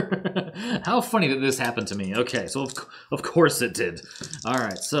here. How funny that this happened to me. Okay, so of course it did. All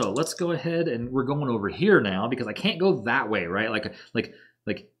right, so let's go ahead and we're going over here now because I can't go that way, right? Like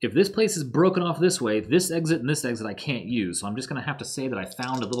if this place is broken off this way, this exit and this exit I can't use. So I'm just going to have to say that I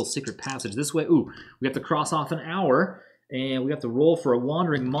found a little secret passage this way. Ooh, we have to cross off an hour. And we have to roll for a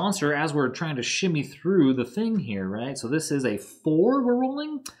wandering monster as we're trying to shimmy through the thing here, right? So this is a 4 we're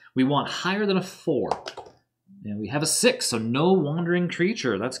rolling. We want higher than a 4. And we have a 6, so no wandering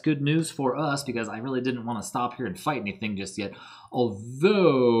creature. That's good news for us because I really didn't want to stop here and fight anything just yet.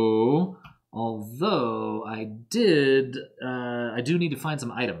 Although I do need to find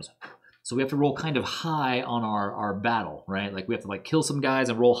some items. So we have to roll kind of high on our battle, right? Like we have to like kill some guys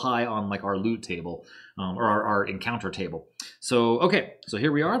and roll high on like our loot table or our encounter table. So, okay, so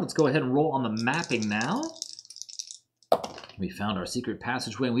here we are. Let's go ahead and roll on the mapping now. We found our secret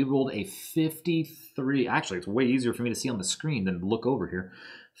passageway and we rolled a 53. Actually, it's way easier for me to see on the screen than look over here.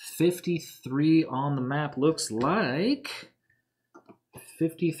 53 on the map looks like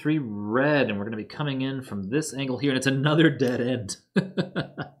 53 red, and we're going to be coming in from this angle here, and it's another dead end.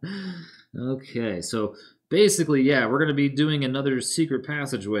 Okay, so basically, yeah, we're going to be doing another secret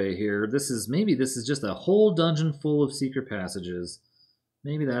passageway here. Maybe this is just a whole dungeon full of secret passages.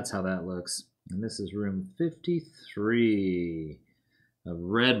 Maybe that's how that looks. And this is room 53, a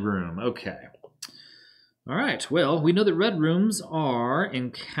red room. Okay. All right, well, we know that red rooms are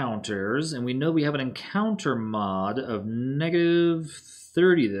encounters, and we know we have an encounter mod of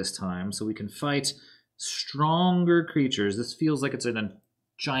 -30 this time, so we can fight stronger creatures. This feels like it's a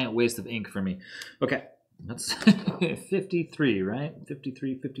giant waste of ink for me. Okay, that's 53, right?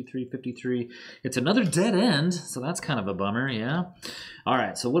 53, 53, 53. It's another dead end, so that's kind of a bummer, yeah? All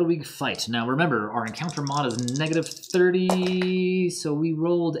right, so what do we fight? Now, remember, our encounter mod is -30, so we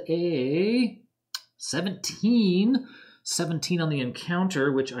rolled a 17. 17 on the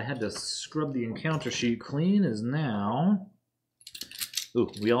encounter, which I had to scrub the encounter sheet clean, is now... Ooh,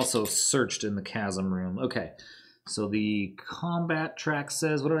 we also searched in the chasm room. Okay, so the combat track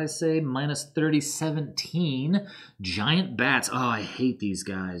says, what did I say? -30, 17. Giant bats. Oh, I hate these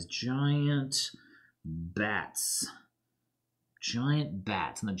guys. Giant bats. Giant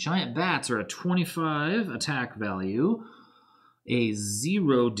bats. And the giant bats are a 25 attack value, a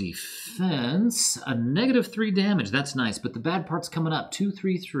 0 defense, a -3 damage. That's nice, but the bad part's coming up. 2,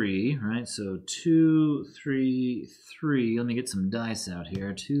 3, 3, right? So 2, 3, 3. Let me get some dice out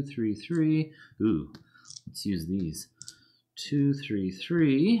here. 2, 3, 3. Ooh, let's use these. 2, 3,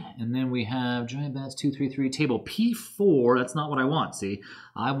 3. And then we have giant bats, 2, 3, 3. Table P4. That's not what I want, see?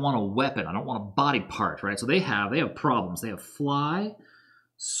 I want a weapon. I don't want a body part, right? So they have problems. They have fly,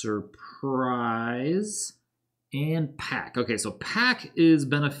 surprise, and pack. Okay, so pack is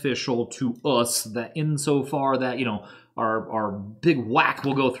beneficial to us that insofar that, you know, our big whack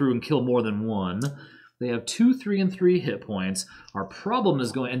will go through and kill more than one. They have 2, 3, and 3 hit points. Our problem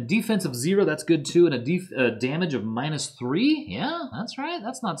is going, and defense of 0, that's good too, and a damage of -3. Yeah, that's right,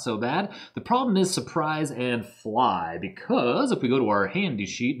 that's not so bad. The problem is surprise and fly, because if we go to our handy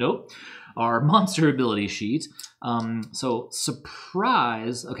sheet, nope, our monster ability sheet. So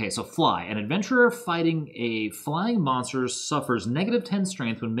surprise, okay, so fly. An adventurer fighting a flying monster suffers -10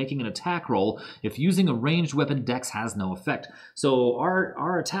 strength when making an attack roll. If using a ranged weapon, dex has no effect. So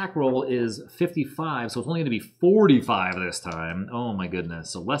our attack roll is 55, so it's only going to be 45 this time. Oh my goodness,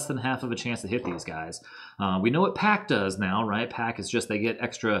 so less than half of a chance to hit these guys. We know what pack does now, right? Pack is just they get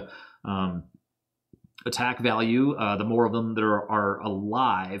extra... attack value, the more of them that are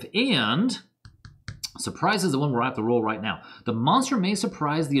alive, and surprise is the one we're going to have to roll right now. The monster may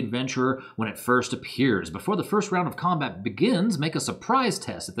surprise the adventurer when it first appears. Before the first round of combat begins, make a surprise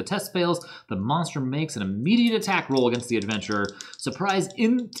test. If the test fails, the monster makes an immediate attack roll against the adventurer. Surprise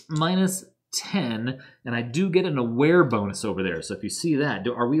int -10, and I do get an aware bonus over there. So if you see that,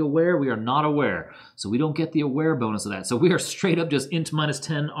 are we aware? We are not aware. So we don't get the aware bonus of that. So we are straight up just int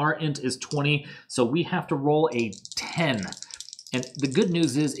 -10. Our int is 20, so we have to roll a 10. And the good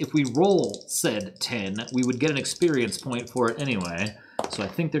news is if we roll said 10, we would get an experience point for it anyway. So I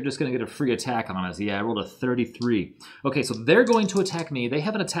think they're just going to get a free attack on us. Yeah, I rolled a 33. Okay, so they're going to attack me. They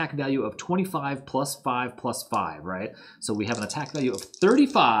have an attack value of 25 plus 5 plus 5, right? So we have an attack value of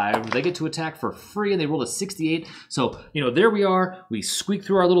 35. They get to attack for free, and they rolled a 68. So, you know, there we are. We squeak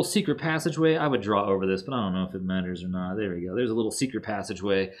through our little secret passageway. I would draw over this, but I don't know if it matters or not. There we go. There's a little secret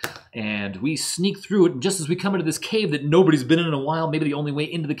passageway, and we sneak through it. And just as we come into this cave that nobody's been in a while, maybe the only way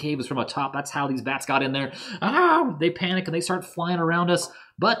into the cave is from a top. That's how these bats got in there. Ah! They panic, and they start flying around us,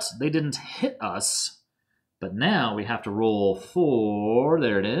 but they didn't hit us. But now we have to roll for,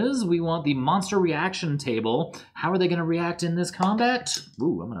 there it is, we want the monster reaction table. How are they going to react in this combat?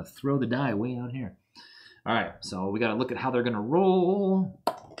 Ooh, I'm going to throw the die way out here. All right, so we got to look at how they're going to roll.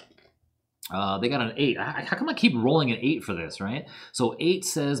 They got an 8. How come I keep rolling an 8 for this, right? So 8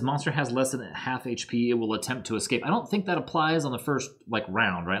 says monster has less than half HP. It will attempt to escape. I don't think that applies on the first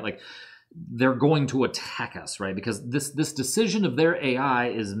round, right? Like they're going to attack us, right? Because this decision of their AI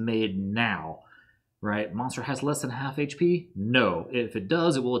is made now. Right? Monster has less than half HP? No. If it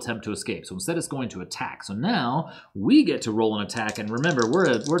does, it will attempt to escape. So instead, it's going to attack. So now we get to roll an attack. And remember, we're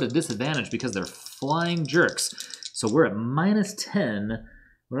at a disadvantage because they're flying jerks. So we're at -10.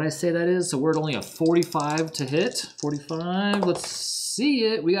 What did I say that is? So we're at only a 45 to hit. 45. Let's see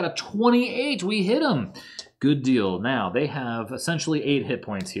it. We got a 28. We hit them. Good deal. Now they have essentially 8 hit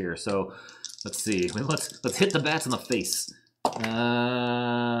points here. So let's see. Let's hit the bats in the face.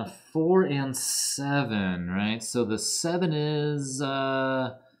 4 and 7, right? So the 7 is,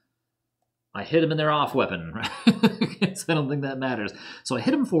 I hit him in their off weapon, right? So I don't think that matters. So I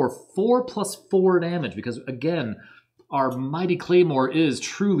hit him for 4 plus 4 damage because, again, our Mighty Claymore is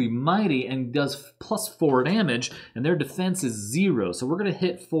truly mighty and does plus 4 damage, and their defense is 0. So we're going to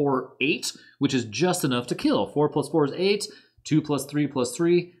hit for 8, which is just enough to kill. 4 plus 4 is 8. 2 plus 3 plus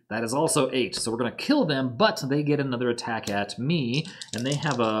 3, that is also 8. So we're going to kill them, but they get another attack at me. And they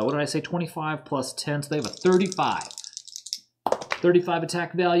have a, what did I say, 25 plus 10, so they have a 35. 35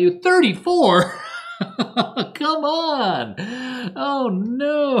 attack value. 34? Come on! Oh,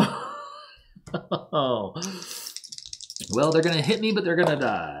 no! Oh. Well, they're going to hit me, but they're going to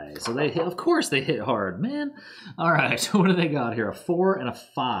die. So they hit, of course they hit hard, man. All right, what do they got here? A 4 and a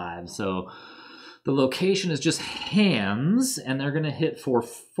 5, so... The location is just hands, and they're going to hit for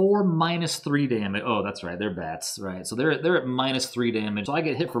 4 minus 3 damage. Oh, that's right. They're bats, right? So they're at minus 3 damage. So I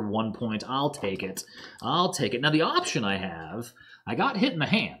get hit for 1 point. I'll take it. I'll take it. Now, the option I have, I got hit in the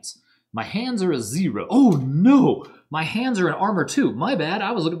hands. My hands are a 0. Oh, no. My hands are an armor 2. My bad.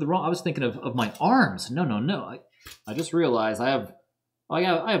 I was looking at the wrong. I was thinking of my arms. No. I just realized I have... Oh,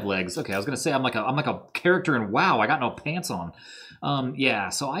 yeah, I have legs. Okay, I was going to say I'm like a character in WoW. I got no pants on. Yeah,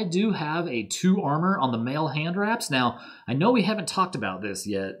 so I do have a 2 armor on the male hand wraps. Now, I know we haven't talked about this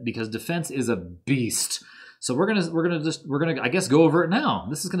yet because defense is a beast. So we're gonna I guess go over it now.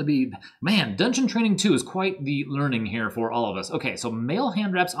 This is gonna be, man, Dungeon Training 2 is quite the learning here for all of us. Okay, so male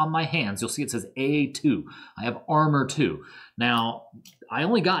hand wraps on my hands. You'll see it says A2. I have armor 2. Now, I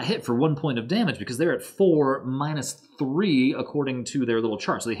only got hit for 1 point of damage because they're at 4 minus 3 according to their little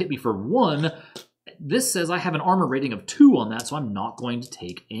chart. So they hit me for 1. This says I have an armor rating of 2 on that, so I'm not going to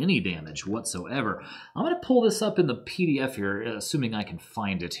take any damage whatsoever. I'm going to pull this up in the PDF here, assuming I can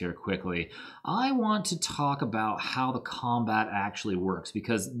find it here quickly. I want to talk about how the combat actually works,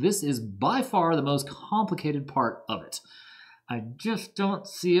 because this is by far the most complicated part of it. I just don't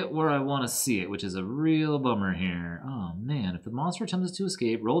see it where I want to see it, which is a real bummer here. Oh man, if the monster attempts to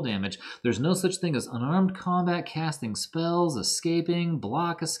escape, roll damage. There's no such thing as unarmed combat, casting spells, escaping,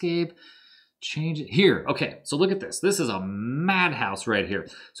 block escape. Change it here. Okay, so look at this. This is a madhouse right here.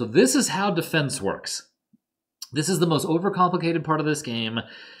 So this is how defense works. This is the most overcomplicated part of this game.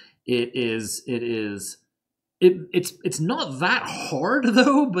 It's not that hard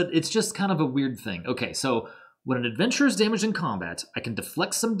though, but it's just kind of a weird thing. Okay, so when an adventurer is damaged in combat, I can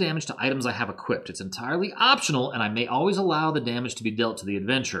deflect some damage to items I have equipped. It's entirely optional, and I may always allow the damage to be dealt to the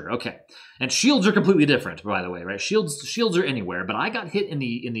adventurer. Okay, and shields are completely different, by the way, right? Shields are anywhere, but I got hit in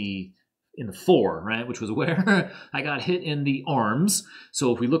the 4, right, which was where I got hit in the arms.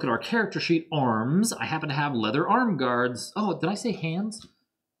 So if we look at our character sheet, arms, I happen to have leather arm guards. Oh, did I say hands?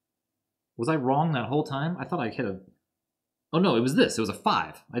 Was I wrong that whole time? I thought I hit a... Oh no, it was this. It was a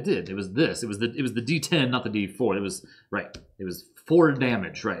 5. I did. It was this. It was the D10, not the D4. It was right. It was 4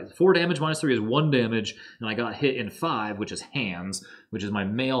 damage, right? 4 damage minus 3 is 1 damage, and I got hit in 5, which is hands, which is my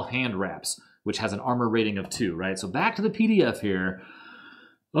male hand wraps, which has an armor rating of 2, right? So back to the PDF here.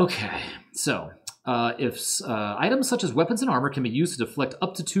 Okay, so if items such as weapons and armor can be used to deflect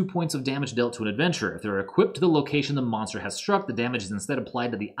up to 2 points of damage dealt to an adventurer. If they're equipped to the location the monster has struck, the damage is instead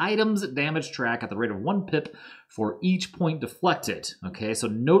applied to the item's damage track at the rate of 1 pip for each point deflected. Okay, so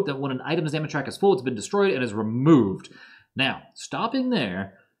note that when an item's damage track is full, it's been destroyed and is removed. Now, stopping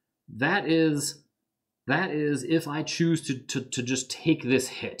there, that is if I choose to just take this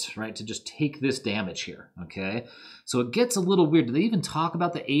hit, right? To just take this damage here, okay? So it gets a little weird. Do they even talk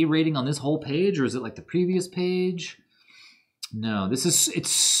about the A rating on this whole page, or is it like the previous page? No, it's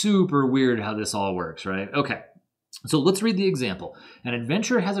super weird how this all works, right? Okay, So let's read the example. An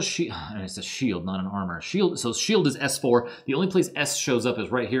adventurer has a shield, and it's a shield, not an armor. Shield. So shield is S4. The only place S shows up is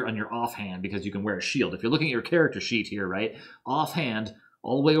right here on your offhand because you can wear a shield. If you're looking at your character sheet here, right, offhand,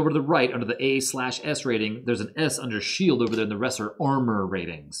 all the way over to the right under the A/S rating, there's an S under shield over there, and the rest are armor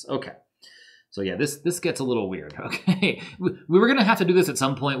ratings. Okay. So yeah, this gets a little weird. Okay, we were gonna have to do this at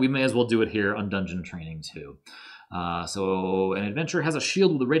some point. We may as well do it here on Dungeon Training too. So an adventurer has a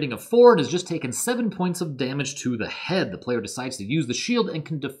shield with a rating of 4 and has just taken 7 points of damage to the head. The player decides to use the shield and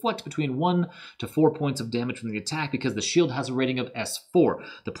can deflect between 1 to 4 points of damage from the attack because the shield has a rating of S4.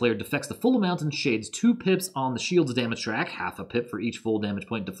 The player deflects the full amount and shades 2 pips on the shield's damage track, half a pip for each full damage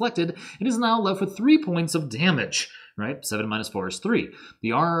point deflected, and is now left with 3 points of damage. Right? 7 minus 4 is 3.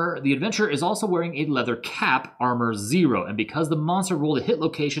 The adventurer is also wearing a leather cap, armor 0, and because the monster rolled a hit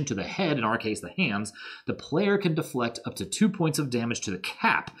location to the head, in our case the hands, the player can deflect up to 2 points of damage to the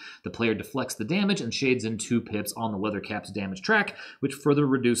cap. The player deflects the damage and shades in 2 pips on the leather cap's damage track, which further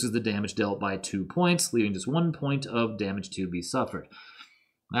reduces the damage dealt by 2 points, leaving just 1 point of damage to be suffered.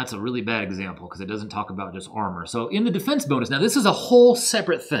 That's a really bad example because it doesn't talk about just armor. So in the defense bonus, now this is a whole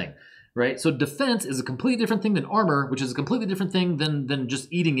separate thing. Right? So defense is a completely different thing than armor, which is a completely different thing than just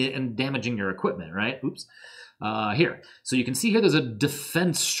eating it and damaging your equipment, right? Oops. Here. So you can see here there's a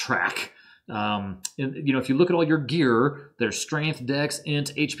defense track. If you look at all your gear, there's strength, dex,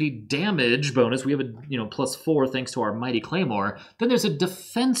 int, HP, damage bonus. We have a +4 thanks to our mighty claymore. Then there's a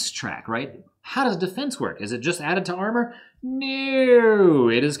defense track, right? How does defense work? Is it just added to armor? No,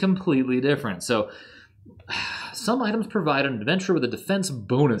 it is completely different. So some items provide an adventurer with a defense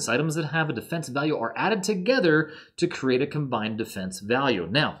bonus. Items that have a defense value are added together to create a combined defense value.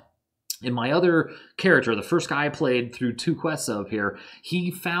 Now, in my other character, the first guy I played through 2 quests of here, he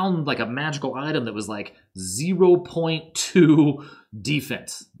found like a magical item that was like 0.2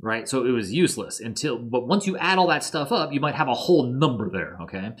 defense, right? So it was useless but once you add all that stuff up, you might have a whole number there,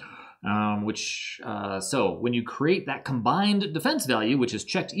 okay? So when you create that combined defense value, which is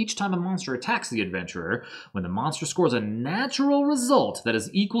checked each time a monster attacks the adventurer, when the monster scores a natural result that is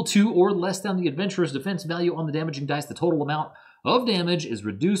equal to or less than the adventurer's defense value on the damaging dice, the total amount of damage is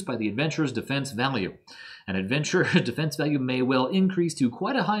reduced by the adventurer's defense value. An adventurer's defense value may well increase to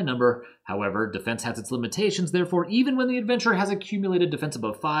quite a high number. However, defense has its limitations. Therefore, even when the adventurer has accumulated defense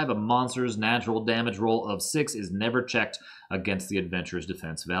above 5, a monster's natural damage roll of 6 is never checked against the adventurer's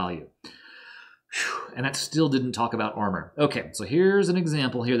defense value. Whew. And that still didn't talk about armor. Okay, so here's an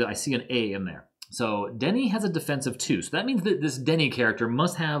example here that I see an A in there. So Denny has a defense of 2. So that means that this Denny character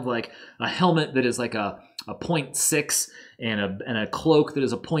must have like a helmet that is like a 0.6 and a cloak that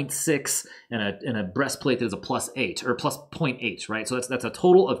is a 0.6 and a breastplate that is a +8 or plus 0.8, right? So that's a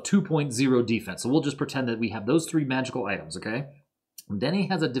total of 2.0 defense. So we'll just pretend that we have those 3 magical items, okay? Denny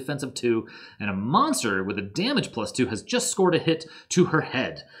has a defense of 2, and a monster with a damage +2 has just scored a hit to her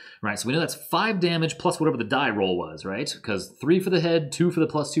head, right? So we know that's 5 damage plus whatever the die roll was, right? Because 3 for the head, 2 for the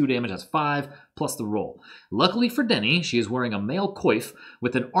 +2 damage, that's 5 plus the roll. Luckily for Denny, she is wearing a mail coif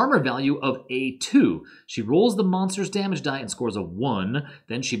with an armor value of A2. She rolls the monster's damage die and scores a 1.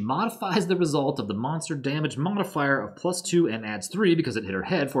 Then she modifies the result of the monster damage modifier of +2 and adds 3 because it hit her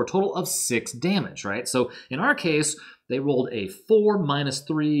head for a total of 6 damage, right? So in our case, they rolled a 4 minus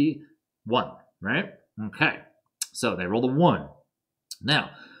 3, 1, right? Okay, so they rolled a 1.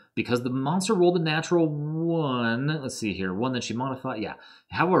 Now, because the monster rolled a natural 1, let's see here, 1 that she modified, yeah.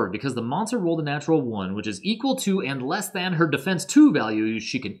 However, because the monster rolled a natural 1, which is equal to and less than her defense 2 value,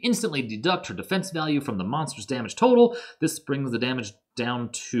 she can instantly deduct her defense value from the monster's damage total. This brings the damage down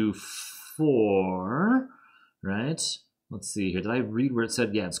to 4, right? Let's see here. Did I read where it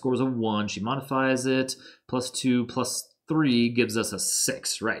said, yeah, it scores a 1. She modifies it. +2 plus 3 gives us a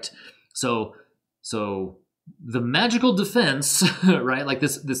 6, right? So the magical defense, right? Like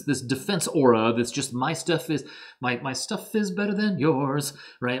this defense aura that's just my stuff is better than yours,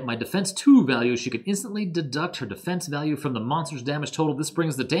 right? My defense 2 value, she can instantly deduct her defense value from the monster's damage total. This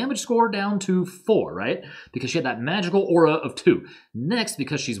brings the damage score down to 4, right? Because she had that magical aura of 2. Next,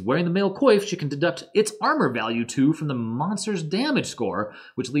 because she's wearing the mail coif, she can deduct its armor value 2 from the monster's damage score,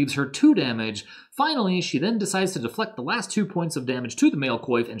 which leaves her 2 damage. Finally, she then decides to deflect the last 2 points of damage to the mail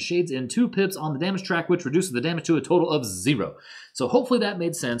coif and shades in 2 pips on the damage track, which reduces the damage to a total of 0. So hopefully that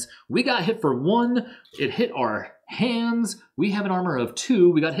made sense. We got hit for 1. It hit our hands. We have an armor of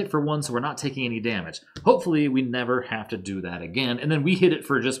 2. We got hit for 1, so we're not taking any damage. Hopefully we never have to do that again. And then we hit it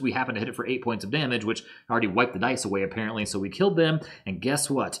for we happened to hit it for 8 points of damage, which already wiped the dice away apparently, so we killed them. And guess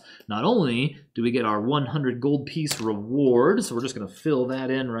what? Not only do we get our 100 gold piece reward, so we're just going to fill that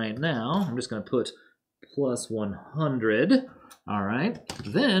in right now. I'm just going to put plus 100. All right,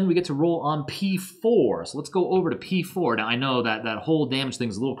 then we get to roll on P4. So let's go over to P4. Now I know that that whole damage thing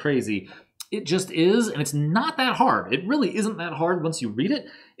is a little crazy. It just is, and it's not that hard. It really isn't that hard once you read it.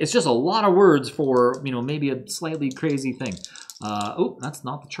 It's just a lot of words for, you know, maybe a slightly crazy thing. Oh, that's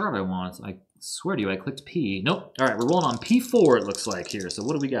not the chart I want. I swear to you, I clicked P. Nope. All right, we're rolling on P4, it looks like here. So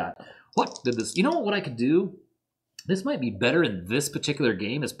what do we got? What did this? You know what I could do? This might be better in this particular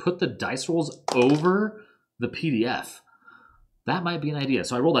game, is put the dice rolls over the PDF. That might be an idea.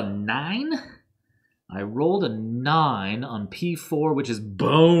 So I rolled a 9. I rolled a 9 on P4, which is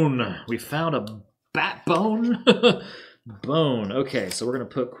bone. We found a bat bone. Bone. Okay, so we're going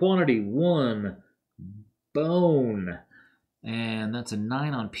to put quantity 1, bone. And that's a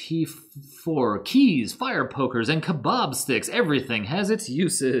 9 on P4. Keys, fire pokers, and kebab sticks. Everything has its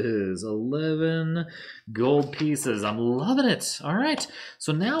uses. 11 gold pieces. I'm loving it. All right.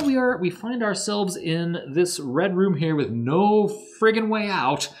 So now we find ourselves in this red room here with no friggin' way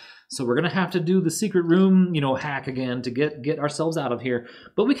out. So we're going to have to do the secret room, you know, hack again to get ourselves out of here.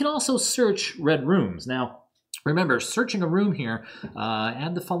 But we can also search red rooms. Now, remember, searching a room here,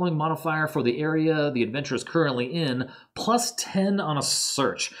 add the following modifier for the area the adventure is currently in, plus 10 on a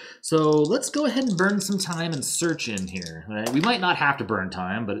search. So let's go ahead and burn some time and search in here. Right? We might not have to burn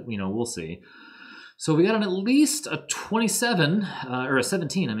time, but, you know, we'll see. So we got at least a 27, or a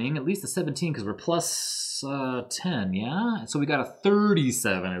 17, I mean, at least a 17 because we're plus 10, yeah? So we got a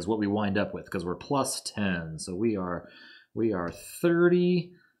 37 is what we wind up with because we're plus 10. So we are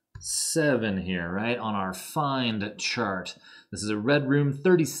 37 here, right, on our find chart. This is a red room.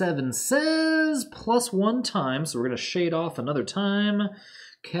 37 says plus 1 time, so we're going to shade off another time.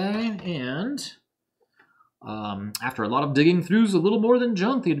 Okay, and after a lot of digging through a little more than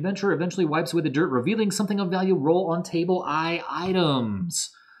junk, the adventurer eventually wipes away the dirt, revealing something of value. Roll on table I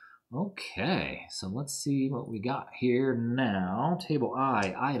items. Okay, so let's see what we got here now. Table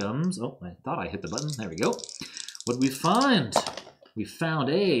I items. Oh, I thought I hit the button. There we go. What did we find? We found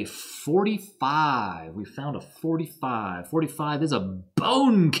a 45. We found a 45. 45 is a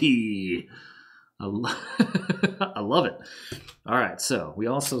bone key. I love it. All right, so we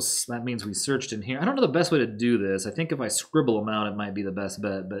also, that means we searched in here. I don't know the best way to do this. I think if I scribble them out, it might be the best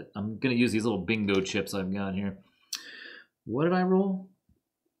bet, but I'm going to use these little bingo chips I've got here. What did I roll?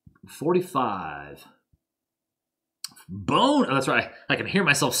 45. Bone. Oh, that's right. I can hear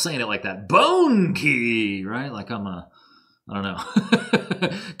myself saying it like that. Bone key, right? Like I'm a, I don't know.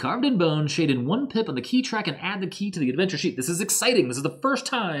 Carved in bone, shaded 1 pip on the key track, and add the key to the adventure sheet. This is exciting. This is the first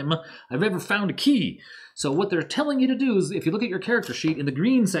time I've ever found a key. So what they're telling you to do is, if you look at your character sheet, in the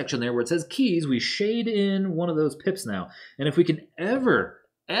green section there where it says keys, we shade in 1 of those pips now. And if we can ever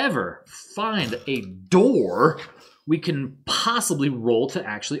find a door, we can possibly roll to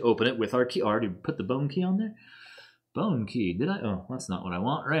actually open it with our key. I already put the bone key on there. Bone key. Did I? Oh, that's not what I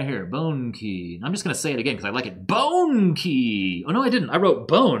want. Right here. Bone key. I'm just going to say it again because I like it. Bone key. Oh, no, I didn't. I wrote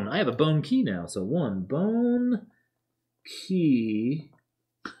bone. I have a bone key now. So 1. Bone key.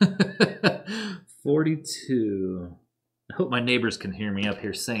 42. I hope my neighbors can hear me up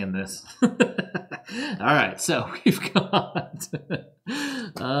here saying this. All right, so we've got...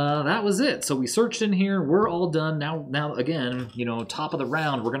 that was it. So we searched in here. We're all done. Now again, you know, top of the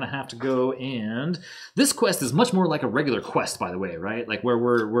round, we're going to have to go and... This quest is much more like a regular quest, by the way, right? Like where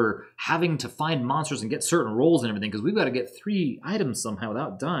we're having to find monsters and get certain rolls and everything, because we've got to get 3 items somehow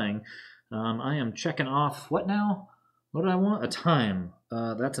without dying. I am checking off... What now? What did I want? A time.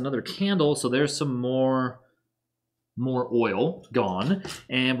 That's another candle, so there's some more oil gone,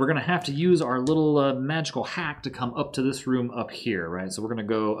 and we're gonna have to use our little magical hack to come up to this room up here, right? So we're gonna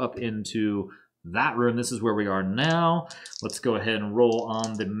go up into that room. This is where we are now. Let's go ahead and roll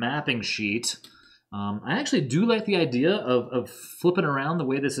on the mapping sheet. I actually do like the idea of flipping around the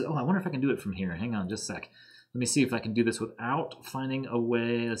way this is. Oh, I wonder if I can do it from here. Hang on just a sec. Let me see if I can do this without finding a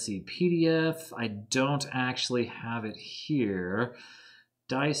way. Let's see, PDF. I don't actually have it here.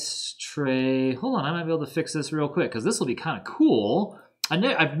 Dice tray. Hold on, I might be able to fix this real quick because this will be kind of cool.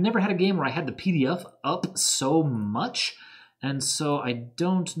 I've never had a game where I had the PDF up so much, and so I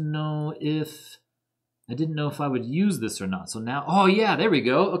don't know if... I didn't know if I would use this or not. So now, oh yeah, there we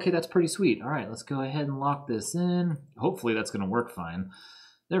go. Okay, that's pretty sweet. All right, let's go ahead and lock this in. Hopefully that's going to work fine.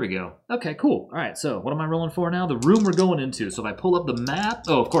 There we go. Okay, cool. All right, so what am I rolling for now? The room we're going into. So if I pull up the map...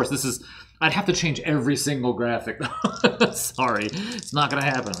 Oh, of course, this is... I'd have to change every single graphic. Sorry, it's not going to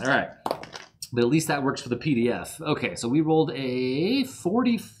happen. All right, but at least that works for the PDF. Okay, so we rolled a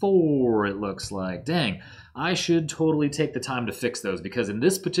 44, it looks like. Dang, I should totally take the time to fix those because in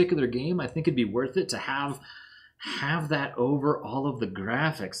this particular game, I think it'd be worth it to have that over all of the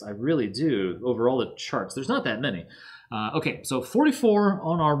graphics. I really do, over all the charts. There's not that many. Okay, so 44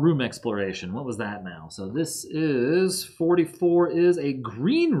 on our room exploration. What was that now? So this is 44 is a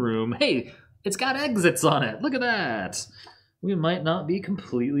green room. Hey, it's got exits on it. Look at that. We might not be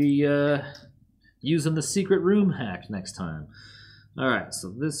completely using the secret room hack next time. All right, so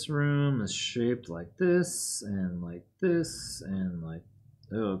this room is shaped like this and like this and like.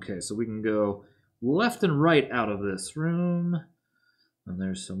 Okay, so we can go left and right out of this room. And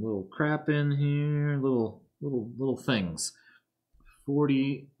there's some little crap in here, little things.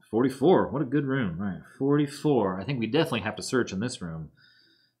 44, what a good room. All right, 44. I think we definitely have to search in this room.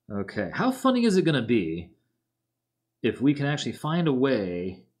 Okay, how funny is it going to be if we can actually find a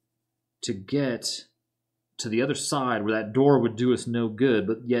way to get to the other side where that door would do us no good,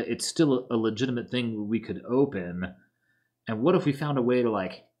 but yet it's still a legitimate thing we could open? And what if we found a way to,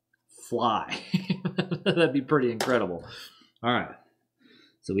 like, fly? That'd be pretty incredible. All right.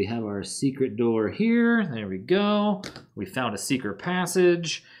 So we have our secret door here. There we go. We found a secret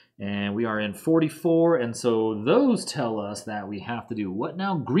passage, and we are in 44. And so those tell us that we have to do what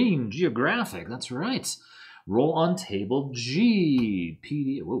now? Green, geographic. That's right. Roll on table G.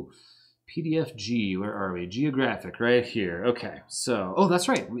 PDF G. Where are we? Geographic, right here. Okay. So, oh, that's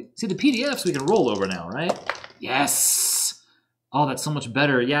right. See, the PDFs we can roll over now, right? Yes. Oh, that's so much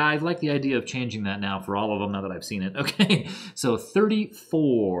better. Yeah, I like the idea of changing that now for all of them now that I've seen it. Okay, so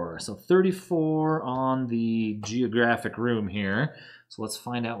 34. So 34 on the geographic room here. So let's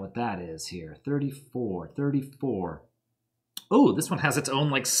find out what that is here. 34. Oh, this one has its own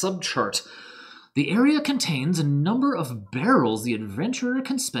like subchart. The area contains a number of barrels the adventurer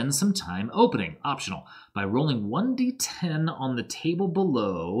can spend some time opening. Optional. By rolling 1d10 on the table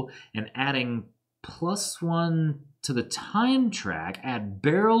below and adding +1 to the time track, add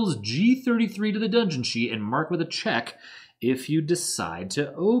barrels G33 to the dungeon sheet and mark with a check if you decide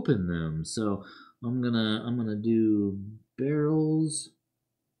to open them. So I'm gonna do barrels.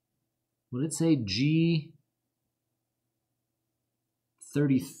 What did it say?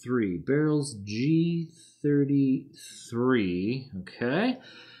 G33. Barrels G33. Okay.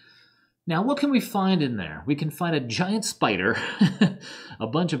 Now, what can we find in there? We can find a giant spider, a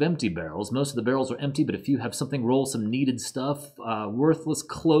bunch of empty barrels. Most of the barrels are empty, but if you have something, roll some needed stuff. Worthless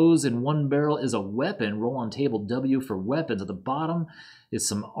clothes in one barrel is a weapon. Roll on table W for weapons. At the bottom is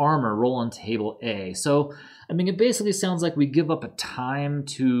some armor. Roll on table A. So, I mean, it basically sounds like we give up a time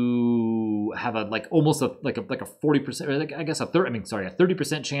to have a almost a 40%, or I guess a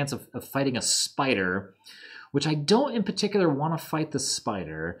 30% chance of fighting a spider. Which I don't in particular want to fight the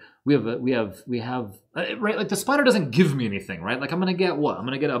spider. We have right, like the spider doesn't give me anything, right? Like I'm gonna get what? I'm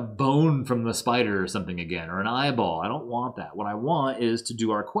gonna get a bone from the spider or something again, or an eyeball. I don't want that. What I want is to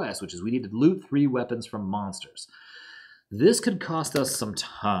do our quest, which is we need to loot 3 weapons from monsters. This could cost us some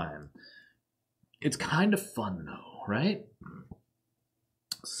time. It's kind of fun though, right?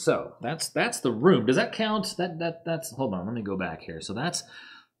 So that's the room. Does that count? That's hold on, let me go back here. So that's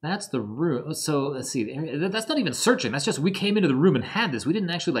the room. So let's see. That's not even searching. That's just we came into the room and had this. We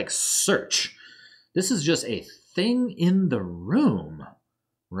didn't actually like search. This is just a thing in the room,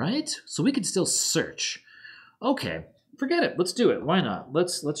 right? So we could still search. Okay, forget it. Let's do it. Why not?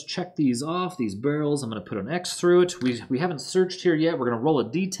 Let's check these off. These barrels. I'm going to put an X through it. We haven't searched here yet. We're going to roll a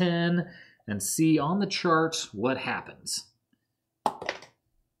D10 and see on the chart what happens.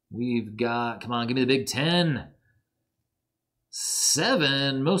 We've got. Come on, give me the big 10.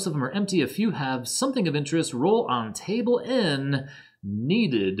 7. Most of them are empty. A few have something of interest. Roll on table N.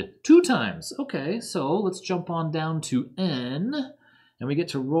 Needed 2 times. Okay, so let's jump on down to N. And we get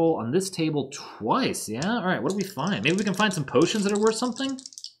to roll on this table twice. Yeah? All right, what do we find? Maybe we can find some potions that are worth something?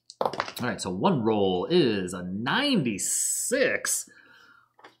 All right, so 1 roll is a 96.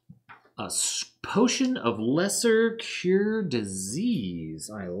 A potion of lesser cure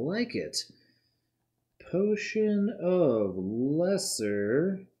disease. I like it. Potion of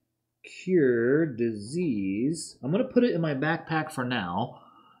lesser cure disease. I'm going to put it in my backpack for now.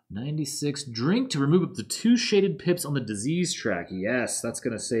 96. Drink to remove up to 2 shaded pips on the disease track. Yes, that's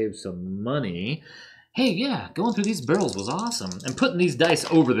going to save some money. Hey, yeah, going through these barrels was awesome. And putting these dice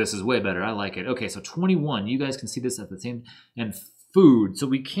over this is way better. I like it. Okay, so 21. You guys can see this at the same... And food. So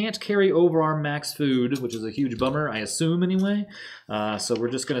we can't carry over our max food, which is a huge bummer, I assume anyway. So we're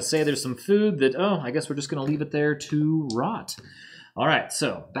just going to say there's some food that, oh, I guess we're just going to leave it there to rot. All right,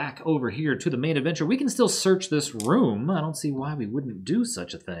 so back over here to the main adventure. We can still search this room. I don't see why we wouldn't do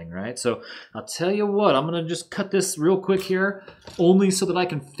such a thing, right? So I'll tell you what, I'm going to just cut this real quick here, only so that I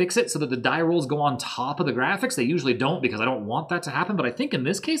can fix it so that the die rolls go on top of the graphics. They usually don't because I don't want that to happen, but I think in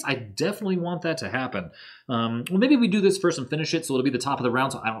this case, I definitely want that to happen. Well, maybe we do this first and finish it so it'll be the top of the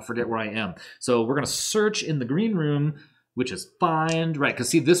round so I don't forget where I am. So we're going to search in the green room, which is find, right, because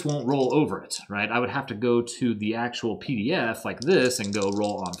see, this won't roll over it, right? I would have to go to the actual PDF like this and go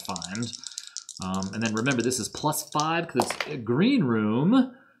roll on find. And then remember, this is +5 because it's a green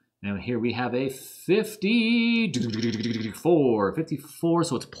room. And here we have a 54,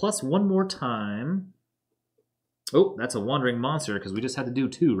 so it's plus one more time. Oh, that's a wandering monster because we just had to do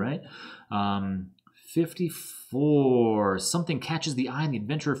 2, right? 54, something catches the eye and the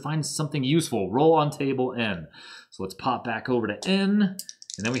adventurer finds something useful. Roll on table N. So let's pop back over to N,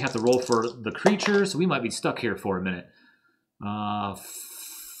 and then we have to roll for the creature, so we might be stuck here for a minute.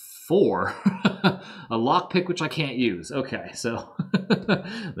 4. A lockpick which I can't use. Okay, so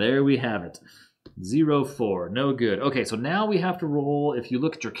there we have it. 0, 4, no good. Okay, so now we have to roll, if you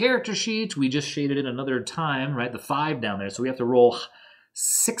look at your character sheet, we just shaded in another time, right? The 5 down there, so we have to roll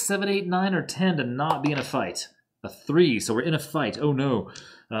 6, 7, 8, 9, or 10 to not be in a fight. A 3, so we're in a fight. Oh no.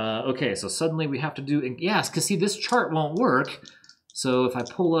 Okay, so suddenly we have to do, yes, because see, this chart won't work. So if I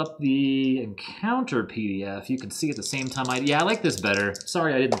pull up the encounter PDF, you can see at the same time, I like this better.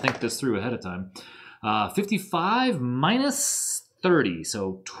 Sorry I didn't think this through ahead of time. 55 minus 30,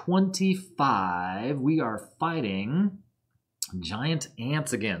 so 25. We are fighting giant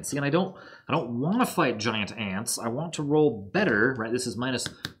ants again. See, and I don't want to fight giant ants. I want to roll better, right? This is minus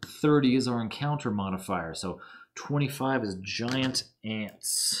 30 is our encounter modifier. So 25 is giant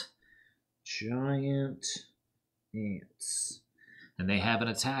ants. Giant ants. And they have an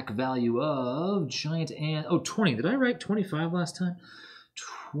attack value of giant ant. Oh, 20. Did I write 25 last time?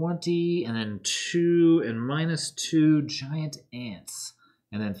 20 and then 2 and minus 2 giant ants.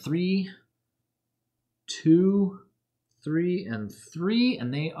 And then 3, 2, 3, and 3.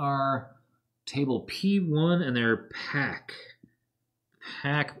 And they are table P1 and they're pack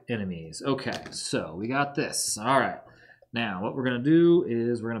enemies. Okay, so we got this. All right. Now, what we're going to do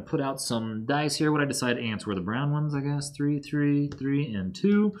is we're going to put out some dice here. What I decide ants were the brown ones, I guess. 3, 3, 3, and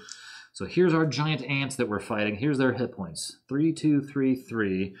 2. So here's our giant ants that we're fighting. Here's their hit points. 3, 2, 3,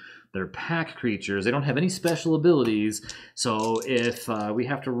 3. They're pack creatures. They don't have any special abilities. So if we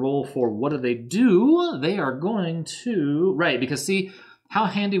have to roll for what do, they are going to... Right, because see, how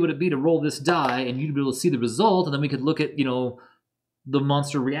handy would it be to roll this die and you'd be able to see the result, and then we could look at, you know, the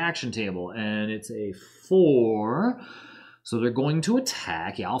monster reaction table. And it's a 4... So they're going to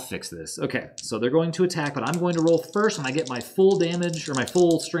attack. Yeah, I'll fix this. Okay, so they're going to attack, but I'm going to roll first, and I get my full damage, or my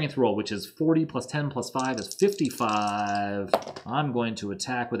full strength roll, which is 40 plus 10 plus 5 is 55. I'm going to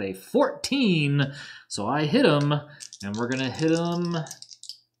attack with a 14. So I hit him, and we're going to hit him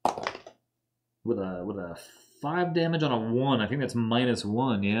with a 5 damage on a 1. I think that's minus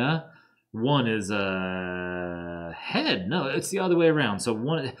 1, yeah? 1 is a head. No, it's the other way around. So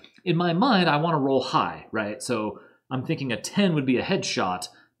 1, in my mind, I want to roll high, right? So I'm thinking a 10 would be a headshot,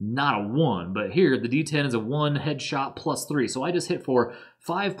 not a 1. But here, the D10 is a 1 headshot plus 3. So I just hit for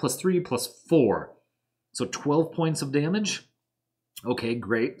 5 plus 3 plus 4. So 12 points of damage. Okay,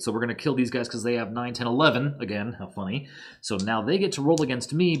 great. So we're going to kill these guys because they have 9, 10, 11. Again, how funny. So now they get to roll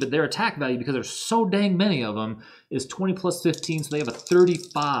against me, but their attack value, because there's so dang many of them, is 20 plus 15, so they have a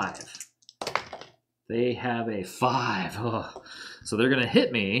 35. They have a 5. Ugh. So they're going to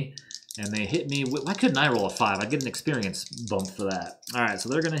hit me. And they hit me, why couldn't I roll a 5? I'd get an experience bump for that. All right, so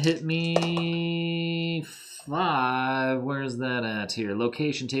they're going to hit me 5. Where's that at here?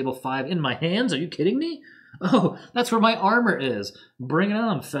 Location table 5 in my hands? Are you kidding me? Oh, that's where my armor is. Bring it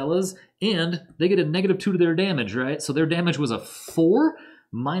on, fellas. And they get a -2 to their damage, right? So their damage was a 4.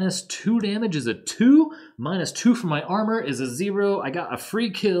 Minus 2 damage is a 2. Minus 2 from my armor is a 0. I got a free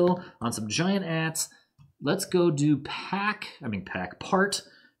kill on some giant ants. Let's go do part.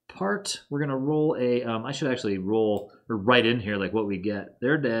 We're going to roll a, I should actually roll, or write in here like what we get.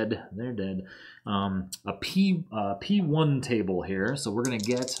 They're dead. A P1 table here. So we're going to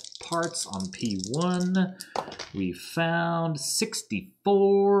get parts on P1. We found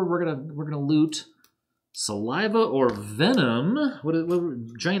 64. We're going to loot saliva or venom. What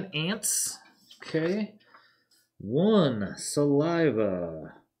giant ants. Okay. 1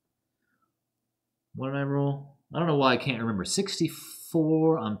 saliva. What did I roll? I don't know why I can't remember.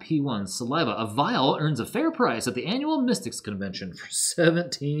 64 on P1. Saliva. A vial earns a fair price at the annual Mystics Convention for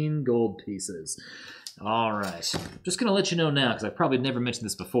 17 gold pieces. All right. Just going to let you know now, because I've probably never mentioned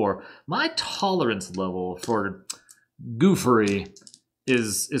this before, my tolerance level for goofery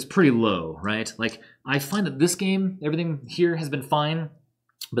is pretty low, right? Like, I find that this game, everything here has been fine,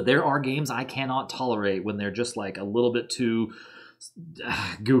 but there are games I cannot tolerate when they're just like a little bit too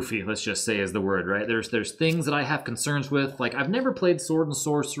goofy, let's just say is the word, right? There's things that I have concerns with. Like, I've never played Sword and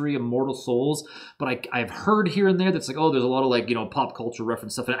Sorcery, Immortal Souls, but I've heard here and there that's like, oh, there's a lot of like, you know, pop culture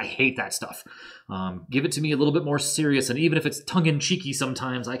reference stuff, and I hate that stuff. Give it to me a little bit more serious, and even if it's tongue-in-cheeky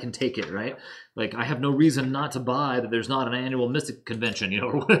sometimes, I can take it, right? Like, I have no reason not to buy that there's not an annual Mystic convention, you know,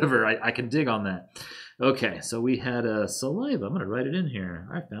 or whatever. I can dig on that. Okay, so we had saliva. I'm going to write it in here.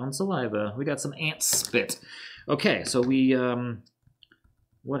 I found saliva. We got some ant spit. Okay, so we,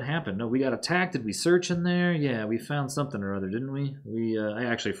 what happened? No, we got attacked. Did we search in there? Yeah, we found something or other, didn't we? I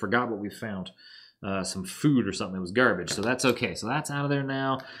actually forgot what we found. Some food or something. It was garbage, so that's okay. So that's out of there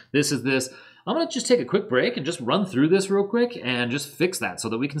now. This is this. I'm going to just take a quick break and just run through this real quick and just fix that so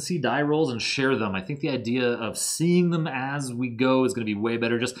that we can see die rolls and share them. I think the idea of seeing them as we go is going to be way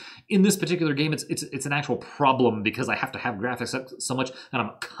better. Just in this particular game, it's an actual problem because I have to have graphics up so much and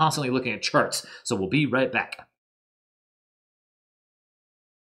I'm constantly looking at charts. So we'll be right back.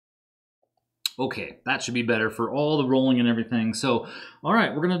 Okay, that should be better for all the rolling and everything. So, all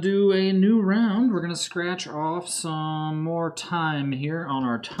right, we're going to do a new round. We're going to scratch off some more time here on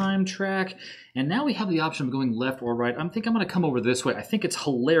our time track. And now we have the option of going left or right. I think I'm going to come over this way. I think it's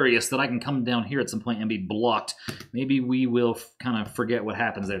hilarious that I can come down here at some point and be blocked. Maybe we will kind of forget what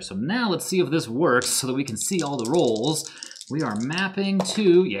happens there. So now let's see if this works so that we can see all the rolls. We are mapping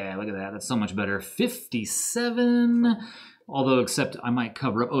to, yeah, look at that. That's so much better. 57. Although, except I might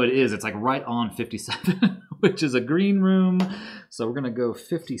cover up. Oh, it is. It's like right on 57, which is a green room. So we're going to go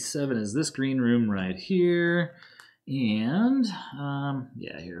 57 is this green room right here. And,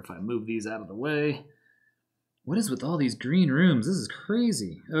 yeah, here, if I move these out of the way. What is with all these green rooms? This is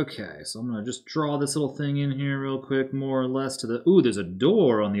crazy. Okay, so I'm going to just draw this little thing in here real quick, more or less to the... Ooh, there's a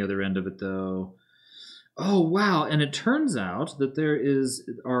door on the other end of it, though. Oh, wow. And it turns out that there is...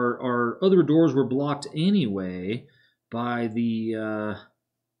 Our other doors were blocked anyway by the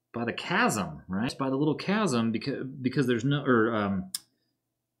chasm, right? By the little chasm, because there's no, or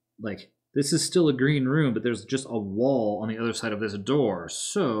like, this is still a green room, but there's just a wall on the other side of this door,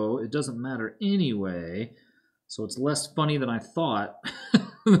 so it doesn't matter anyway. So it's less funny than I thought.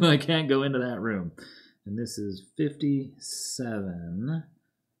 I can't go into that room. And this is 57.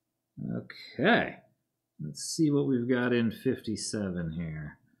 Okay, let's see what we've got in 57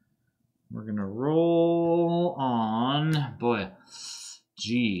 here. We're going to roll on, boy,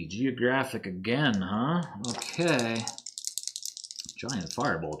 geographic again, huh? Okay. Giant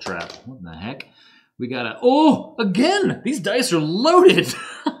fireball trap. What in the heck? We got a, oh, again! These dice are loaded!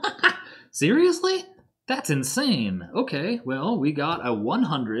 Seriously? That's insane. Okay, well, we got a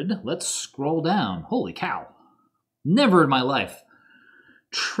 100. Let's scroll down. Holy cow. Never in my life.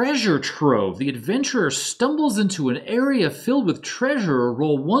 Treasure trove. The adventurer stumbles into an area filled with treasure.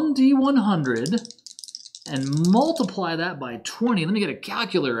 Roll 1d100 and multiply that by 20. Let me get a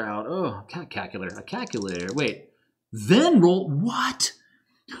calculator out. Oh, a calculator. Wait. Then roll... What?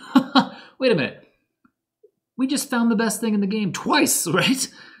 Wait a minute. We just found the best thing in the game twice, right?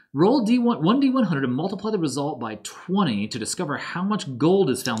 Roll 1d100 and multiply the result by 20 to discover how much gold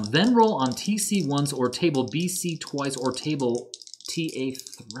is found. Then roll on TC once or table BC twice or table... TA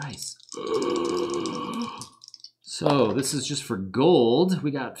thrice. So this is just for gold.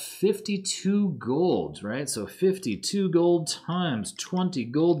 We got 52 gold, right? So 52 gold times 20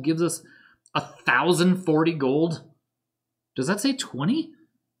 gold gives us 1,040 gold. Does that say 20?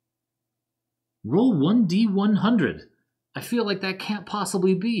 Roll 1d100. I feel like that can't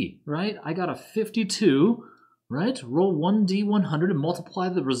possibly be, right? I got a 52, right? Roll 1d100 and multiply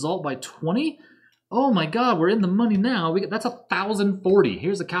the result by 20. Oh my God, we're in the money now. That's 1,040.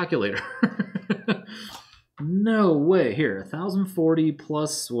 Here's a calculator. No way. Here, 1,040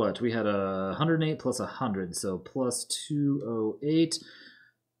 plus what? We had 108 plus 100, so plus 208.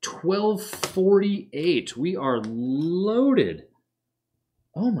 1,248. We are loaded.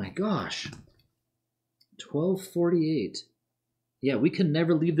 Oh my gosh. 1,248. Yeah, we can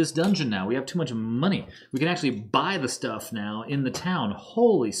never leave this dungeon now. We have too much money. We can actually buy the stuff now in the town.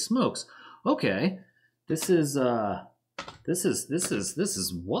 Holy smokes. Okay, this is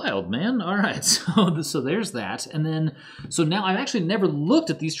wild, man. All right, so there's that, and then so now I've actually never looked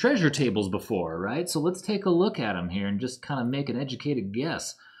at these treasure tables before, right? So let's take a look at them here and just kind of make an educated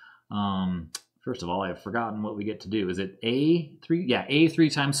guess. First of all, I've forgotten what we get to do. Is it A3? Yeah,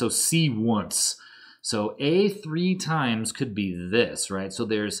 A3 times. So C once. So A3 times could be this, right? So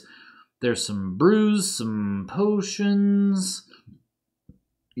there's some brews, some potions.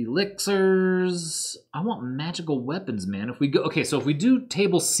 elixirs. I want magical weapons, man. If we go, okay, so if we do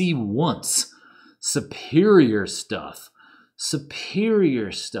table C once, superior stuff.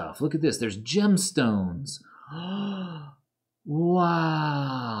 Superior stuff. Look at this. There's gemstones.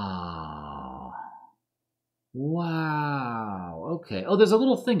 Wow. Wow. Okay. Oh, there's a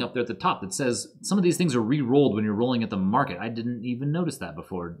little thing up there at the top that says some of these things are re-rolled when you're rolling at the market. I didn't even notice that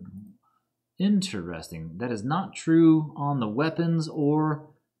before. Interesting. That is not true on the weapons or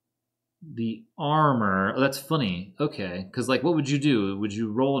the armor. Oh, that's funny. Okay. Because, like, what would you do? Would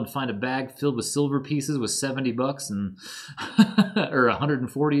you roll and find a bag filled with silver pieces with $70 and or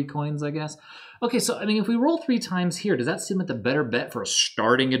 140 coins, I guess? Okay, so, I mean, if we roll 3 times here, does that seem like the better bet for a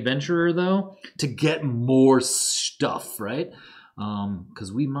starting adventurer, though? To get more stuff, right?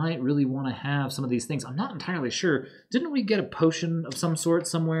 Because we might really want to have some of these things. I'm not entirely sure. Didn't we get a potion of some sort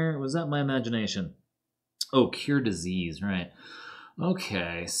somewhere? Or was that my imagination? Oh, cure disease, right.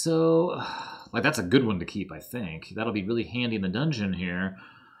 Okay, so, like, that's a good one to keep, I think. That'll be really handy in the dungeon here.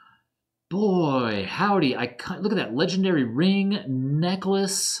 Boy, howdy. Look at that legendary ring,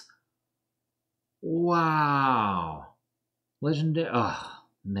 necklace. Wow. Legendary. Oh,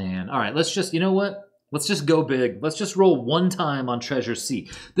 man. All right, let's just, you know what? Let's just go big. Let's just roll 1 time on Treasure C.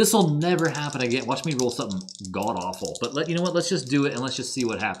 This will never happen again. Watch me roll something god-awful. But you know what? Let's just do it, and let's just see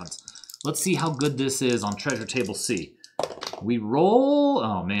what happens. Let's see how good this is on Treasure Table C. We roll.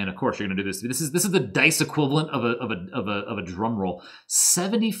 Oh man, of course you're gonna do this. This is the dice equivalent of a drum roll.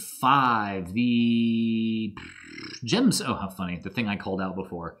 75. The gems. Oh, how funny! The thing I called out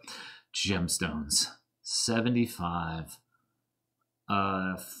before. Gemstones. 75.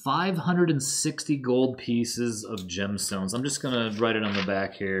 560 gold pieces of gemstones. I'm just gonna write it on the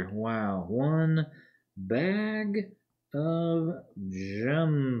back here. Wow, 1 bag of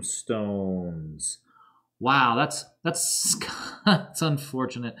gemstones. Wow, that's that's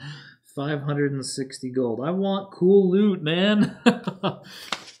unfortunate. 560 gold. I want cool loot, man.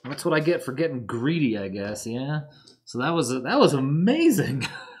 That's what I get for getting greedy, I guess. Yeah. So that was amazing.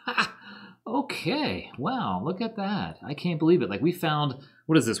 Okay. Wow. Look at that. I can't believe it. Like, we found,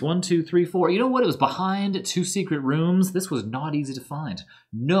 what is this? 1, 2, 3, 4. You know what? It was behind 2 secret rooms. This was not easy to find.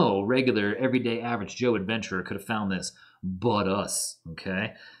 No regular, everyday, average Joe adventurer could have found this, but us.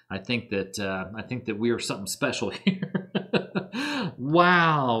 Okay. I think that we are something special here.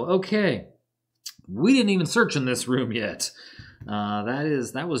 Wow. Okay. We didn't even search in this room yet.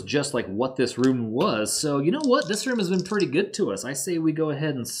 That was just like what this room was. So you know what? This room has been pretty good to us. I say we go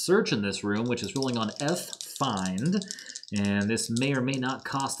ahead and search in this room, which is rolling on F find. And this may or may not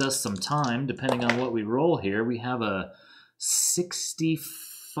cost us some time, depending on what we roll here. We have a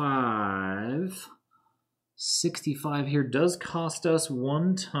 65. 65 here does cost us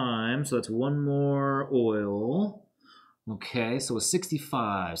 1 time, so that's 1 more oil. Okay, so a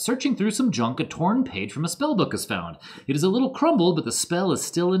 65. Searching through some junk, a torn page from a spellbook is found. It is a little crumbled, but the spell is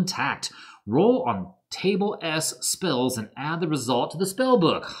still intact. Roll on table S spells and add the result to the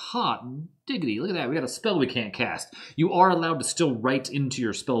spellbook. Hot diggity, look at that, we got a spell we can't cast. You are allowed to still write into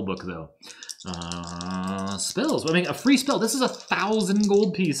your spellbook, though. Spells. I mean, a free spell. This is 1,000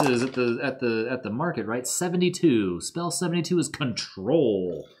 gold pieces at the market, right? 72. Spell 72 is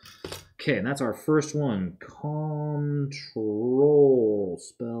control. Okay, and that's our first one. Control.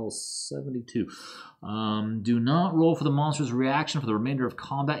 Spell 72. Do not roll for the monster's reaction for the remainder of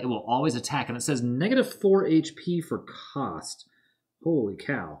combat. It will always attack, and it says -4 HP for cost. Holy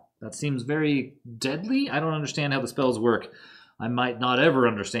cow. That seems very deadly. I don't understand how the spells work. I might not ever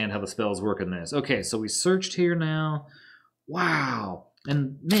understand how the spells work in this. Okay, so we searched here now. Wow.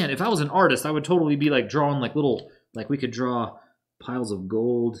 And man, if I was an artist, I would totally be like drawing like little, like we could draw piles of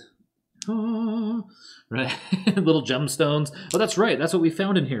gold. Right? Little gemstones. Oh, that's right. That's what we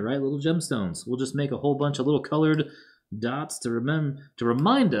found in here, right? Little gemstones. We'll just make a whole bunch of little colored dots to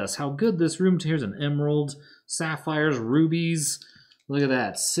remind us how good this room. Here's an emerald, sapphires, rubies. Look at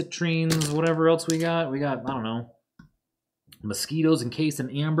that. Citrines, whatever else we got. We got, I don't know, mosquitoes encased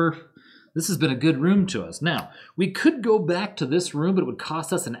in amber. This has been a good room to us. Now, we could go back to this room, but it would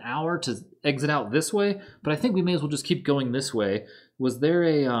cost us an hour to exit out this way. But I think we may as well just keep going this way. Was there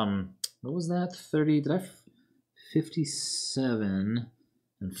a, what was that? 30, did I, 57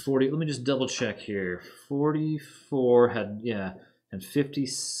 and 40. Let me just double check here. 44 had, yeah, and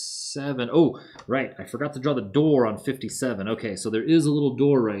 57. Oh, right. I forgot to draw the door on 57. Okay, so there is a little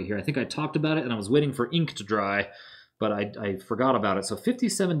door right here. I think I talked about it and I was waiting for ink to dry, but I forgot about it. So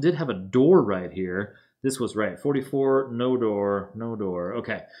 57 did have a door right here. This was right. 44, no door, no door.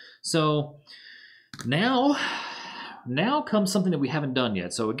 Okay, so now comes something that we haven't done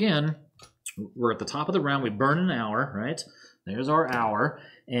yet. So again, we're at the top of the round. We burn an hour, right? There's our hour.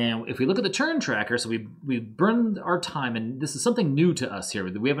 And if we look at the turn tracker, so we burned our time, and this is something new to us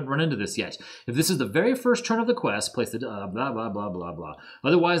here. We haven't run into this yet. If this is the very first turn of the quest, place the blah, blah, blah, blah, blah.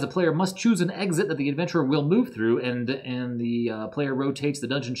 Otherwise, the player must choose an exit that the adventurer will move through, and the player rotates the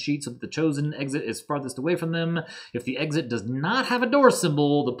dungeon sheet so that the chosen exit is farthest away from them. If the exit does not have a door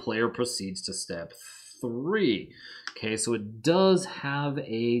symbol, the player proceeds to step 3. Okay, so it does have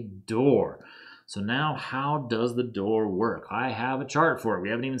a door. So now, how does the door work? I have a chart for it. We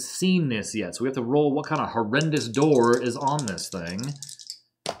haven't even seen this yet. So we have to roll what kind of horrendous door is on this thing.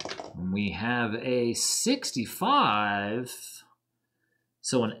 And we have a 65.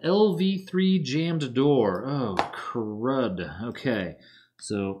 So an LV3 jammed door. Oh, crud. Okay,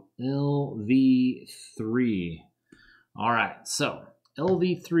 so LV3. All right, so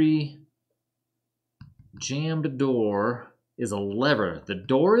LV3 jammed door is a lever. The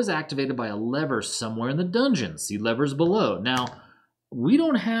door is activated by a lever somewhere in the dungeon. See levers below. Now, we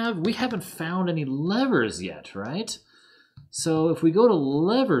haven't found any levers yet, right? So if we go to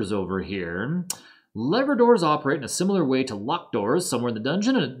levers over here, lever doors operate in a similar way to locked doors somewhere in the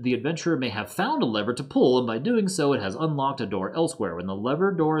dungeon, and the adventurer may have found a lever to pull, and by doing so, it has unlocked a door elsewhere. When the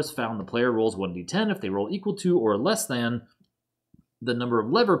lever door is found, the player rolls 1d10. If they roll equal to or less than the number of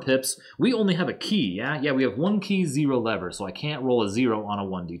lever pips, we only have a key, yeah? Yeah, we have 1 key, 0 lever, so I can't roll a 0 on a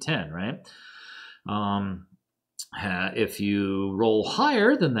 1d10, right? If you roll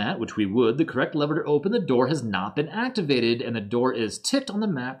higher than that, which we would, the correct lever to open the door has not been activated, and the door is ticked on the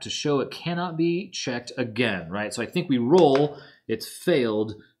map to show it cannot be checked again, right? So I think we roll, it's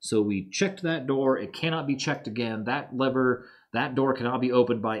failed, so we checked that door, it cannot be checked again, that door cannot be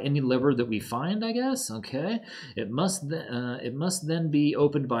opened by any lever that we find, I guess. Okay. It must then be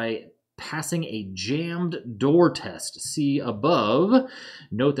opened by passing a jammed door test. See above.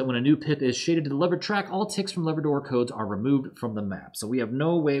 Note that when a new pip is shaded to the lever track, all ticks from lever door codes are removed from the map. So we have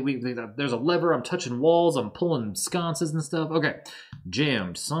no way. There's a lever. I'm touching walls. I'm pulling sconces and stuff. Okay.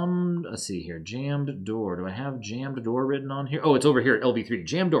 Jammed. Let's see here. Jammed door. Do I have jammed door written on here? Oh, it's over here at LV3.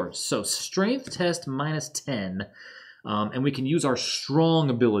 Jammed door. So strength test -10. And we can use our strong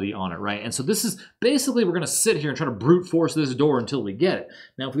ability on it, right? And so this is basically, we're going to sit here and try to brute force this door until we get it.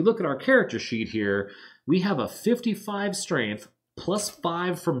 Now, if we look at our character sheet here, we have a 55 strength plus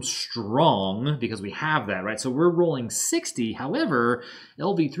 5 from strong, because we have that, right? So we're rolling 60. However,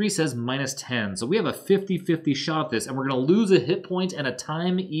 LV3 says -10. So we have a 50-50 shot at this, and we're going to lose a hit point and a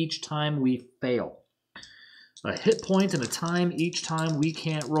time each time we fail. A hit point and a time each time we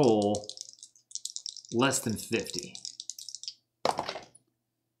can't roll less than 50.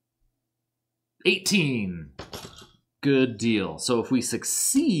 18. Good deal. So if we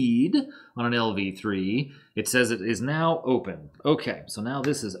succeed on an LV3, it says it is now open. Okay, so now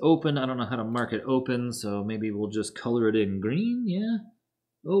this is open. I don't know how to mark it open, so maybe we'll just color it in green. Yeah,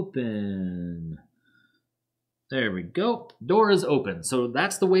 open. There we go. Door is open. So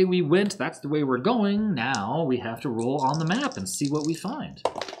that's the way we went. That's the way we're going. Now we have to roll on the map and see what we find.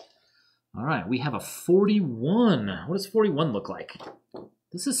 All right, we have a 41. What does 41 look like?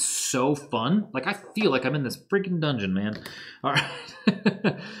 This is so fun. Like, I feel like I'm in this freaking dungeon, man. All right.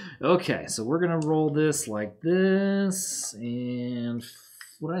 Okay, so we're going to roll this like this. And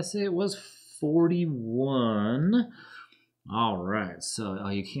what did I say it was? 41. All right. So,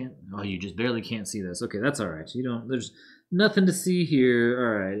 you just barely can't see this. Okay, that's all right. There's nothing to see here.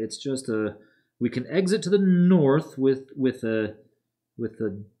 All right, it's just we can exit to the north with a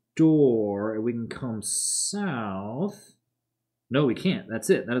door, and we can come south. No, we can't. That's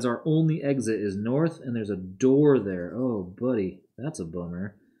it. That is our only exit, is north, and there's a door there. Oh, buddy, that's a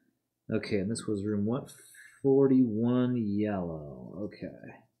bummer. Okay, and this was room what? 41 yellow.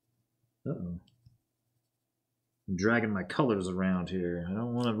 Okay. Uh-oh. I'm dragging my colors around here. I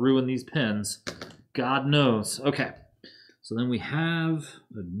don't want to ruin these pens. God knows. Okay, so then we have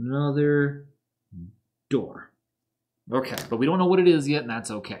another door. Okay, but we don't know what it is yet, and that's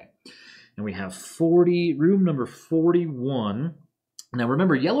okay. And we have room number 41. Now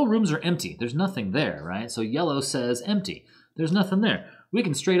remember, yellow rooms are empty. There's nothing there, right? So yellow says empty. There's nothing there. We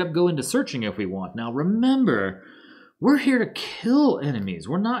can straight up go into searching if we want. Now remember, we're here to kill enemies.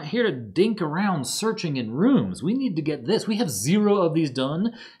 We're not here to dink around searching in rooms. We need to get this. We have 0 of these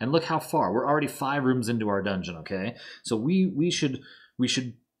done, and look how far. We're already 5 rooms into our dungeon, okay? So we should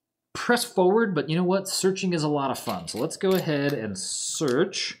press forward, but you know what? Searching is a lot of fun. So let's go ahead and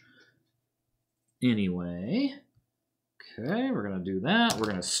search anyway. Okay, we're going to do that. We're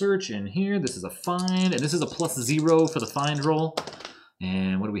going to search in here. This is a find, and this is a +0 for the find roll.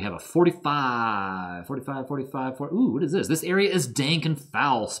 And what do we have? A 45, 45, 45, 40. Ooh, what is this? This area is dank and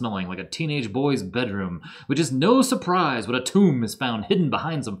foul smelling like a teenage boy's bedroom, which is no surprise when a tomb is found hidden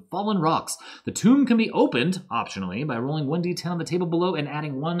behind some fallen rocks. The tomb can be opened, optionally, by rolling 1d10 on the table below and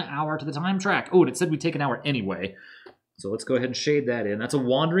adding 1 hour to the time track. Oh, and it said we'd take an hour anyway. So let's go ahead and shade that in. That's a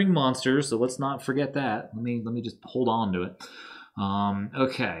wandering monster, so let's not forget that. Let me just hold on to it.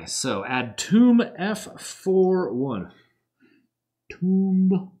 Okay, so add tomb F41.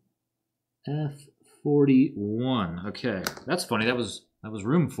 Tomb F41. Okay, that's funny. That was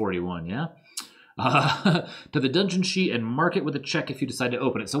room 41, yeah? To the dungeon sheet and mark it with a check if you decide to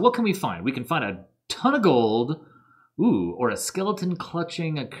open it. So what can we find? We can find a ton of gold. Ooh, or a skeleton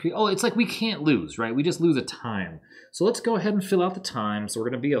clutching a... Oh, it's like we can't lose, right? We just lose a time. So let's go ahead and fill out the time. So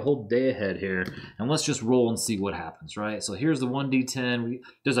we're going to be a whole day ahead here. And let's just roll and see what happens, right? So here's the 1d10.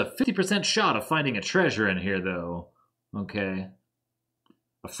 There's a 50% shot of finding a treasure in here, though. Okay.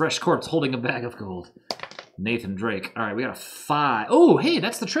 A fresh corpse holding a bag of gold. Nathan Drake. All right, we got a 5. Oh, hey,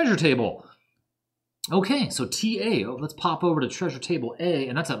 that's the treasure table. Okay, so TA. Oh, let's pop over to treasure table A,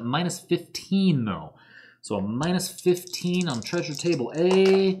 and that's at minus 15, though. So a minus 15 on treasure table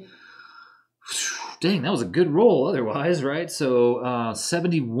A. Dang, that was a good roll otherwise, right? So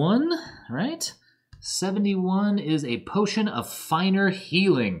 71, right? 71 is a potion of finer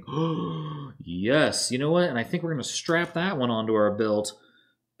healing. Yes, you know what? And I think we're going to strap that one onto our belt.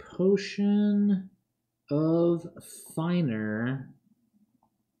 Potion of finer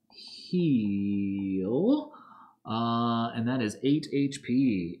heal. And that is 8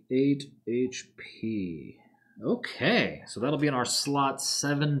 HP. 8 HP. Okay, so that'll be in our slot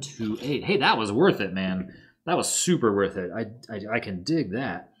 7 to 8. Hey, that was worth it, man. That was super worth it. I can dig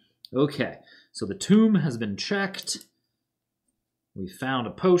that. Okay, so the tomb has been checked. We found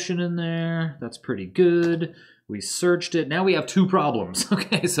a potion in there. That's pretty good. We searched it. Now we have 2 problems.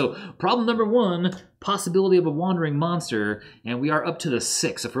 Okay, so problem number 1, possibility of a wandering monster, and we are up to the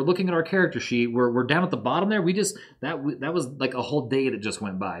 6. If we're looking at our character sheet, we're down at the bottom there. We just that was like a whole day that just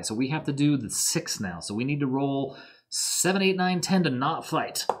went by. So we have to do the 6 now. So we need to roll 7, 8, 9, 10 to not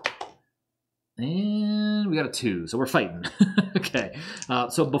fight. And we got a 2, so we're fighting. Okay,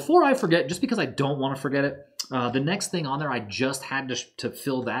 so before I forget, just because I don't want to forget it, the next thing on there, I just had to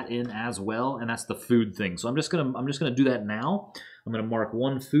fill that in as well, and that's the food thing. So I'm just gonna do that now. I'm gonna mark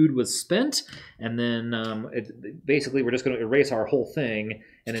 1 food was spent, and then basically we're just gonna erase our whole thing,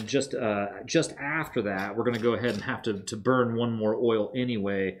 and then just after that, we're gonna go ahead and have to burn 1 more oil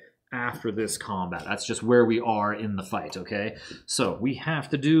anyway after this combat. That's just where we are in the fight. Okay, so we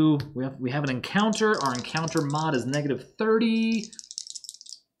have an encounter. Our encounter mod is -30.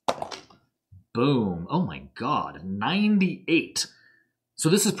 Boom. Oh my god. 98. So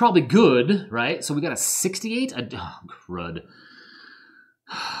this is probably good, right? So we got a 68? Oh, crud.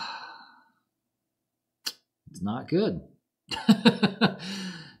 It's not good.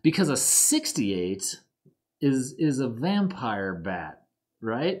 Because a 68 is a vampire bat,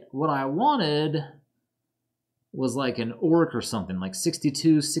 right? What I wanted was like an orc or something, like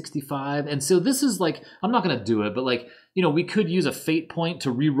 62, 65. And so this is like, I'm not going to do it, but like, you know, we could use a fate point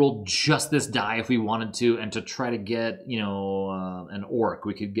to re-roll just this die if we wanted to, and to try to get, you know, an orc.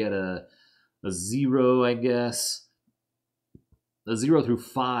 We could get a 0, I guess. A 0 through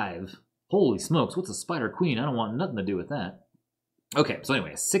 5. Holy smokes, what's a spider queen? I don't want nothing to do with that. Okay, so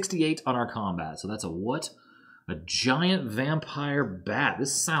anyway, 68 on our combat. So that's a what? A giant vampire bat.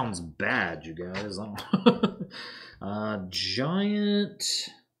 This sounds bad, you guys. Giant.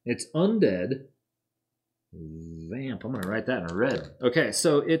 It's undead. Vamp. I'm gonna write that in red. Okay,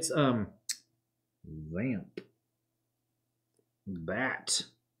 so it's vamp. Bat.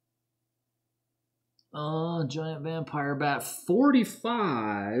 Giant vampire bat.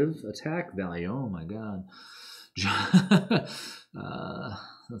 45 attack value. Oh my god.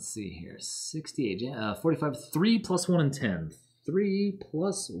 Let's see here. 68. 45. 3 plus 1 and 10. 3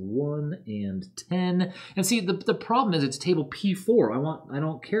 plus 1 and 10. And see, the problem is it's table P4. I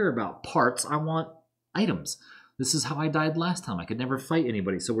don't care about parts. I want items. This is how I died last time. I could never fight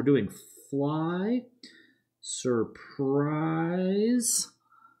anybody. So we're doing fly, surprise,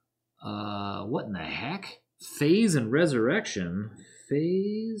 what in the heck? Phase and resurrection.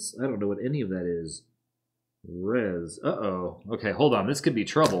 Phase? I don't know what any of that is. Res. Uh-oh. Okay, hold on. This could be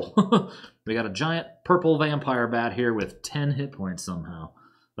trouble. We got a giant purple vampire bat here with 10 hit points somehow.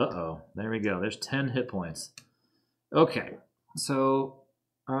 Uh-oh. There we go. There's 10 hit points. Okay. So,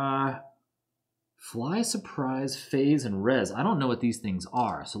 fly, surprise, phase, and res. I don't know what these things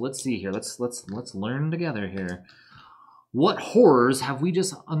are. So let's see here. Let's learn together here. What horrors have we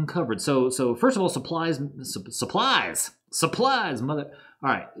just uncovered? So first of all, supplies. Supplies, mother. All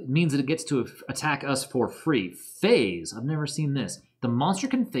right, it means that it gets to attack us for free. Phase. I've never seen this. The monster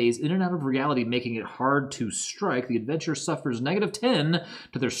can phase in and out of reality, making it hard to strike. The adventurer suffers -10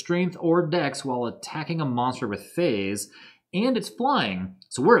 to their strength or dex while attacking a monster with phase. And it's flying.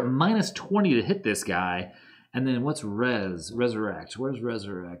 So we're at -20 to hit this guy. And then what's resurrect? Where's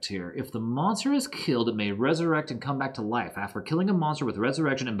resurrect here? If the monster is killed, it may resurrect and come back to life. After killing a monster with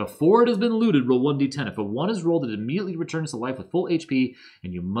resurrection and before it has been looted, roll 1d10. If a 1 is rolled, it immediately returns to life with full HP,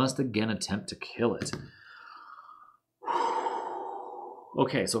 and you must again attempt to kill it.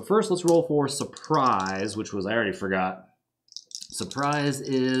 Okay, so first let's roll for surprise, which was, I already forgot. Surprise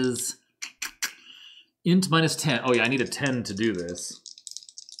is int -10. Oh yeah, I need a 10 to do this.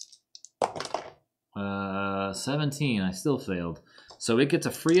 17, I still failed. So it gets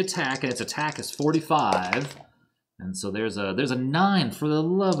a free attack, and its attack is 45. And so there's a 9. For the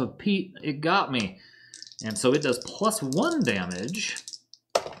love of Pete, it got me. And so it does +1 damage.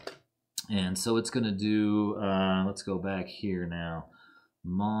 And so it's going to do, let's go back here now.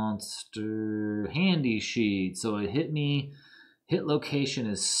 Monster handy sheet. So it hit me, hit location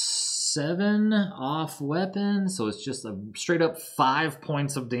is 7 off weapon. So it's just a straight up 5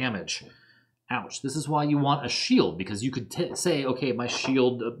 points of damage. Ouch. This is why you want a shield, because you could say, okay, my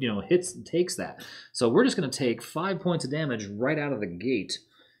shield, hits and takes that. So we're just going to take 5 points of damage right out of the gate.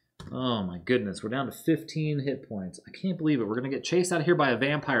 Oh my goodness, we're down to 15 hit points. I can't believe it. We're going to get chased out of here by a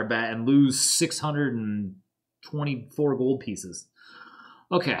vampire bat and lose 624 gold pieces.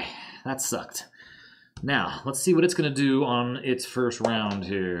 Okay, that sucked. Now, let's see what it's going to do on its first round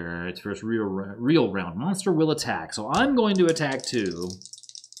here. Its first real round. Monster will attack. So I'm going to attack too.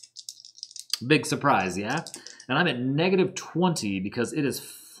 Big surprise, yeah? And I'm at -20 because it is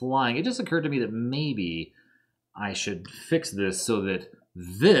flying. It just occurred to me that maybe I should fix this so that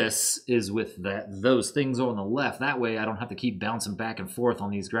this is with those things on the left. That way I don't have to keep bouncing back and forth on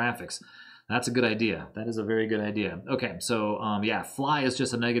these graphics. That's a good idea. That is a very good idea. Okay, so yeah, fly is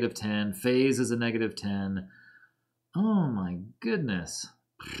just a -10. Phase is a -10. Oh my goodness.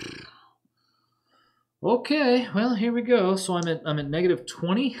 Okay, well, here we go. So I'm at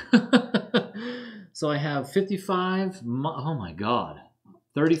 -20. So I have 55. Oh my god.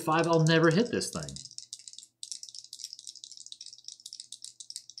 35. I'll never hit this thing.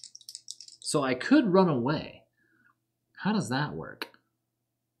 So I could run away. How does that work?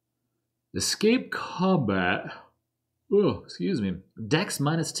 Escape combat. Oh, excuse me. Dex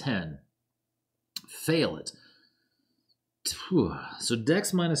 -10. Fail it. So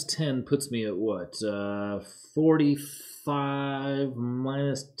Dex -10 puts me at what? 45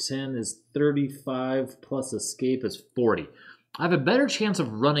 -10 is 35 plus escape is 40. I have a better chance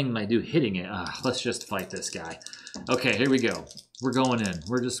of running than I do hitting it. Let's just fight this guy. Okay, here we go. We're going in.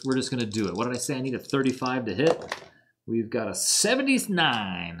 We're just gonna do it. What did I say? I need a 35 to hit. We've got a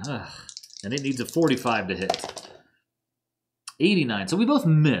 79. And it needs a 45 to hit. 89. So we both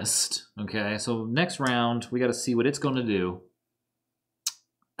missed. Okay, so next round, we got to see what it's going to do.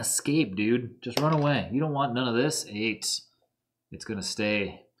 Escape, dude. Just run away. You don't want none of this. 8. It's going to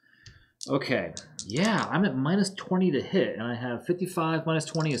stay. Okay, yeah, I'm at -20 to hit, and I have 55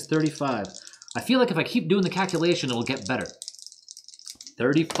 -20 is 35. I feel like if I keep doing the calculation, it'll get better.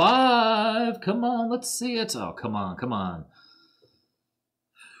 35. Come on, let's see it. Oh, come on, come on.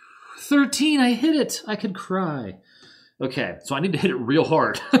 13. I hit it. I could cry. Okay, so I need to hit it real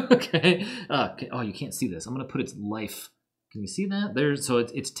hard. Okay. Oh, you can't see this. I'm gonna put its life. Can you see that? So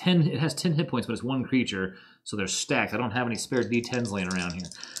it's 10. It has 10 hit points, but it's one creature, so they're stacked. I don't have any spare D10s laying around here.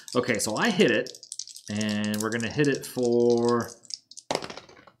 Okay, so I hit it, and we're gonna hit it for.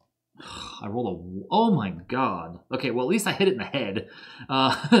 I rolled a. Oh my god. Okay, well at least I hit it in the head.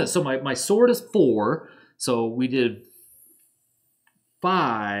 So my sword is 4. So we did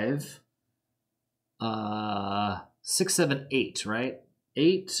 5. 6, 7, 8, right?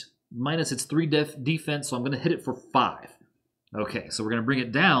 8 minus its 3 defense, so I'm going to hit it for 5. Okay, so we're going to bring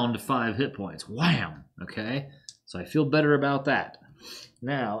it down to 5 hit points. Wham! Okay, so I feel better about that.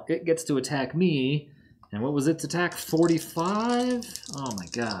 Now, it gets to attack me, and what was its attack? 45? Oh my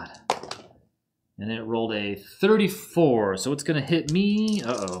god. And it rolled a 34, so it's going to hit me.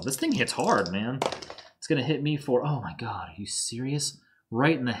 Uh-oh, this thing hits hard, man. It's going to hit me for, oh my god, are you serious?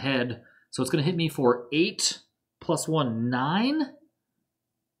 Right in the head. So it's going to hit me for 8 plus 1, 9.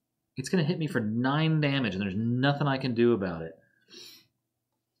 It's going to hit me for 9 damage, and there's nothing I can do about it.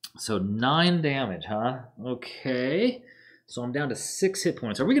 So 9 damage, huh? Okay. So I'm down to 6 hit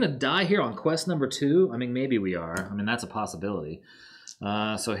points. Are we going to die here on quest number 2? I mean, maybe we are. I mean, that's a possibility.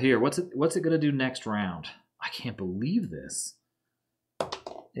 So here, what's it going to do next round? I can't believe this.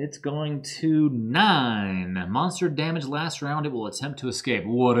 it's going to 9. Monster damage last round. It will attempt to escape.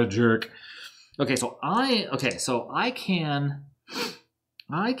 What a jerk. Okay, so I can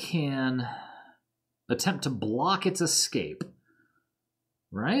attempt to block its escape.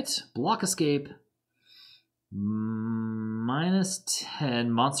 Right? Block escape. -10.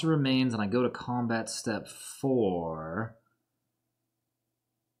 Monster remains, and I go to combat step 4.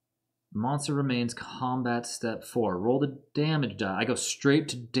 Monster remains, combat step 4. Roll the damage die. I go straight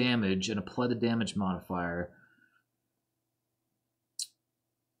to damage and apply the damage modifier.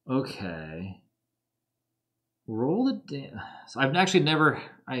 Okay. Roll the so I've actually never.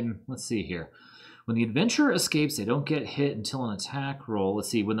 Let's see here. When the adventurer escapes, they don't get hit until an attack roll. Let's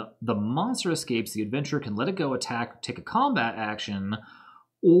see. When the monster escapes, the adventurer can let it go, attack, take a combat action,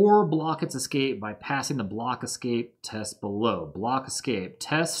 or block its escape by passing the block escape test below. Block escape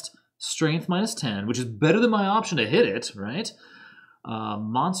test. Strength -10, which is better than my option to hit it, right?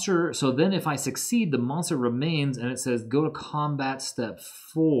 Monster, so then if I succeed, the monster remains, and it says go to combat step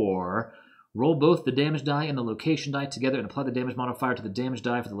 4. Roll both the damage die and the location die together and apply the damage modifier to the damage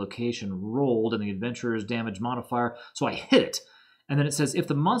die for the location rolled and the adventurer's damage modifier. So I hit it. And then it says, if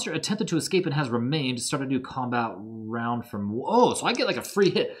the monster attempted to escape and has remained, start a new combat round from... Oh, so I get like a free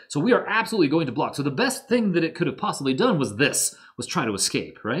hit. So we are absolutely going to block. So the best thing that it could have possibly done was this, was try to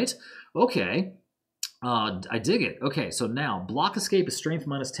escape, right? Okay. I dig it. Okay, so now block escape is strength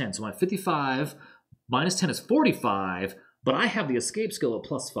 -10. So I'm at 55. -10 is 45. But I have the escape skill at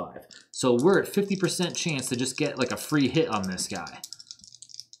 +5. So we're at 50% chance to just get like a free hit on this guy.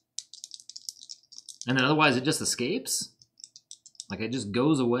 And then otherwise it just escapes? Like it just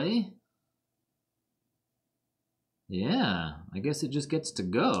goes away? Yeah, I guess it just gets to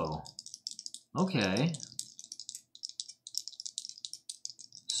go. Okay.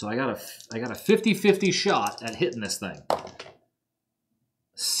 So I got a 50-50 shot at hitting this thing.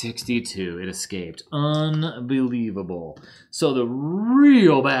 62, it escaped. Unbelievable. So the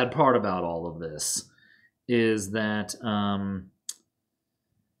real bad part about all of this is that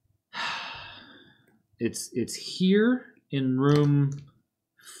it's here in room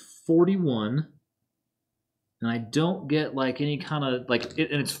 41, and I don't get like any kind of like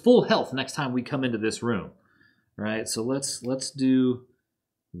and it's full health next time we come into this room, right? So let's do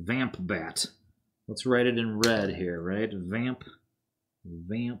Vamp Bat. Let's write it in red here, right? Vamp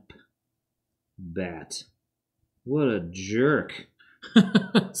Bat. What a jerk.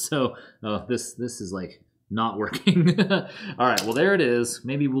 So this is like not working. All right, well there it is.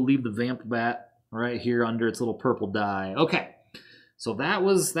 Maybe we'll leave the Vamp Bat right here under its little purple die. Okay, so that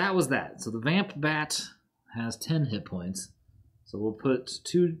was that. So the Vamp Bat has 10 hit points. So we'll put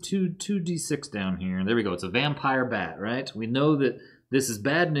 2d6 down here. There we go. It's a vampire bat, right? We know that this is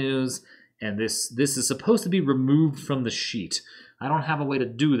bad news, and this is supposed to be removed from the sheet. I don't have a way to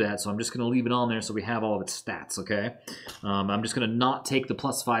do that, so I'm just going to leave it on there so we have all of its stats, okay? I'm just going to not take the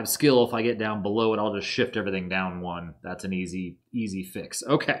 +5 skill. If I get down below it, I'll just shift everything down 1. That's an easy fix.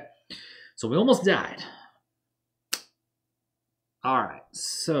 Okay, so we almost died. All right,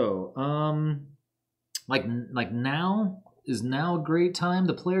 so like now is now a great time.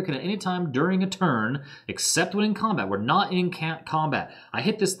 The player can at any time during a turn, except when in combat. We're not in combat. I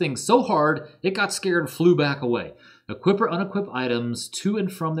hit this thing so hard, it got scared and flew back away. Equip or unequip items to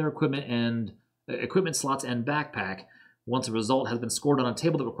and from their equipment slots and backpack. Once a result has been scored on a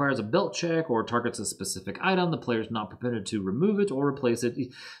table that requires a belt check or targets a specific item, the player is not permitted to remove it or replace it.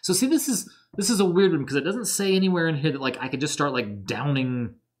 So see, this is a weird one because it doesn't say anywhere in here that like I could just start like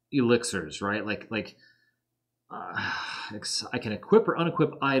downing elixirs, right? I can equip or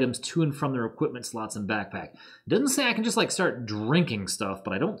unequip items to and from their equipment slots and backpack. It doesn't say I can just like start drinking stuff,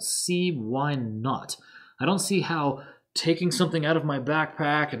 but I don't see why not. I don't see how taking something out of my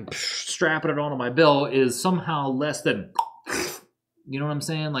backpack and strapping it onto my belt is somehow less than, you know what I'm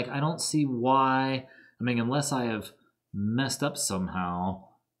saying? Like, I don't see why, I mean, unless I have messed up somehow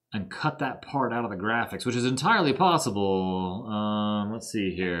and cut that part out of the graphics, which is entirely possible. Let's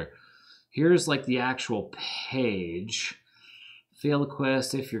see here. Here's like the actual page. Fail a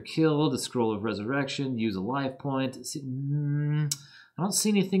quest if you're killed, a scroll of resurrection, use a life point. See, I don't see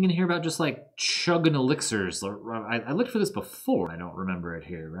anything in here about just like chugging elixirs. I looked for this before. I don't remember it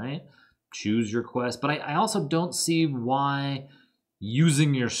here, right? Choose your quest. But I also don't see why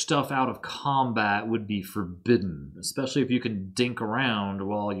using your stuff out of combat would be forbidden, especially if you can dink around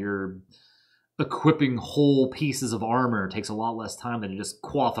while you're equipping whole pieces of armor. It takes a lot less time than to just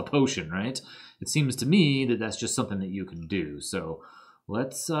quaff a potion, right? It seems to me that that's just something that you can do. So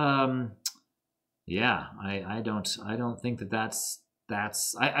let's, yeah, I don't think that that's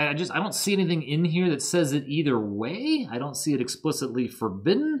I don't see anything in here that says it either way. I don't see it explicitly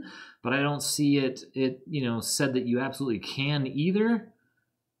forbidden, but I don't see it said that you absolutely can either.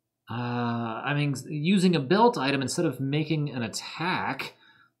 I mean, using a belt item instead of making an attack.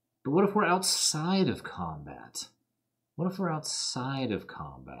 But what if we're outside of combat? What if we're outside of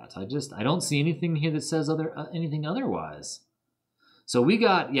combat? I don't see anything here that says anything otherwise. So we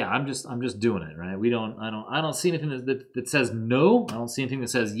got, yeah, I'm just doing it, right? I don't see anything that says no. I don't see anything that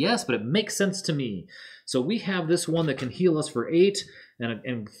says yes, but it makes sense to me. So we have this one that can heal us for 8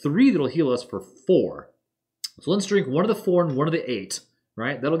 and 3 that'll heal us for 4. So let's drink one of the 4 and one of the 8,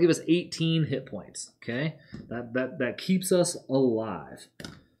 right? That'll give us 18 hit points, okay? That keeps us alive.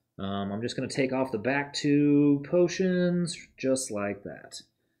 I'm just going to take off the back 2 potions just like that.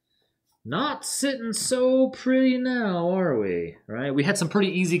 Not sitting so pretty now, are we? Right? We had some pretty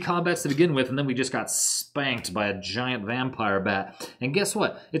easy combats to begin with, and then we just got spanked by a giant vampire bat. And guess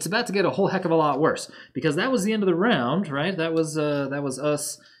what? It's about to get a whole heck of a lot worse, because that was the end of the round, right? That was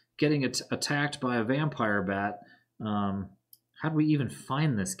us getting attacked by a vampire bat. How'd we even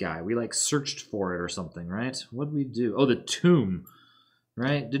find this guy? We like searched for it or something, right? What'd we do? Oh, the tomb.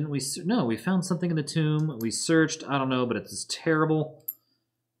 Right? Didn't we? No, we found something in the tomb. We searched. I don't know, but it's terrible.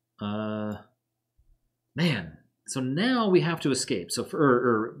 Man. So now we have to escape. So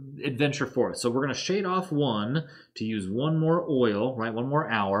or adventure forth. So we're going to shade off 1 to use 1 more oil, right? 1 more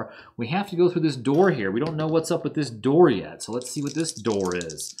hour. We have to go through this door here. We don't know what's up with this door yet. So let's see what this door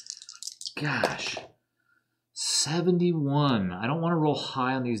is. Gosh. 71. I don't want to roll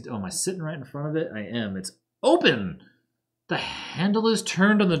high on these. Oh, am I sitting right in front of it? I am. It's open. The handle is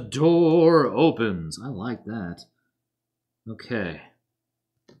turned and the door opens. I like that. Okay.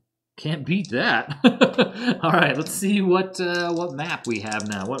 Can't beat that. All right, let's see what map we have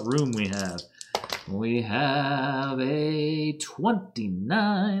now, what room we have. We have a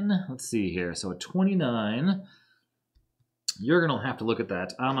 29. Let's see here. So a 29. You're going to have to look at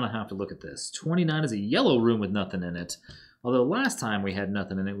that. I'm going to have to look at this. 29 is a yellow room with nothing in it. Although last time we had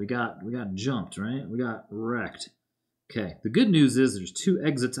nothing in it, we got jumped, right? We got wrecked. Okay, the good news is there's 2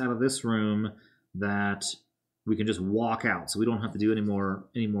 exits out of this room that we can just walk out, so we don't have to do any more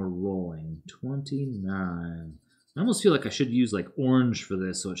rolling. 29. I almost feel like I should use like orange for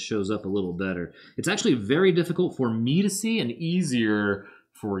this so it shows up a little better. It's actually very difficult for me to see and easier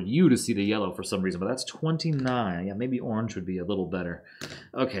for you to see the yellow for some reason, but that's 29. Yeah, maybe orange would be a little better.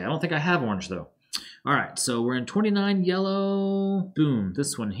 Okay, I don't think I have orange though. All right, so we're in 29 yellow. Boom,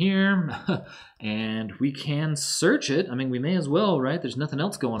 this one here. And we can search it. I mean, we may as well, right? There's nothing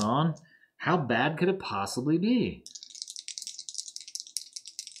else going on. How bad could it possibly be?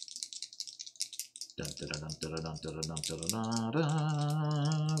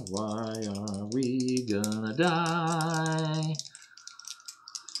 Why are we gonna die?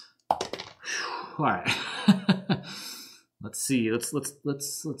 All right. Let's see. Let's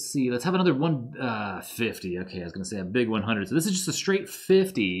see. Let's have another 150. Okay, I was gonna say a big 100. So this is just a straight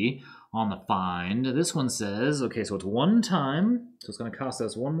 50 on the find. This one says, okay, so it's 1 time. So it's gonna cost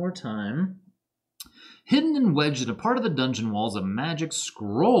us 1 more time. Hidden and wedged in a part of the dungeon walls, a magic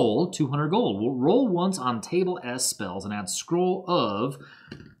scroll, 200 gold. We'll roll once on table S spells and add scroll of.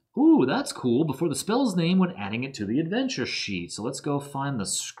 Ooh, that's cool. Before the spell's name when adding it to the adventure sheet. So let's go find the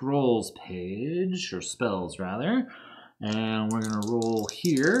scrolls page, or spells rather. And we're going to roll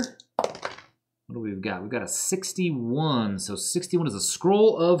here. What do we've got? We've got a 61. So 61 is a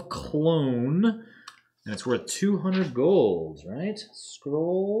scroll of clone. And it's worth 200 gold, right?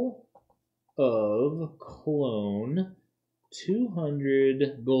 Scroll of clone.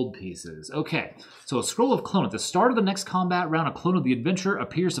 200 gold pieces. Okay, so a scroll of clone. At the start of the next combat round, a clone of the adventurer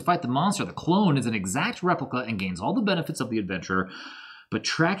appears to fight the monster. The clone is an exact replica and gains all the benefits of the adventurer, but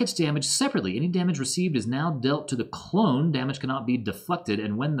track its damage separately. Any damage received is now dealt to the clone. Damage cannot be deflected,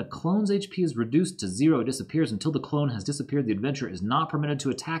 and when the clone's HP is reduced to 0, it disappears. Until the clone has disappeared, the adventurer is not permitted to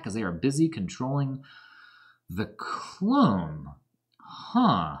attack as they are busy controlling the clone.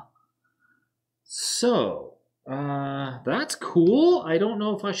 Huh. So, that's cool. I don't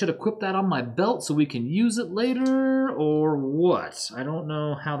know if I should equip that on my belt so we can use it later or what. I don't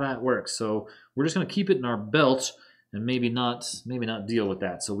know how that works. So we're just going to keep it in our belt and maybe not deal with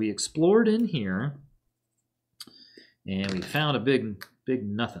that. So we explored in here and we found a big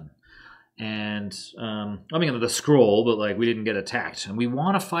nothing. And I mean the scroll, but like we didn't get attacked. And we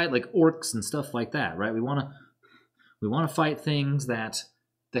want to fight like orcs and stuff like that, right? We want to fight things that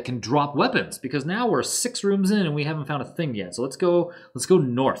can drop weapons, because now we're 6 rooms in and we haven't found a thing yet. So let's go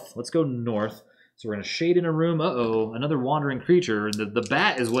north. Let's go north. So we're gonna shade in a room. Uh-oh, another wandering creature. The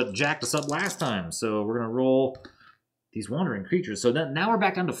bat is what jacked us up last time. So we're gonna roll these wandering creatures. So now we're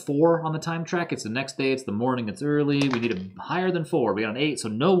back down to 4 on the time track. It's the next day, it's the morning, it's early. We need a higher than 4. We got an 8, so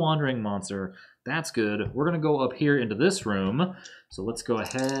no wandering monster. That's good. We're going to go up here into this room. So let's go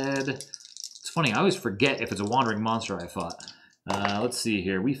ahead. It's funny, I always forget if it's a wandering monster I fought. Let's see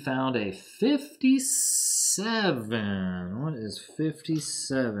here. We found a 57. What is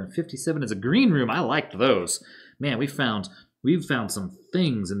 57? 57 is a green room. I liked those. Man, we've found some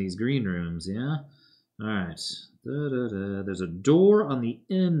things in these green rooms, yeah? All right. There's a door on the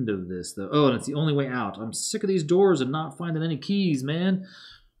end of this, though. Oh, and it's the only way out. I'm sick of these doors and not finding any keys, man.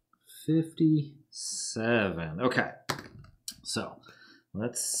 57. Okay. So,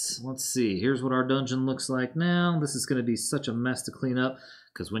 let's see. Here's what our dungeon looks like now. This is going to be such a mess to clean up,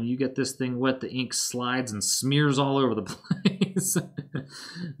 because when you get this thing wet, the ink slides and smears all over the place. All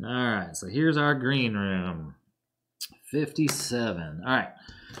right, so here's our green room. 57. All right.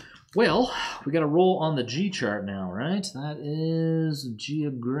 Well, we got to roll on the G chart now, right? That is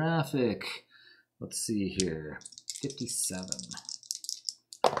geographic. Let's see here. 57.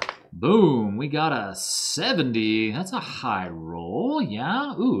 Boom, we got a 70. That's a high roll,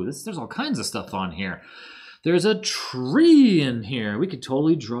 yeah? Ooh, there's all kinds of stuff on here. There's a tree in here. We could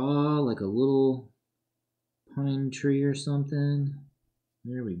totally draw like a little pine tree or something.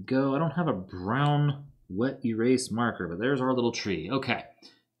 There we go. I don't have a brown wet erase marker, but there's our little tree. Okay,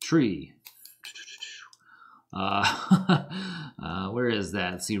 tree. Where is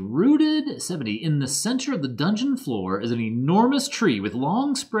that? Let's see, rooted 70. In the center of the dungeon floor is an enormous tree with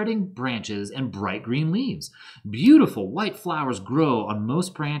long spreading branches and bright green leaves. Beautiful white flowers grow on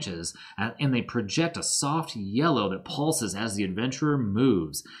most branches, and they project a soft yellow that pulses as the adventurer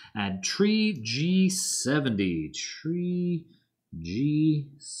moves. Add tree G70. Tree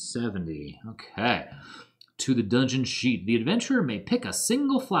G70. Okay. To the dungeon sheet. The adventurer may pick a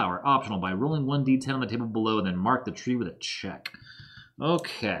single flower, optional, by rolling 1d10 on the table below and then mark the tree with a check.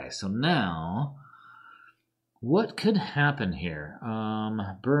 Okay, so now, what could happen here?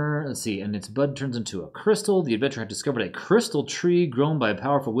 Let's see, and its bud turns into a crystal. The adventurer had discovered a crystal tree grown by a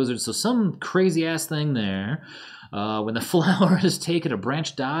powerful wizard, so some crazy-ass thing there. When the flower is taken, a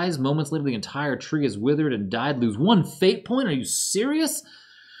branch dies. Moments later, the entire tree is withered and died. Lose 1 fate point? Are you serious?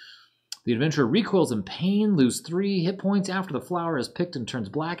 The adventurer recoils in pain, lose 3 hit points after the flower is picked and turns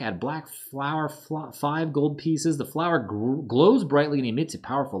black. Add black flower, 5 gold pieces. The flower glows brightly and emits a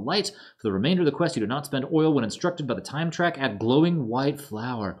powerful light. For the remainder of the quest, you do not spend oil when instructed by the time track. Add glowing white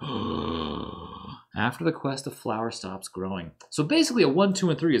flower. After the quest, the flower stops growing. So basically a 1,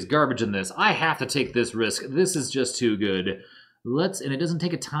 2, and 3 is garbage in this. I have to take this risk. This is just too good. And it doesn't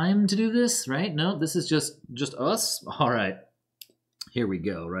take a time to do this, right? No, this is just us. All right. Here we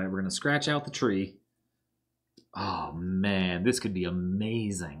go, right? We're going to scratch out the tree. Oh, man, this could be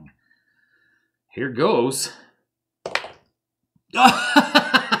amazing. Here goes.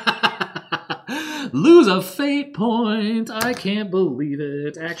 Lose a fate point. I can't believe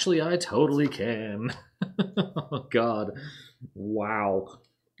it. Actually, I totally can. Oh, God. Wow.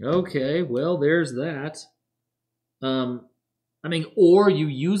 Okay, well, there's that. Or you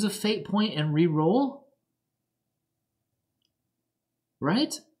use a fate point and re-roll?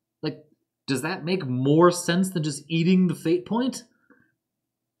 Right? Like, does that make more sense than just eating the fate point?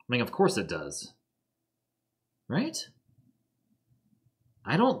 Of course it does. Right?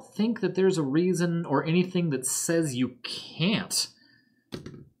 I don't think that there's a reason or anything that says you can't.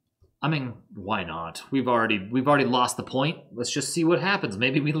 Why not? We've already lost the point. Let's just see what happens.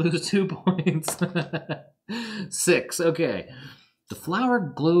 Maybe we lose 2 points. 6, okay. The flower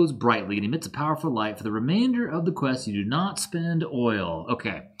glows brightly and emits a powerful light. For the remainder of the quest, you do not spend oil.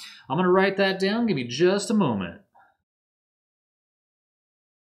 Okay, I'm going to write that down. Give me just a moment.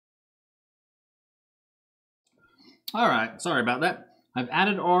 All right, sorry about that. I've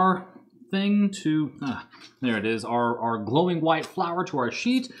added our thing to, there it is, our glowing white flower to our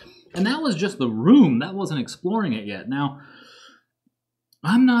sheet. And that was just the room. That wasn't exploring it yet. Now,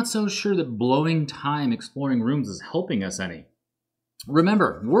 I'm not so sure that blowing time exploring rooms is helping us any.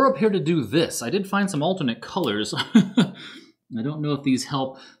 Remember, we're up here to do this. I did find some alternate colors. I don't know if these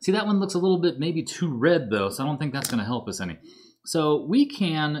help. See, that one looks a little bit maybe too red, though, so I don't think that's going to help us any. So we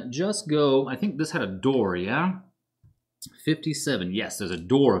can just go, I think this had a door, yeah? 57, yes, there's a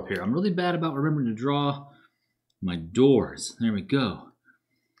door up here. I'm really bad about remembering to draw my doors. There we go.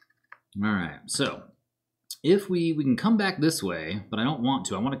 All right, so if we can come back this way, but I don't want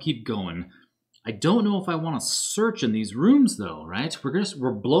to. I want to keep going. I don't know if I want to search in these rooms, though, right?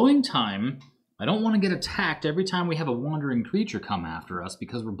 We're blowing time. I don't want to get attacked every time we have a wandering creature come after us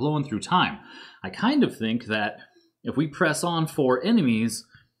because we're blowing through time. I kind of think that if we press on for enemies,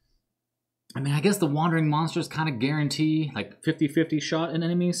 I mean, I guess the wandering monsters kind of guarantee like 50-50 shot an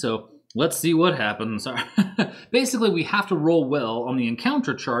enemy, so let's see what happens. Basically, we have to roll well on the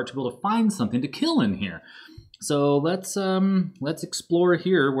encounter chart to be able to find something to kill in here. So let's explore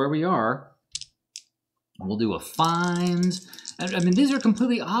here where we are. We'll do a find. I mean, these are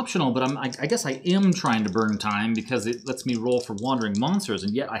completely optional, but I guess I am trying to burn time because it lets me roll for wandering monsters,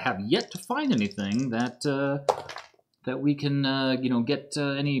 and yet I have yet to find anything that that we can get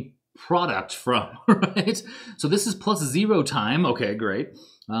any product from, right? So this is +0 time. Okay, great.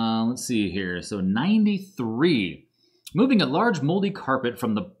 Let's see here. So 93. Moving a large moldy carpet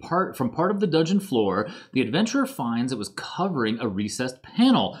from part of the dungeon floor, the adventurer finds it was covering a recessed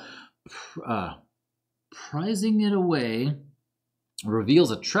panel. Prizing it away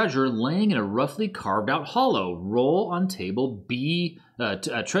reveals a treasure laying in a roughly carved out hollow. Roll on table B,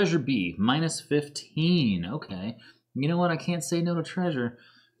 treasure B, -15. Okay. You know what? I can't say no to treasure.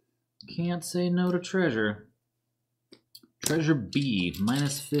 Can't say no to treasure. Treasure B,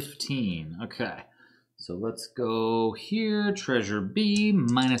 -15. Okay. So let's go here. Treasure B,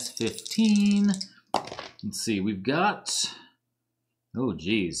 -15. Let's see. We've got... Oh,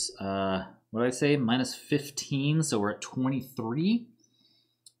 geez. What did I say? -15. So we're at 23.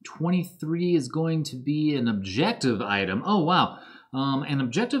 23 is going to be an objective item. Oh, wow. An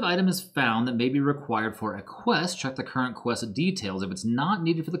objective item is found that may be required for a quest. Check the current quest details. If it's not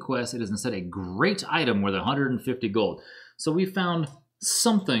needed for the quest, it is instead a great item worth 150 gold. So we found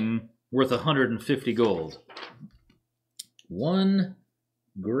something worth 150 gold. One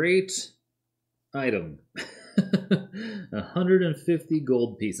great item. 150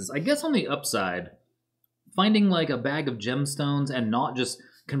 gold pieces. I guess on the upside, finding like a bag of gemstones and not just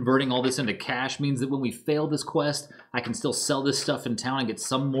converting all this into cash means that when we fail this quest, I can still sell this stuff in town and get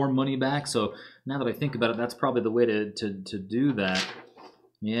some more money back. So now that I think about it, that's probably the way to do that.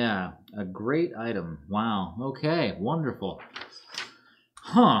 Yeah, a great item. Wow. Okay, wonderful.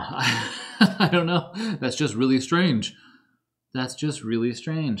 Huh. I don't know. That's just really strange. That's just really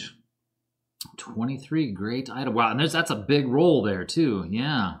strange. 23, great item. Wow, and that's a big roll there too.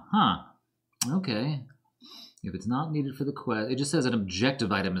 Yeah. Huh. Okay. If it's not needed for the quest, it just says an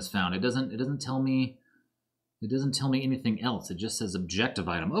objective item is found. It doesn't tell me anything else. It just says objective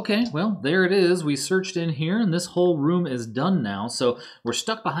item. Okay, well, there it is. We searched in here and this whole room is done now. So we're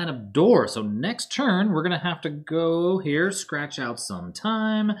stuck behind a door. So next turn, we're going to have to go here, scratch out some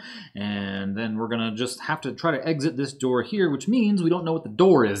time, and then we're going to just have to try to exit this door here, which means we don't know what the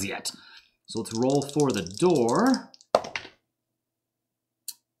door is yet. So let's roll for the door.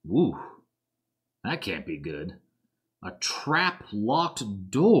 Ooh. That can't be good. A trap-locked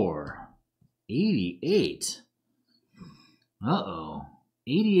door. 88. Uh-oh.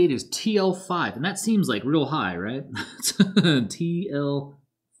 88 is TL5, and that seems like real high, right? TL5.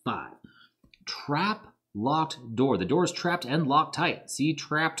 Trap-locked door. The door is trapped and locked tight. See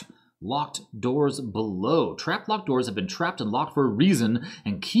trapped locked doors below. Trap locked doors have been trapped and locked for a reason,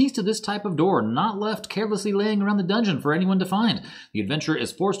 and keys to this type of door are not left carelessly laying around the dungeon for anyone to find. The adventurer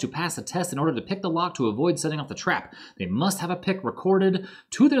is forced to pass a test in order to pick the lock to avoid setting off the trap. They must have a pick recorded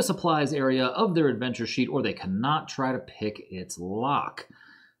to their supplies area of their adventure sheet, or they cannot try to pick its lock.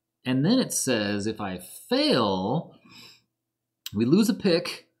 And then it says, if I fail, we lose a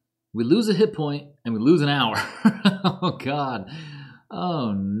pick, we lose a hit point, and we lose an hour. Oh, God.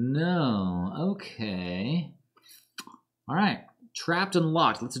 Oh, no. Okay. All right. Trapped and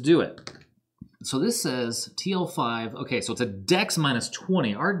locked. Let's do it. So this says TL5. Okay, so it's a dex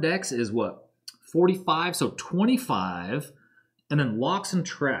 -20. Our dex is what? 45, so 25. And then locks and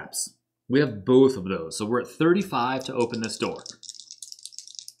traps. We have both of those. So we're at 35 to open this door.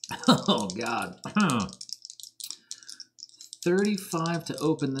 Oh, God. 35 to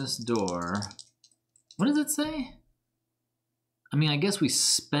open this door. What does it say? I mean, I guess we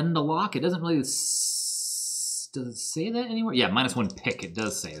spend a lock. It doesn't really... Does it say that anywhere? Yeah, -1 pick. It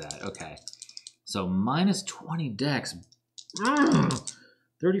does say that. Okay. So -20 dex.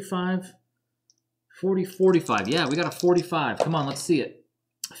 35, 40, 45. Yeah, we got a 45. Come on, let's see it.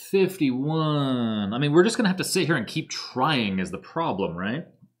 51. I mean, we're just going to have to sit here and keep trying is the problem, right?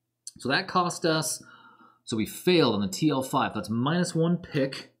 So that cost us... So we failed on the TL5. That's -1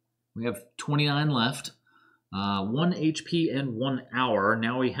 pick. We have 29 left. 1 HP and 1 hour.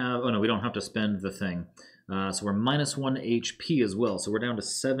 Now we have... Oh, no, we don't have to spend the thing. So we're -1 HP as well. So we're down to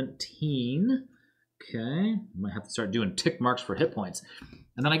 17. Okay. Might have to start doing tick marks for hit points.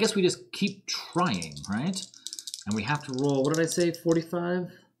 And then I guess we just keep trying, right? And we have to roll... What did I say? 45?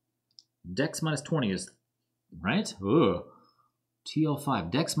 Dex -20 is... Right? Ugh.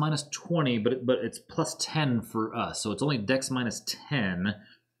 TL5. Dex -20, but it's +10 for us. So it's only Dex -10.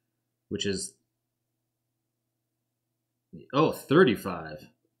 which is, oh, 35.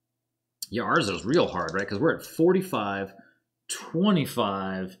 Yeah, ours is real hard, right? Because we're at 45,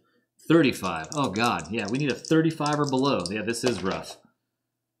 25, 35. Oh, God. Yeah, we need a 35 or below. Yeah, this is rough.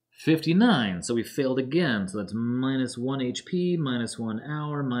 59. So we failed again. So that's minus 1 HP, minus 1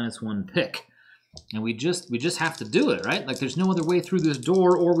 hour, minus 1 pick. And we just have to do it, right? Like, there's no other way through this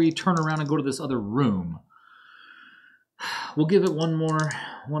door, or we turn around and go to this other room. We'll give it one more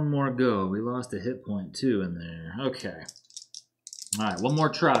go. We lost a hit point, too, in there. Okay. All right, one more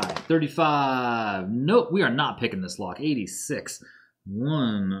try. 35. Nope, we are not picking this lock. 86.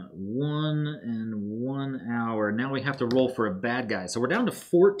 1 and 1 hour. Now we have to roll for a bad guy. So we're down to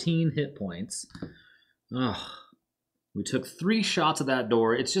 14 hit points. Ugh. We took 3 shots at that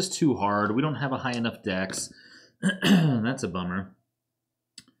door. It's just too hard. We don't have a high enough dex. That's a bummer.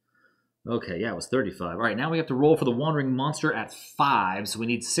 Okay, yeah, it was 35. All right, now we have to roll for the Wandering Monster at 5. So we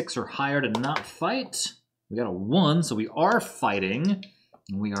need 6 or higher to not fight. We got a 1, so we are fighting.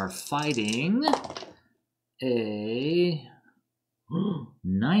 And we are fighting a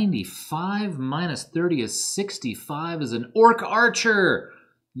 95 minus 30 is 65 is an Orc Archer.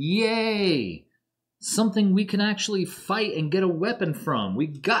 Yay! Something we can actually fight and get a weapon from. We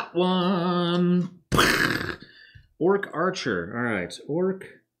got one. Orc Archer. All right, Orc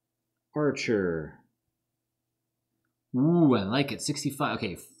Archer. Ooh, I like it. 65.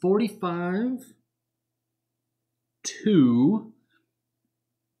 Okay, 45. 2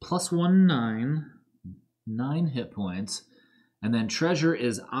 plus 1, 9 hit points, and then treasure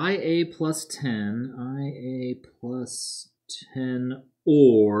is IA plus 10, IA plus 10,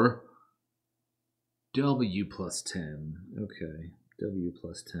 or W plus 10. Okay, W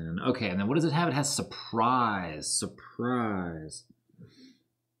plus 10. Okay, and then what does it have? It has surprise.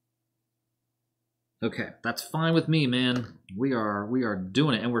 Okay, that's fine with me, man. We are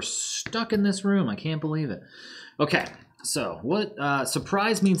doing it, and we're stuck in this room. I can't believe it. Okay, so what?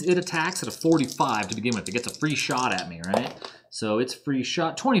 Surprise means it attacks at a 45 to begin with. It gets a free shot at me, right? So it's free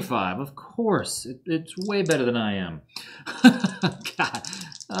shot 25. Of course, it's way better than I am. God.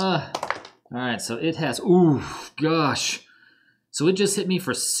 All right, so it has. Ooh, gosh. So it just hit me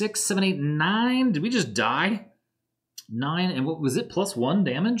for 6, 7, 8, 9. Did we just die? 9, and what was it? Plus 1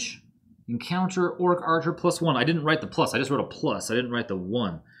 damage. Encounter Orc Archer plus 1. I didn't write the plus. I just wrote a plus. I didn't write the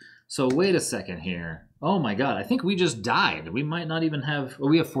 1. So wait a second here. Oh my God. I think we just died. We might not even have... Well,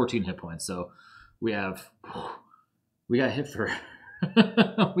 we have 14 hit points. So we have... We got hit for...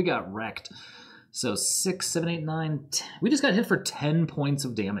 we got wrecked. So 6, 7, 8, 9, 10. We just got hit for 10 points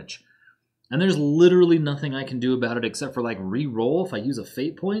of damage. And there's literally nothing I can do about it except for like re-roll if I use a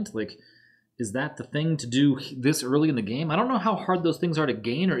fate point. Like... Is that the thing to do this early in the game? I don't know how hard those things are to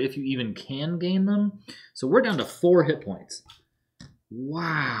gain or if you even can gain them. So we're down to 4 hit points.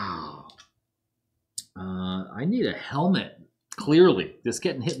 Wow. I need a helmet. Clearly. This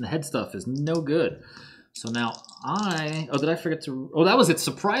getting hit in the head stuff is no good. So now oh, did I forget to... Oh, that was its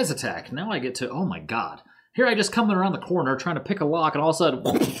surprise attack. Now I get to... Oh my God. Here I just come around the corner trying to pick a lock and all of a sudden...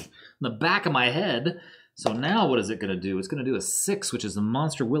 in the back of my head... So now what is it going to do? It's going to do a 6, which is the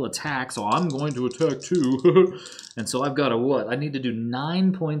monster will attack, so I'm going to attack too. And so I've got a what? I need to do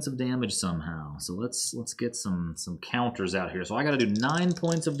 9 points of damage somehow. So let's get some counters out here. So I got to do 9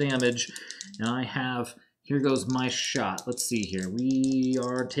 points of damage, and I have... Here goes my shot. Let's see here. We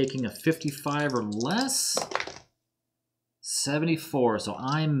are taking a 55 or less. 74, so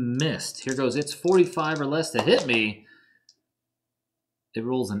I missed. Here goes its 45 or less to hit me. It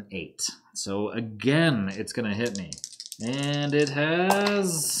rolls an 8. So again, it's going to hit me. And it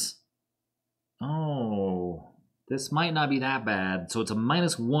has... Oh, this might not be that bad. So it's a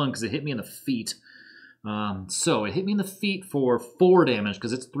 -1 because it hit me in the feet. So it hit me in the feet for 4 damage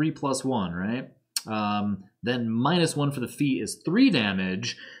because it's 3 plus 1, right? Then -1 for the feet is 3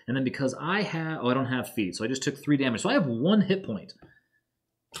 damage. And then because I have... Oh, I don't have feet. So I just took 3 damage. So I have 1 hit point.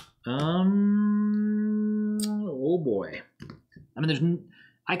 Oh boy. I mean,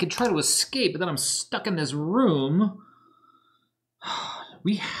 I could try to escape, but then I'm stuck in this room.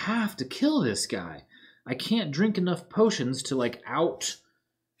 We have to kill this guy. I can't drink enough potions to, like,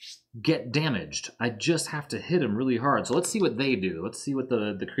 get damaged. I just have to hit him really hard. So let's see what they do. Let's see what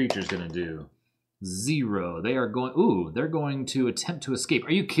the creature's going to do. 0. They are going... Ooh, they're going to attempt to escape.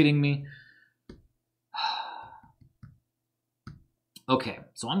 Are you kidding me? Okay,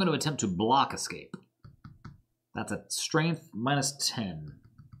 so I'm going to attempt to block escape. That's a strength -10.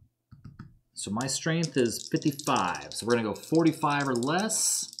 So my strength is 55. So we're going to go 45 or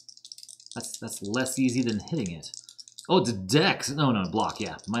less. That's less easy than hitting it. Oh, it's dex. No, block.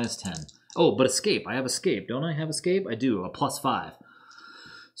 Yeah, -10. Oh, but escape. I have escape. Don't I have escape? I do. A +5.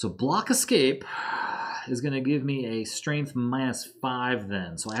 So block escape is going to give me a strength -5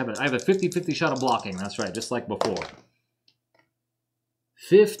 then. So I have a 50-50 shot of blocking. That's right, just like before.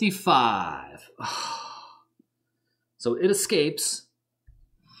 55. So it escapes.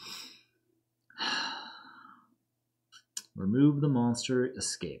 Remove the monster,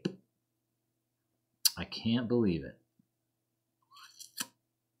 escape. I can't believe it.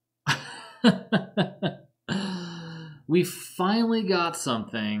 We finally got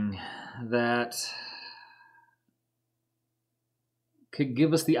something that could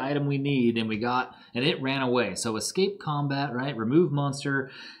give us the item we need, and it ran away. So escape combat, right? Remove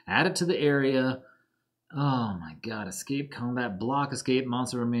monster, add it to the area. Oh my god, escape combat, block escape,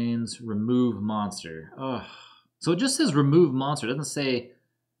 monster remains, remove monster. Oh. So it just says remove monster. It doesn't say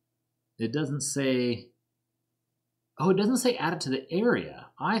oh, it doesn't say add it to the area.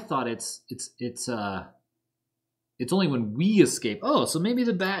 I thought it's only when we escape. Oh, so maybe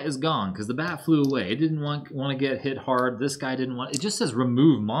the bat is gone because the bat flew away. It didn't want to get hit hard. This guy didn't want. It just says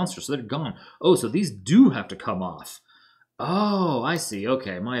remove monster, so they're gone. Oh, so these do have to come off. Oh, I see.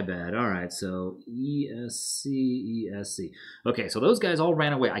 Okay, my bad. All right, so ESC. Okay, so those guys all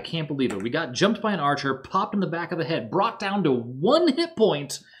ran away. I can't believe it. We got jumped by an archer, popped in the back of the head, brought down to 1 hit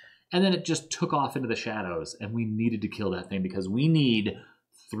point, and then it just took off into the shadows. And we needed to kill that thing because we need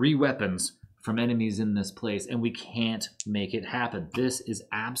 3 weapons from enemies in this place, and we can't make it happen. This is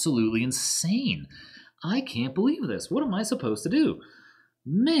absolutely insane. I can't believe this. What am I supposed to do?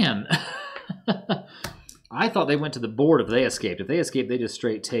 Man. I thought they went to the board if they escaped. If they escape, they just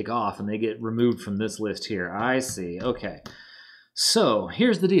straight take off, and they get removed from this list here. I see. Okay. So,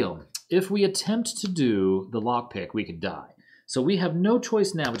 here's the deal. If we attempt to do the lockpick, we could die. So we have no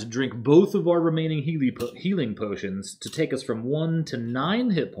choice now but to drink both of our remaining healing potions to take us from 1 to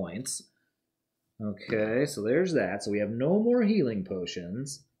 9 hit points. Okay, so there's that. So we have no more healing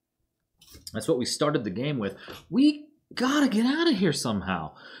potions. That's what we started the game with. We gotta get out of here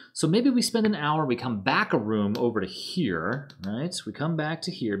somehow. So maybe we spend an hour, we come back a room over to here, right? We come back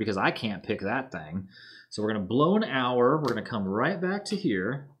to here because I can't pick that thing. So we're gonna blow an hour, we're gonna come right back to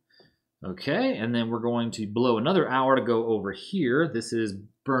here. Okay, and then we're going to blow another hour to go over here. This is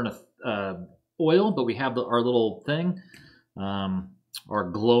burn oil, but we have our little thing. Our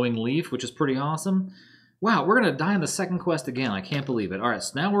glowing leaf, which is pretty awesome. Wow, we're going to die on the second quest again. I can't believe it. All right,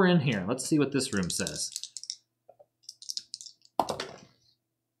 so now we're in here. Let's see what this room says.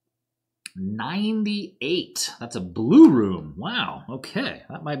 98. That's a blue room. Wow, okay.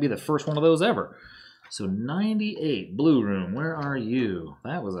 That might be the first one of those ever. So 98, blue room. Where are you?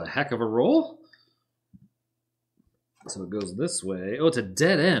 That was a heck of a roll. So it goes this way. Oh, it's a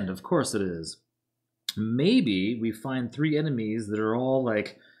dead end. Of course it is. Maybe we find 3 enemies that are all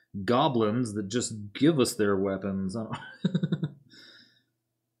like goblins that just give us their weapons.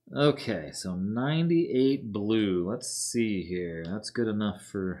 Okay, so 98 blue. Let's see here. That's good enough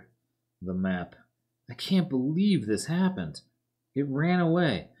for the map. I can't believe this happened. It ran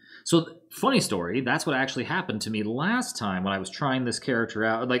away. So, funny story, that's what actually happened to me last time when I was trying this character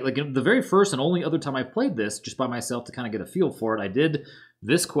out. Like the very first and only other time I played this, just by myself to kind of get a feel for it, I did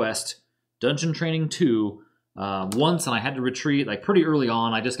this quest, Dungeon Training 2, once, and I had to retreat like pretty early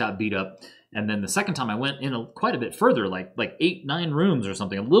on. I just got beat up. And then the second time I went in quite a bit further, like 8, 9 rooms or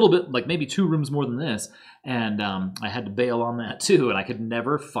something, a little bit, like maybe 2 rooms more than this. And I had to bail on that too, and I could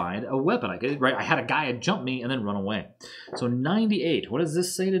never find a weapon. I had a guy jump me and then run away. So 98, what does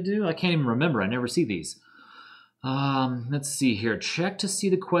this say to do? I can't even remember, I never see these. Let's see here. Check to see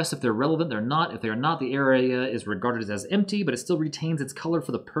the quests if they're relevant. They're not. If they're not, the area is regarded as empty, but it still retains its color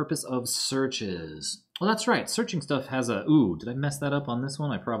for the purpose of searches. Well, that's right. Searching stuff has a... Ooh, did I mess that up on this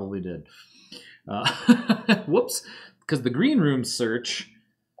one? I probably did. Whoops. Because the green room search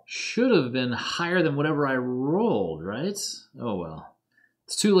should have been higher than whatever I rolled, right? Oh, well.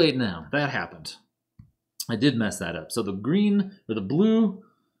 It's too late now. That happened. I did mess that up. So the green, or the blue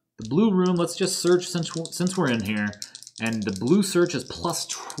room, let's just search since we're in here. And the blue search is plus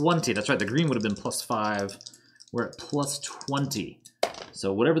 20. That's right, the green would have been plus 5. We're at plus 20.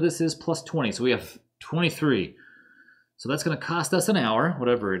 So whatever this is, plus 20. So we have 23. So that's going to cost us an hour,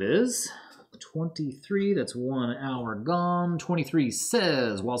 whatever it is. 23, that's 1 hour gone. 23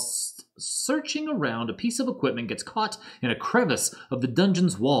 says, while searching around, a piece of equipment gets caught in a crevice of the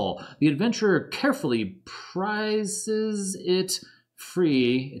dungeon's wall. The adventurer carefully prizes it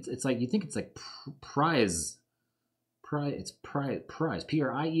free. It's like, you think it's like prize. It's prize.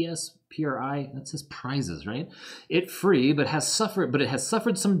 P-R-I-E-S. P-R-I, that says prizes, right? It free, but it has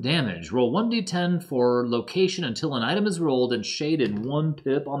suffered some damage. Roll 1d10 for location until an item is rolled and shaded 1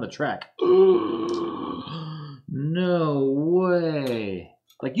 pip on the track. No way.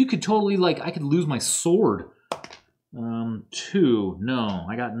 Like, you could totally, like, I could lose my sword. 2. No,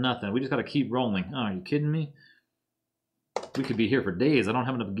 I got nothing. We just got to keep rolling. Oh, are you kidding me? We could be here for days. I don't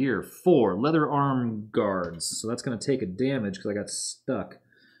have enough gear. 4. Leather arm guards. So that's going to take a damage because I got stuck.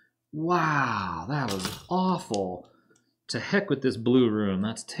 Wow, that was awful. To heck with this blue room.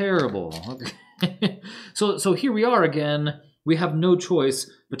 That's terrible. Okay. So here we are again. We have no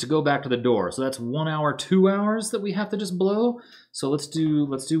choice but to go back to the door. So that's 1 hour, 2 hours that we have to just blow. So let's do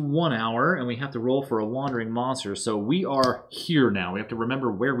 1 hour, and we have to roll for a wandering monster. So we are here now. We have to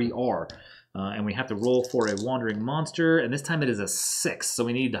remember where we are. And we have to roll for a wandering monster, and this time it is a 6. So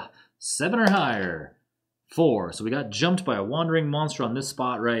we need 7 or higher. 4. So we got jumped by a wandering monster on this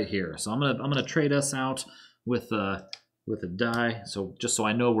spot right here. So I'm gonna trade us out with a die. So just so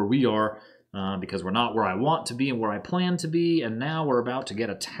I know where we are. Because we're not where I want to be and where I plan to be, and now we're about to get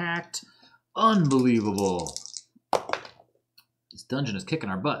attacked. Unbelievable. This dungeon is kicking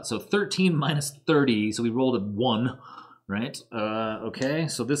our butt. So 13 minus 30, so we rolled a 1, right? Okay,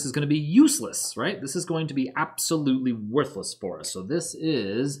 so this is going to be useless, right? This is going to be absolutely worthless for us. So this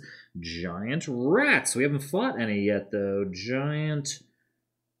is giant rats. We haven't fought any yet, though. Giant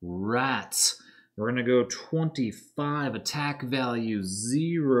rats. We're going to go 25, attack value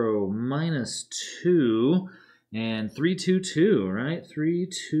 0, minus 2, and 3, 2, 2, right? 3,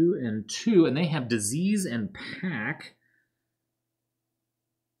 2, and 2, and they have disease and pack.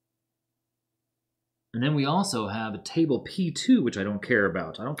 And then we also have a table P2, which I don't care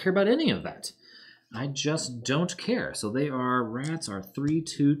about. I don't care about any of that. I just don't care. So rats are 3,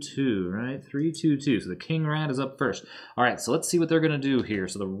 2, 2, right? 3, 2, 2. So the king rat is up first. All right, so let's see what they're going to do here.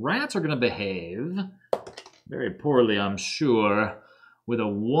 So the rats are going to behave very poorly, I'm sure. With a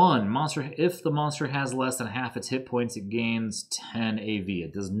 1, if the monster has less than half its hit points, it gains 10 AV.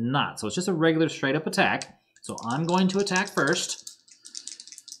 It does not. So it's just a regular straight-up attack. So I'm going to attack first.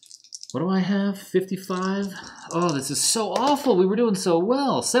 What do I have? 55? Oh, this is so awful. We were doing so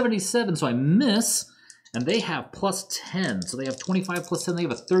well. 77, so I miss. And they have plus 10. So they have 25 plus 10. They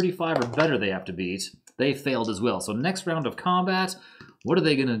have a 35 or better they have to beat. They failed as well. So next round of combat, what are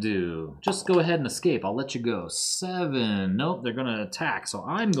they going to do? Just go ahead and escape. I'll let you go. 7. Nope, they're going to attack. So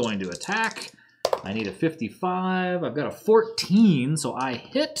I'm going to attack. I need a 55. I've got a 14, so I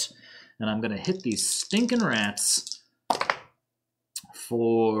hit. And I'm going to hit these stinking rats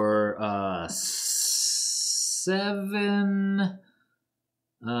for 7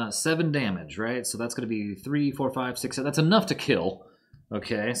 damage, right? So that's going to be 3, 4, 5, 6. That's enough to kill.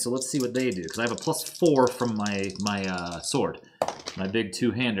 Okay, so let's see what they do, because I have a plus 4 from my sword, my big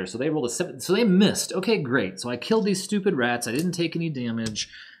two-hander. So they rolled a 7. So they missed. Okay, great. So I killed these stupid rats. I didn't take any damage.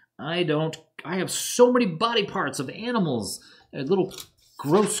 I have so many body parts of animals, little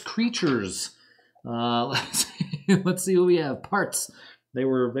gross creatures. Let's see what we have. Parts. They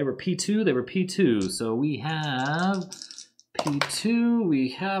were P2, they were P2. So we have P2, we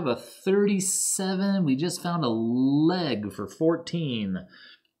have a 37. We just found a leg for 14.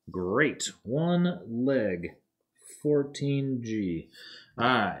 Great. 1 leg. 14G.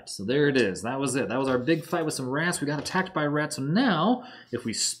 Alright, so there it is. That was it. That was our big fight with some rats. We got attacked by rats. So now, if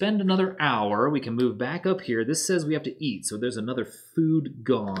we spend another hour, we can move back up here. This says we have to eat, so there's another food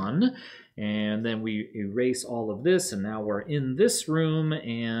gone. And then we erase all of this, and now we're in this room,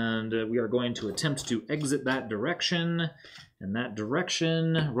 and we are going to attempt to exit that direction. And that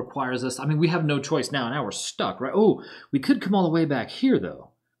direction requires us... I mean, we have no choice now. Now we're stuck, right? Oh, we could come all the way back here, though.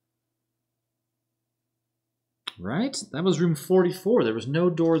 Right? That was room 44. There was no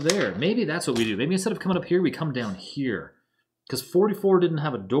door there. Maybe that's what we do. Maybe instead of coming up here, we come down here. Because 44 didn't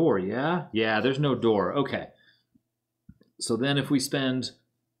have a door, yeah? Yeah, there's no door. Okay. So then if we spend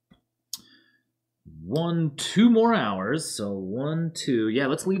 2 more hours, so 1, 2. Yeah,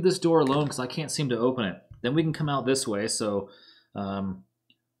 let's leave this door alone because I can't seem to open it. Then we can come out this way. So,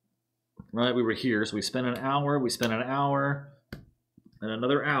 right, we were here. So we spent an hour, and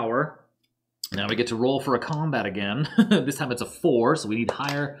another hour. Now we get to roll for a combat again. This time it's a 4, so we need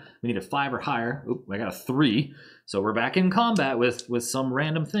higher. We need a 5 or higher. Oop, I got a 3. So we're back in combat with some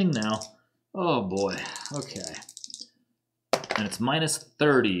random thing now. Oh boy. Okay. And it's minus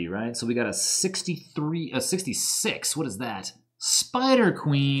 30, right? So we got a 66. What is that? Spider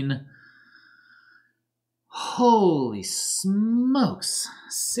Queen. Holy smokes.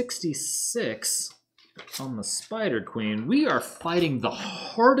 66 on the Spider Queen. We are fighting the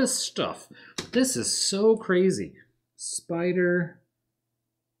hardest stuff. This is so crazy. Spider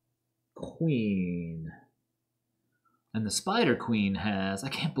Queen. And the Spider Queen has, I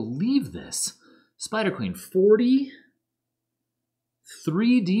can't believe this. Spider Queen, 40,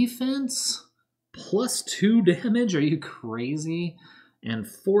 3 defense, plus 2 damage. Are you crazy? and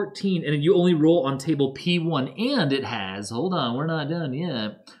 14. And you only roll on table P1. And it has, hold on, we're not done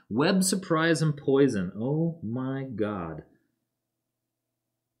yet, web, surprise, and poison. Oh my god.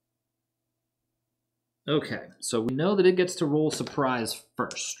 Okay, so we know that it gets to roll surprise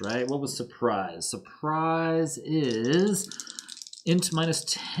first, right? What was surprise? Surprise is int minus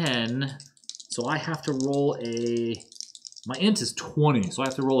 10. So I have to roll my int is 20, so I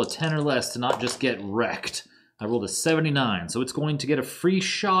have to roll a 10 or less to not just get wrecked. I rolled a 79, so it's going to get a free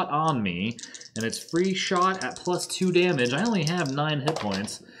shot on me, and its free shot at +2 damage, I only have 9 hit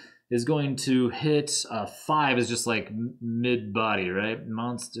points, is going to hit 5 is just like mid-body, right?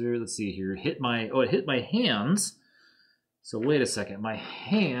 Monster, let's see here, it hit my hands. So wait a second, my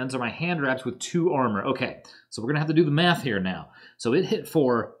hands are my hand wraps with 2 armor. Okay, so we're gonna have to do the math here now. So it hit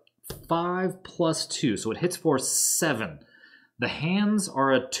for 5 plus 2, so it hits for 7. The hands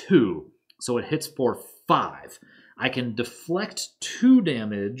are a 2, so it hits for 5. I can deflect 2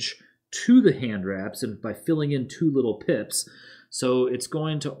 damage to the hand wraps and by filling in 2 little pips. So it's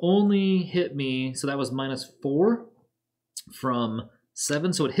going to only hit me, so that was -4 from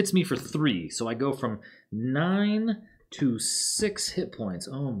 7, so it hits me for 3. So I go from 9 to 6 hit points.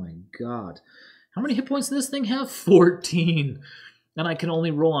 Oh my god. How many hit points does this thing have? 14. And I can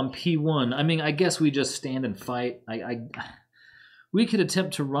only roll on P1. I mean, I guess we just stand and fight. We could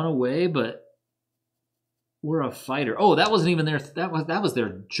attempt to run away, but we're a fighter. Oh, that wasn't even their... That was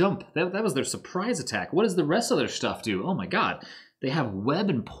their jump. That was their surprise attack. What does the rest of their stuff do? Oh my god. They have web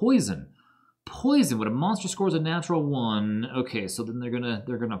and poison. Poison. When a monster scores a natural 1, okay, so then they're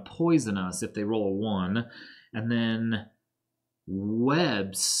gonna poison us if they roll a 1, and then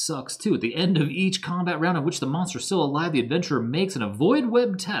web sucks too. At the end of each combat round in which the monster is still alive, the adventurer makes an avoid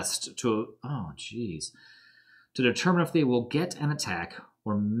web test to determine if they will get an attack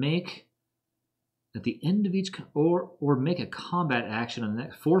or make at the end of each or make a combat action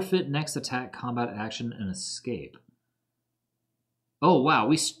and forfeit next attack, combat action, and escape. Oh wow,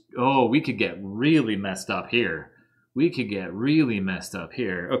 we could get really messed up here.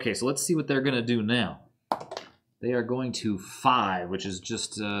 Okay, so let's see what they're gonna do now. They are going to 5, which is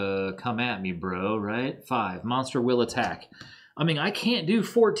just come at me, bro, right? 5. Monster will attack. I mean, I can't do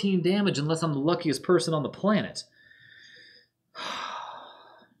 14 damage unless I'm the luckiest person on the planet.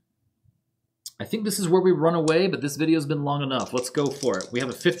 I think this is where we run away, but this video's been long enough. Let's go for it. We have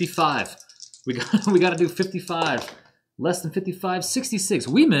a 55. We got to do 55. Less than 55, 66.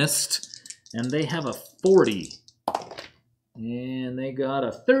 We missed, and they have a 40. And they got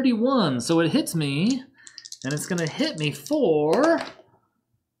a 31, so it hits me. And it's going to hit me for,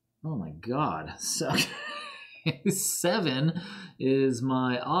 oh my god, so 7 is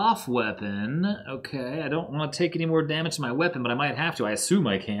my off weapon. Okay, I don't want to take any more damage to my weapon, but I might have to. I assume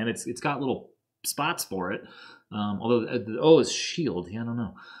I can. It's got little spots for it. Although, it's shield. Yeah, I don't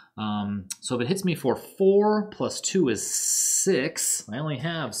know. So if it hits me for 4 plus 2 is 6. I only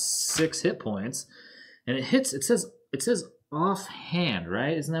have 6 hit points. And it hits, it says offhand,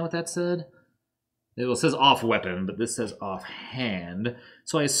 right? Isn't that what that said? It says off weapon, but this says offhand.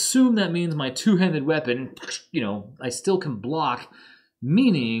 So I assume that means my two-handed weapon, I still can block,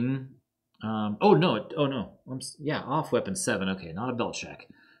 meaning, off weapon 7. Okay, not a belt check.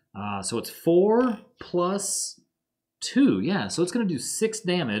 So it's 4 plus 2. Yeah, so it's going to do 6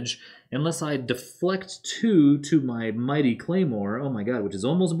 damage unless I deflect 2 to my mighty claymore. Oh my god, which is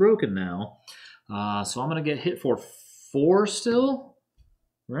almost broken now. So I'm going to get hit for 4 still,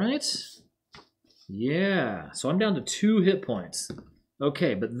 right? Yeah, so I'm down to 2 hit points.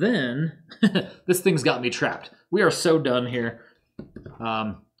 Okay, but then, this thing's got me trapped. We are so done here.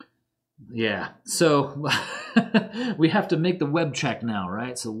 Yeah, so we have to make the web check now,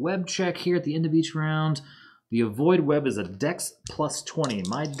 right? So web check here at the end of each round. The avoid web is a dex plus 20.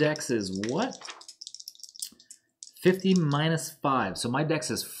 My dex is what? 50 minus 5. So my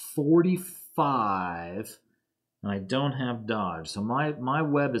dex is 45. And I don't have dodge. So my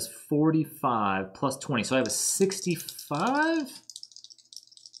web is 45 plus 20. So I have a 65?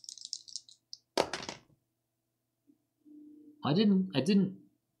 I didn't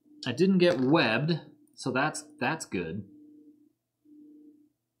get webbed, so that's good.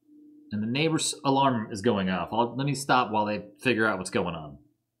 And the neighbor's alarm is going off. Let me stop while they figure out what's going on.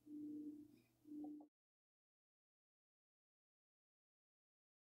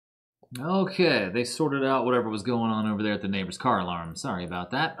 Okay, they sorted out whatever was going on over there at the neighbor's car alarm. Sorry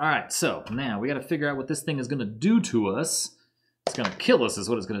about that. All right, so now we got to figure out what this thing is going to do to us. It's going to kill us is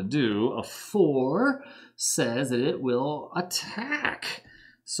what it's going to do. A 4 says that it will attack.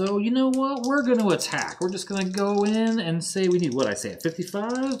 So you know what? We're going to attack. We're just going to go in and say we need, what I say, a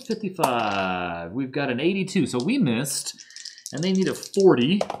 55? 55. We've got an 82, so we missed. and they need a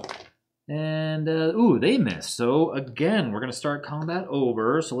 40. And, ooh, they missed. So, again, we're going to start combat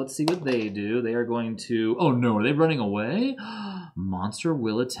over. So let's see what they do. They are going to... Oh, no. Are they running away? Monster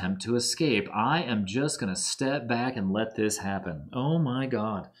will attempt to escape. I am just going to step back and let this happen. Oh, my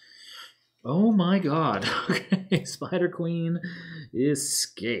God. Oh, my God. Okay, Spider Queen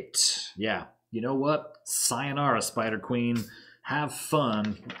escaped. Yeah. You know what? Sayonara, Spider Queen. Have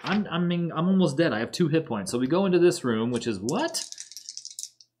fun. I'm almost dead. I have 2 hit points. So we go into this room, which is what?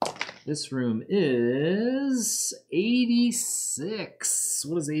 This room is 86.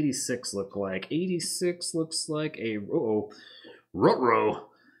 What does 86 look like? 86 looks like a... Ruh-roh.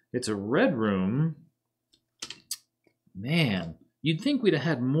 It's a red room. Man, you'd think we'd have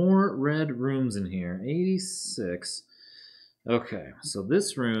had more red rooms in here. 86. Okay, so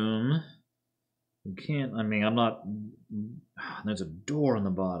this room... We can't... I mean, I'm not... There's a door on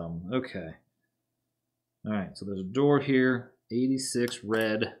the bottom. Okay. Alright, so there's a door here. 86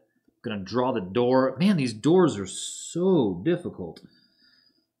 red. Gonna draw the door. Man, these doors are so difficult.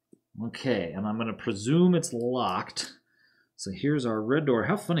 Okay, and I'm gonna presume it's locked. So here's our red door.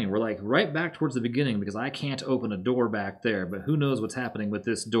 How funny, we're like right back towards the beginning because I can't open a door back there, but who knows what's happening with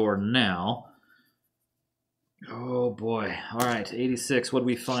this door now. Oh boy. Alright, 86, what do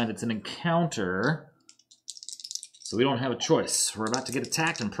we find? It's an encounter. So we don't have a choice. We're about to get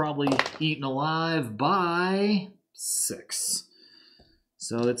attacked and probably eaten alive by 6.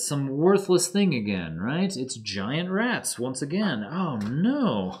 So it's some worthless thing again, right? It's giant rats once again. Oh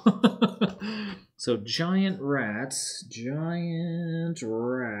no. So giant rats. See,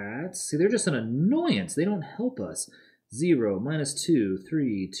 they're just an annoyance. They don't help us. 0, -2,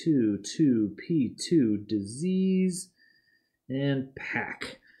 3, 2, 2, P2, disease, and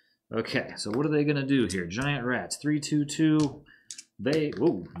pack. Okay, so what are they gonna do here? Giant rats, 3, 2, 2. They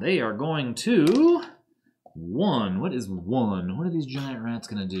are going to... 1. What is 1? What are these giant rats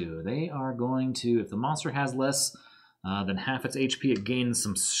going to do? They are going to, if the monster has less than half its HP, it gains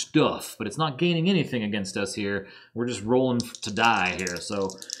some stuff. But it's not gaining anything against us here. We're just rolling to die here.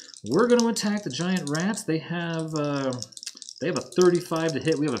 So we're going to attack the giant rats. They have a 35 to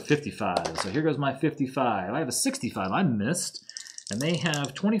hit. We have a 55. So here goes my 55. I have a 65. I missed. And they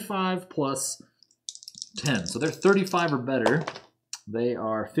have 25 plus 10. So they're 35 or better. They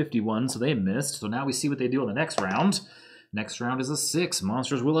are 51, so they missed. So now we see what they do on the next round. Next round is a 6.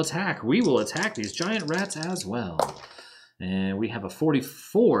 Monsters will attack. We will attack these giant rats as well. And we have a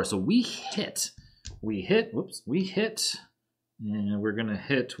 44, so we hit. We hit. And we're going to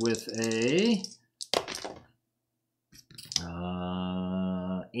hit with a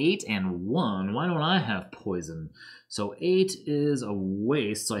 8 and 1. Why don't I have poison? So 8 is a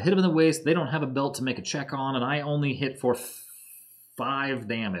waist. So I hit them in the waist. They don't have a belt to make a check on, and I only hit for 5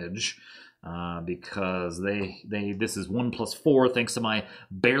 damage because this is 1 plus 4 thanks to my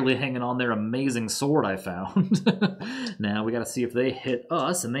barely hanging on their amazing sword I found. Now we got to see if they hit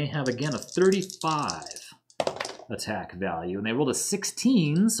us, and they have again a 35 attack value, and they rolled a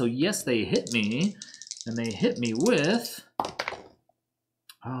 16, so yes, they hit me, and they hit me with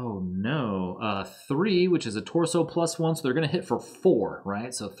 3, which is a torso plus 1, so they're going to hit for 4,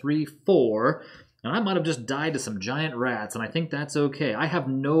 right? So 3, 4. And I might have just died to some giant rats, and I think that's okay. I have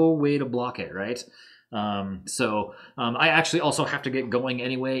no way to block it, right? I actually also have to get going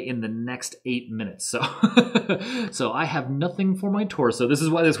anyway in the next 8 minutes. So, so I have nothing for my torso. This is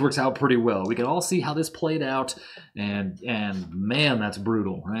why this works out pretty well. We can all see how this played out, and man, that's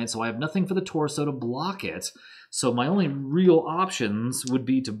brutal, right? So I have nothing for the torso to block it. So my only real options would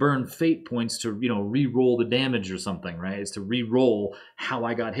be to burn fate points to, re-roll the damage or something, right? Is to re-roll how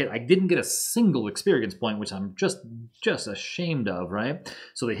I got hit. I didn't get a single experience point, which I'm just ashamed of, right?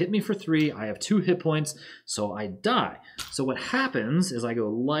 So they hit me for 3. I have 2 hit points, so I die. So what happens is I go,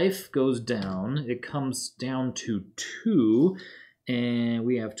 life goes down. It comes down to 2. And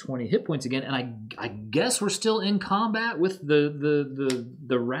we have 20 hit points again, and I guess we're still in combat with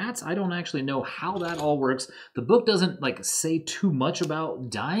the rats. I don't actually know how that all works. The book doesn't say too much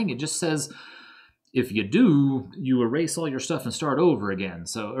about dying. It just says if you do, you erase all your stuff and start over again.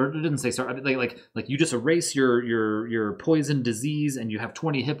 So, or it didn't say start. Like you just erase your poison disease, and you have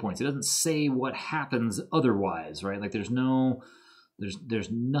 20 hit points. It doesn't say what happens otherwise, right? Like there's nothing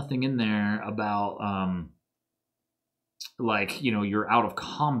in there about you're out of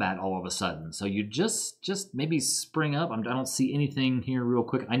combat all of a sudden. So you just maybe spring up. I don't see anything here real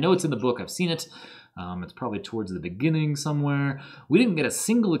quick. I know it's in the book. I've seen it. It's probably towards the beginning somewhere. We didn't get a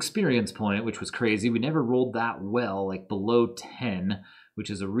single experience point, which was crazy. We never rolled that well, like below 10. which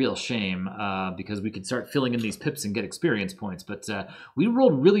is a real shame because we could start filling in these pips and get experience points. But we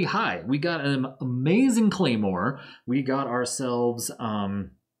rolled really high. We got an amazing claymore. We got ourselves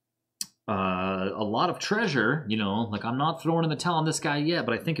a lot of treasure. You know, like I'm not throwing in the towel on this guy yet,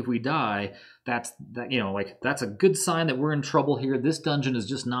 but I think if we die, that's a good sign that we're in trouble here. This dungeon is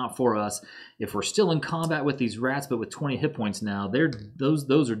just not for us. If we're still in combat with these rats, but with 20 hit points now,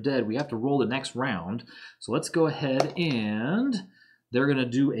 those are dead. We have to roll the next round. So let's go ahead and they're going to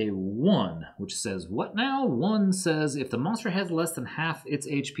do a 1, which says what now? 1 says if the monster has less than half its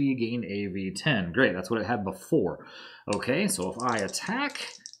HP, gain a V10. Great, that's what it had before. Okay, so if I attack,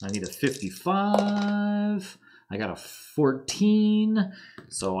 I need a 55. I got a 14,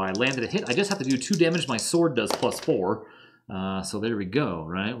 so I landed a hit. I just have to do 2 damage. My sword does +4. So there we go,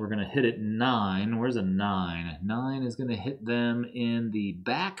 right? We're going to hit it 9. Where's a 9? 9 is going to hit them in the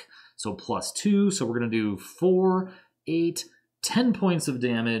back, so +2. So we're going to do 4, 8, 10 points of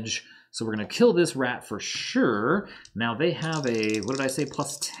damage. So we're going to kill this rat for sure. Now they have a, what did I say,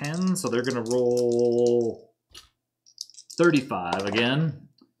 +10? So they're going to roll 35 again.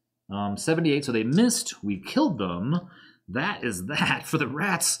 78, so they missed. We killed them. That is that for the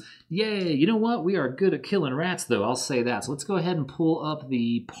rats. Yay. You know what? We are good at killing rats, though. I'll say that. So let's go ahead and pull up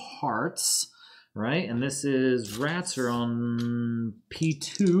the parts, right? And this is rats are on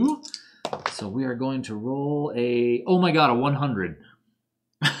P2. So we are going to roll a, oh my god, a 100.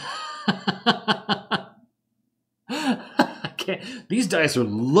 I can't. These dice are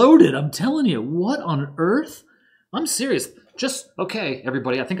loaded. I'm telling you. What on earth? I'm serious. Okay,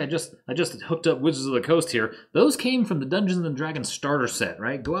 everybody, I think I just hooked up Wizards of the Coast here. Those came from the Dungeons & Dragons starter set,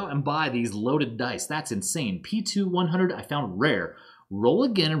 right? Go out and buy these loaded dice. That's insane. P2 100, I found rare. Roll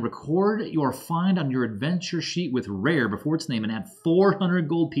again and record your find on your adventure sheet with rare before its name and add 400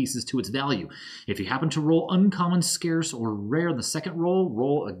 gold pieces to its value. If you happen to roll uncommon, scarce, or rare in the second roll,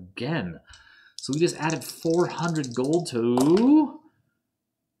 roll again. So we just added 400 gold to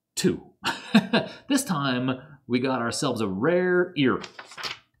 2. This time, we got ourselves a rare ear.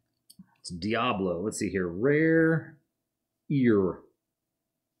 It's Diablo. Let's see here. Rare ear.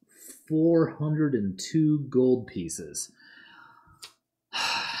 402 gold pieces.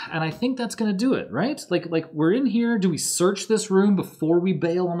 And I think that's going to do it, right? Like we're in here. Do we search this room before we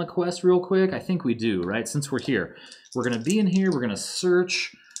bail on the quest real quick? I think we do, right? Since we're here. We're going to be in here. We're going to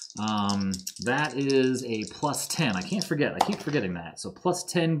search. That is a +10. I can't forget. I keep forgetting that. So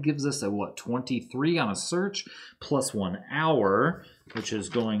 +10 gives us a, what, 23 on a search, +1 hour, which is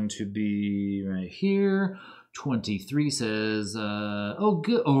going to be right here. 23 says, oh,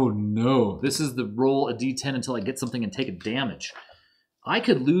 good. Oh, no. This is the roll a d10 until I get something and take a damage. I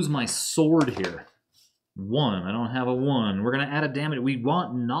could lose my sword here. 1. I don't have a 1. We're going to add a damage. We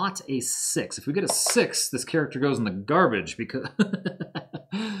want not a 6. If we get a 6, this character goes in the garbage because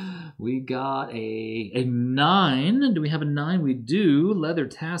we got a 9. Do we have a 9? We do. Leather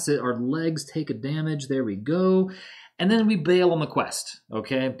Tacit. Our legs take a damage. There we go. And then we bail on the quest,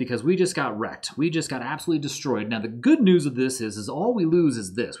 okay? Because we just got wrecked. We just got absolutely destroyed. Now, the good news of this is all we lose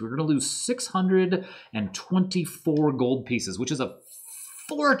is this. We're going to lose 624 gold pieces, which is a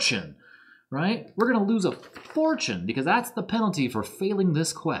fortune. Right? We're going to lose a fortune because that's the penalty for failing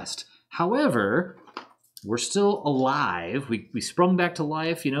this quest. However, we're still alive. We sprung back to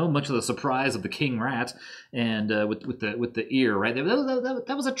life, you know, much of the surprise of the king rat and with the ear, right?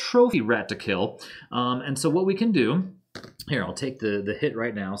 That was a trophy rat to kill. And so what we can do, here, I'll take the hit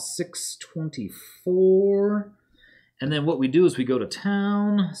right now, 624. And then what we do is we go to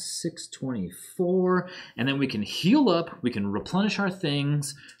town, 624, and then we can heal up, we can replenish our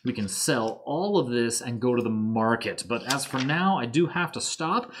things, we can sell all of this and go to the market. But as for now, I do have to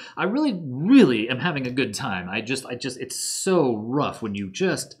stop. I really, really am having a good time. It's so rough when you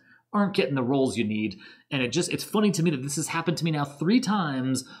just aren't getting the rolls you need. And it's funny to me that this has happened to me now 3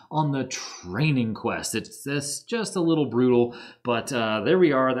 times on the training quest. It's just a little brutal, but there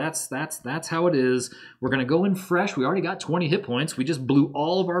we are. That's how it is. We're going to go in fresh. We already got 20 hit points. We just blew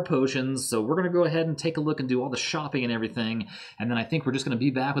all of our potions, so we're going to go ahead and take a look and do all the shopping and everything. And then I think we're just going to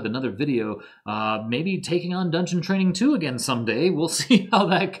be back with another video, maybe taking on Dungeon Training 2 again someday. We'll see how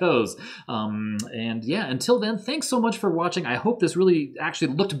that goes. And yeah, until then, thanks so much for watching. I hope this really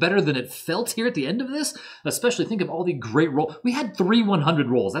actually looked better than it felt here at the end of this. Especially think of all the great rolls. We had 3 100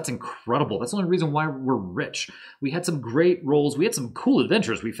 rolls. That's incredible. That's the only reason why we're rich. We had some great rolls. We had some cool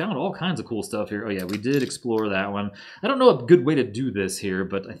adventures. We found all kinds of cool stuff here. Oh yeah, we did explore that one. I don't know a good way to do this here,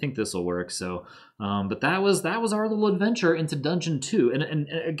 but I think this will work. So, but that was our little adventure into Dungeon 2. And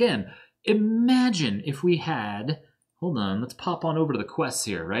again, imagine if we had. Hold on. Let's pop on over to the quests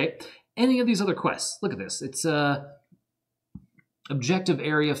here. Right. Any of these other quests. Look at this. It's Objective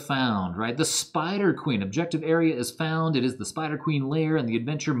area found, right? The Spider Queen. Objective area is found. It is the Spider Queen lair, and the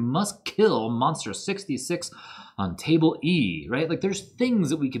adventure must kill Monster 66 on table E, right? Like, there's things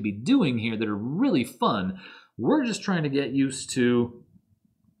that we could be doing here that are really fun. We're just trying to get used to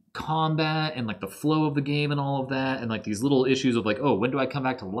combat and like the flow of the game and all of that, and like these little issues of like, oh, when do I come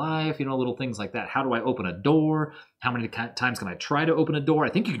back to life, you know, little things like that. How do I open a door? How many times can I try to open a door? I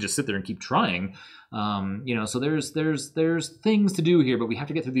think you can just sit there and keep trying. You know, so there's things to do here, but we have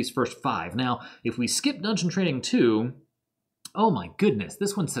to get through these first 5. Now, if we skip Dungeon Training 2, oh my goodness,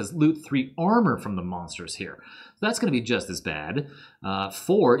 this one says loot 3 armor from the monsters here. So that's going to be just as bad.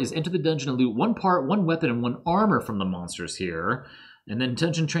 4 is enter the dungeon and loot 1 part, 1 weapon, and 1 armor from the monsters here. And then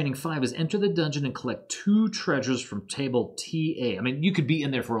Dungeon Training 5 is enter the dungeon and collect 2 treasures from table TA. I mean, you could be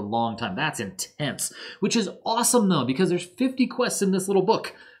in there for a long time. That's intense, which is awesome, though, because there's 50 quests in this little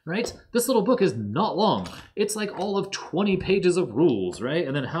book, right? This little book is not long. It's like all of 20 pages of rules, right?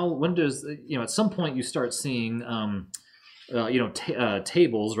 And then when does, you know, at some point you start seeing, you know,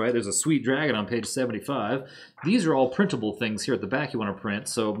 tables, right? There's a sweet dragon on page 75. These are all printable things here at the back you want to print.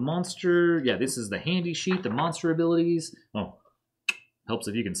 So monster, yeah, this is the handy sheet, the monster abilities. Oh, helps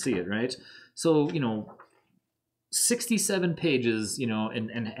if you can see it, right? So, you know, 67 pages, you know,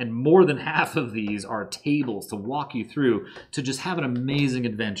 and more than half of these are tables to walk you through to just have an amazing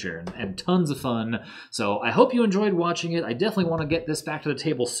adventure and tons of fun. So I hope you enjoyed watching it. I definitely want to get this back to the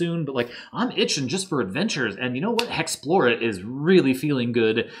table soon, but like, I'm itching just for adventures. And you know what? Hexplore It is really feeling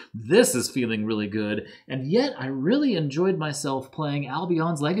good. This is feeling really good. And yet I really enjoyed myself playing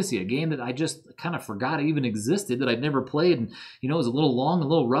Albion's Legacy, a game that I just kind of forgot even existed, that I'd never played. And, you know, it was a little long, a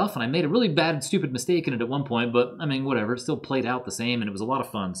little rough, and I made a really bad, stupid mistake in it at one point, but I mean, whatever, it still played out the same, and it was a lot of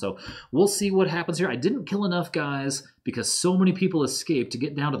fun. So we'll see what happens here. I didn't kill enough guys because so many people escaped to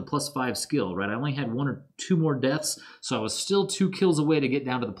get down to the +5 skill, right? I only had 1 or 2 more deaths, so I was still 2 kills away to get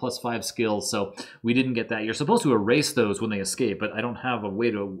down to the +5 skill, so we didn't get that. You're supposed to erase those when they escape, but I don't have a way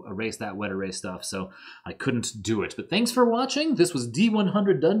to erase that wet erase stuff, so I couldn't do it. But thanks for watching. This was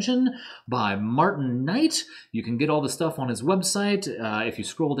D100 Dungeon by Martin Knight. You can get all the stuff on his website. If you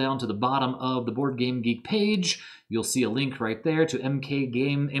scroll down to the bottom of the Board Game Geek page, you'll see a link right there to mk-games.co.uk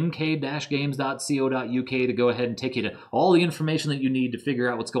to go ahead and take you to all the information that you need to figure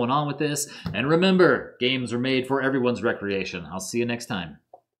out what's going on with this. And remember, games are made for everyone's recreation. I'll see you next time.